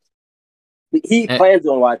now. He And plans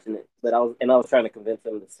on watching it, but I was trying to convince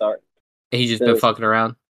him to start. he's just been Because fucking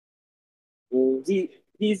around.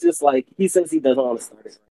 he's just like he says he doesn't want to start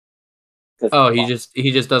it because Oh, he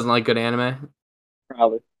just doesn't like good anime.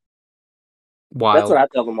 probably that's what Wild. I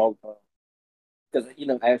tell him all the time.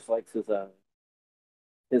 Because Ash likes his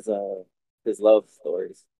his love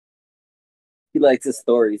stories. He likes his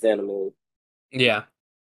stories animated, Yeah,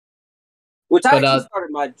 which I but actually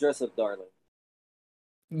started my dress up darling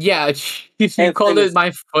yeah, you and called it finished.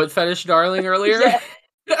 my foot fetish, darling, earlier.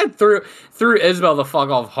 Yeah, threw Isabel the fuck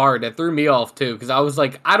off hard. It threw me off too because I was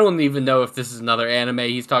like, I don't even know if this is another anime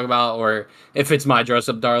he's talking about or if it's my dress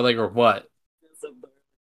up darling or what.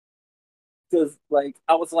 because like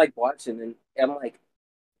I was like watching and I'm like,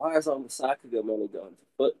 why is all the Sakuga money going to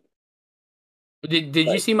foot? Did you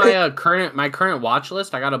Like, see my current watch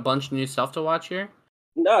list? I got a bunch of new stuff to watch here.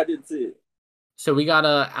 no, I didn't see it. So we got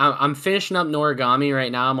I'm finishing up Noragami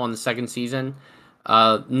right now. I'm on the second season.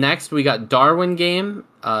 Next we got Darwin Game,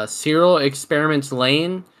 Serial Experiments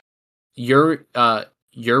Lane,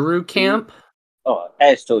 Yuru Camp. Oh,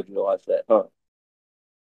 Ash told you to watch that,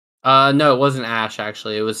 huh? No, it wasn't Ash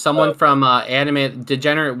actually. It was someone Okay. from Anime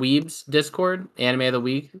Degenerate Weebs Discord, Anime of the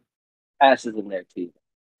Week. Ash is in there too.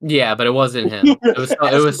 Yeah, but it wasn't him. It was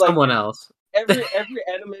Ash is like someone else. every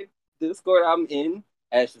anime Discord I'm in,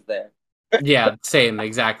 Ash is there. Yeah, same,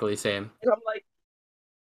 exactly same. And I'm like,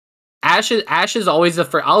 Ash is always the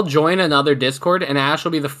first. I'll join another Discord and Ash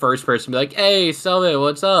will be the first person to be like, "Hey, Selvin,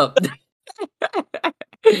 what's up?"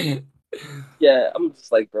 yeah, I'm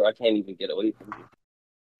just like, bro, I can't even get away from you.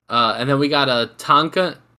 And then we got a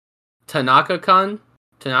Tanaka-kun.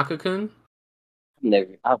 I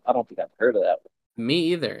don't think I've heard of that one. Me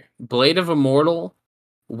either. Blade of Immortal.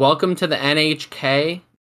 Welcome to the NHK.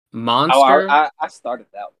 Oh, Monster. I started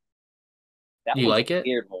that one. That You one's like a it?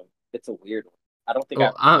 weird one. It's a weird one. I don't think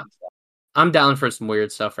Well, I've used that. I'm down for some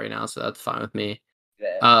weird stuff right now, so that's fine with me.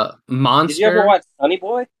 Yeah. Monster. Did you ever watch Sunny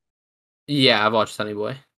Boy? Yeah, I've watched Sunny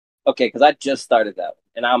Boy. Okay, because I just started that one,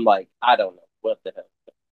 and I'm like, I don't know what the hell.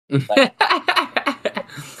 Like,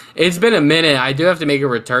 It's been a minute. I do have to make a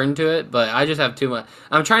return to it, but I just have too much.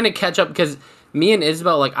 I'm trying to catch up because me and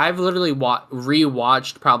Isabel, like, I've literally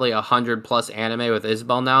rewatched probably 100+ anime with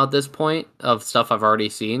Isabel now at this point of stuff I've already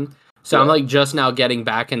seen. So I'm like just now getting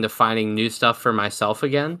back into finding new stuff for myself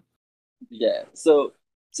again. yeah. So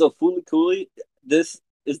Fooly Cooly, this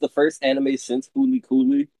is the first anime since Fooly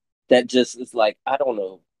Cooly that just is like, I don't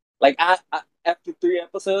know. Like I after 3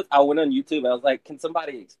 episodes, I went on YouTube and I was like, can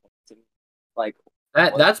somebody explain to me? Like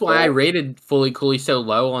That's why I what? rated Fully Coolly so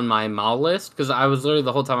low on my MAL list because I was literally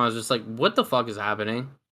the whole time I was just like, what the fuck is happening?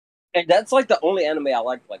 And that's like the only anime I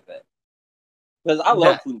liked like that. Because I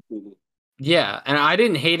love Fooly Cooly. Yeah, and I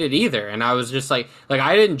didn't hate it either, and I was just like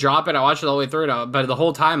I didn't drop it. I watched it all the way through, but the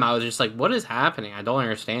whole time I was just like, "What is happening? I don't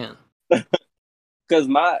understand." Because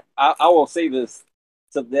I will say this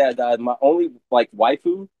to that died. My only like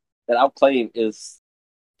waifu that I'll claim is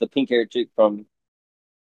the pink haired chick from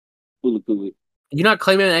Fooly Cooly. You're not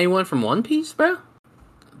claiming anyone from One Piece, bro?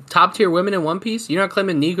 Top tier women in One Piece? You're not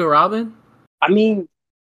claiming Nico Robin? I mean,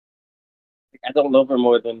 I don't love her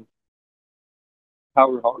more than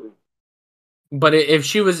Power Haru. But if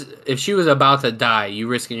she was about to die, you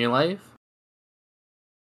risking your life?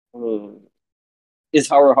 Is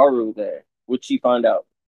Haru there? Would she find out?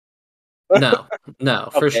 No,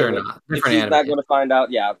 for Okay, sure wait. not. If Different she's anime. not going to find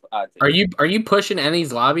out, yeah, I'd take Are you pushing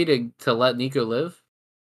Annie's lobby to let Nico live?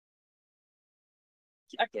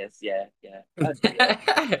 I guess, yeah. I'd do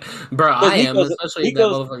that. Bro, I am, Nico's, especially that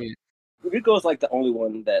Nico's, motherfucker. Nico's like the only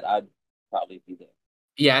one that I'd probably be there.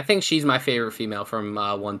 Yeah, I think she's my favorite female from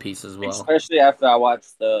One Piece as well. Especially after I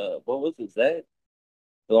watched what was it, Zed?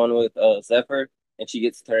 The one with Zephyr, and she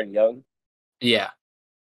gets to turn young. Yeah.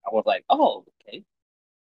 I was like, oh, okay.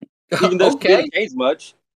 Even though she didn't change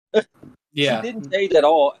much. Yeah. She didn't change at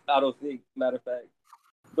all, I don't think, matter of fact.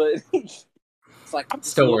 But it's like, I'm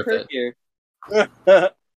Still worth it. Here.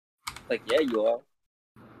 Like, yeah, you are.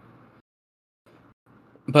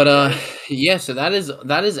 But yeah, so that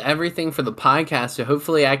is everything for the podcast. So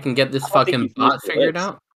hopefully I can get this fucking bot figured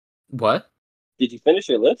out. What? Did you finish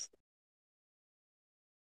your list?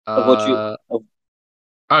 Of what you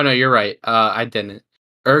Oh no, you're right. I didn't.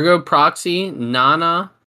 Ergo Proxy,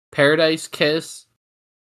 Nana, Paradise Kiss,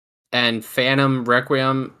 and Phantom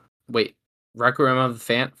Requiem. Wait, Requiem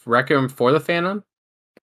for the Phantom.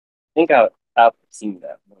 I think I've seen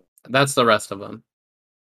that one. That's the rest of them.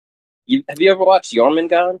 Have you ever watched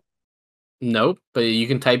Jormungand? Nope, but you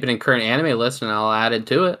can type it in current anime list and I'll add it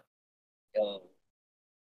to it.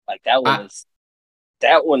 Like that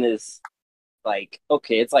one is like,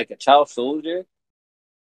 okay, it's like a child soldier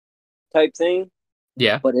type thing,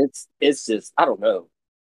 Yeah, but it's just, I don't know,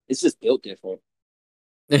 it's just built different.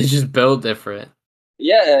 it's just built different.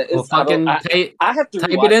 Yeah, Well, I don't fucking I have to type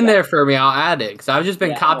rewatch it in that. there for me. I'll add it because I've just been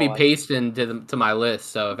Yeah, I'm copy gonna watch pasting to my list.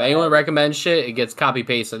 So if anyone recommends shit, it gets copy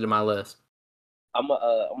pasted to my list. I'm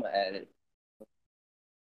gonna add it.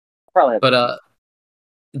 Probably have to But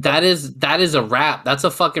that is a wrap. That's a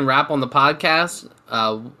fucking wrap on the podcast.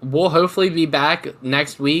 We'll hopefully be back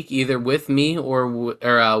next week, either with me or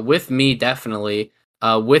with me definitely.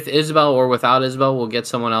 With Isabel or without Isabel, we'll get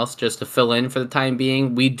someone else just to fill in for the time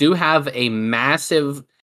being. We do have a massive.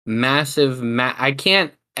 I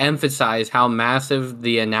can't emphasize how massive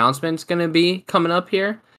the announcement's going to be coming up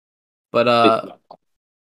here, but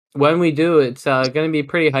when we do, it's going to be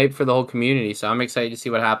pretty hype for the whole community. So I'm excited to see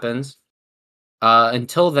what happens.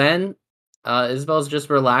 Until then, Isabel's just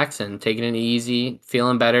relaxing, taking it easy,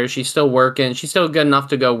 feeling better. She's still working. She's still good enough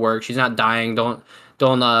to go work. She's not dying. Don't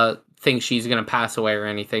think she's gonna pass away or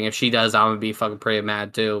anything. If she does, I'm gonna be fucking pretty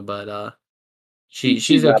mad too. But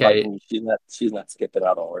she's not like okay. me. She's not skipping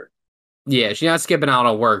out on work. Yeah, she's not skipping out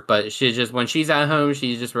on work, but she's just when she's at home,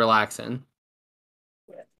 she's just relaxing.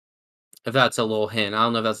 Yeah. If that's a little hint, I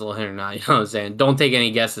don't know if that's a little hint or not. You know what I'm saying? Don't take any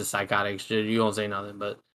guesses, psychotics. You won't say nothing,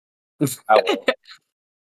 but. I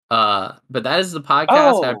will. But that is the podcast. I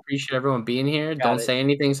Oh, appreciate everyone being here. got Don't it. say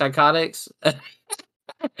anything, psychotics.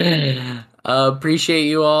 Appreciate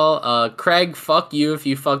you all. Craig, fuck you if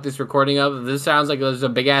you fuck this recording up. This sounds like there's a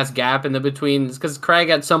big ass gap in the between. It's because Craig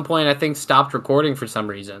at some point I think stopped recording for some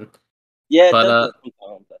reason. Yeah, it But does that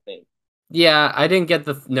sometimes, I think. yeah, I didn't get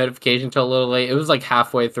the notification until a little late. It was like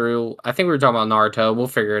halfway through. I think we were talking about Naruto. We'll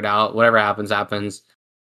figure it out. Whatever happens, happens.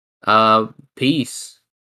 Peace.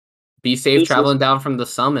 Be safe Deuces. traveling down from the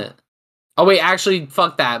summit. Oh wait, actually,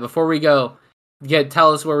 fuck that. Before we go,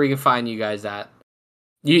 tell us where we can find you guys at.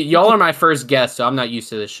 Y'all are my first guests, so I'm not used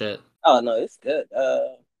to this shit. Oh no, it's good.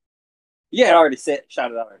 You had already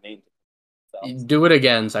shouted out our name. So. Do it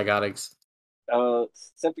again, psychotics.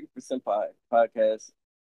 Simpin for Senpai podcast.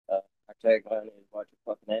 Our tagline is watch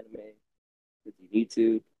your fucking anime if you need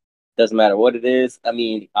to. Doesn't matter what it is. I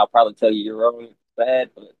mean, I'll probably tell you you're wrong, it's bad,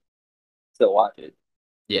 but still watch it.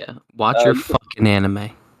 Yeah, watch your fucking anime.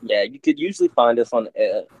 Yeah, you could usually find us on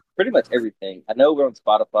pretty much everything. I know we're on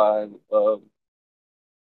Spotify.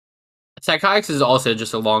 Psychotics is also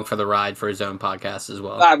just along for the ride for his own podcast as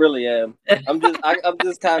well. I really am. I'm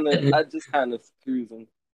just kind of cruising.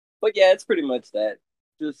 But yeah, it's pretty much that.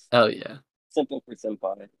 Just yeah. Simpin for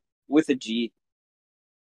Senpai with a G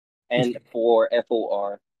and for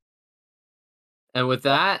FOR. And with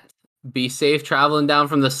that, be safe traveling down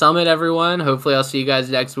from the summit, everyone. Hopefully, I'll see you guys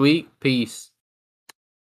next week. Peace.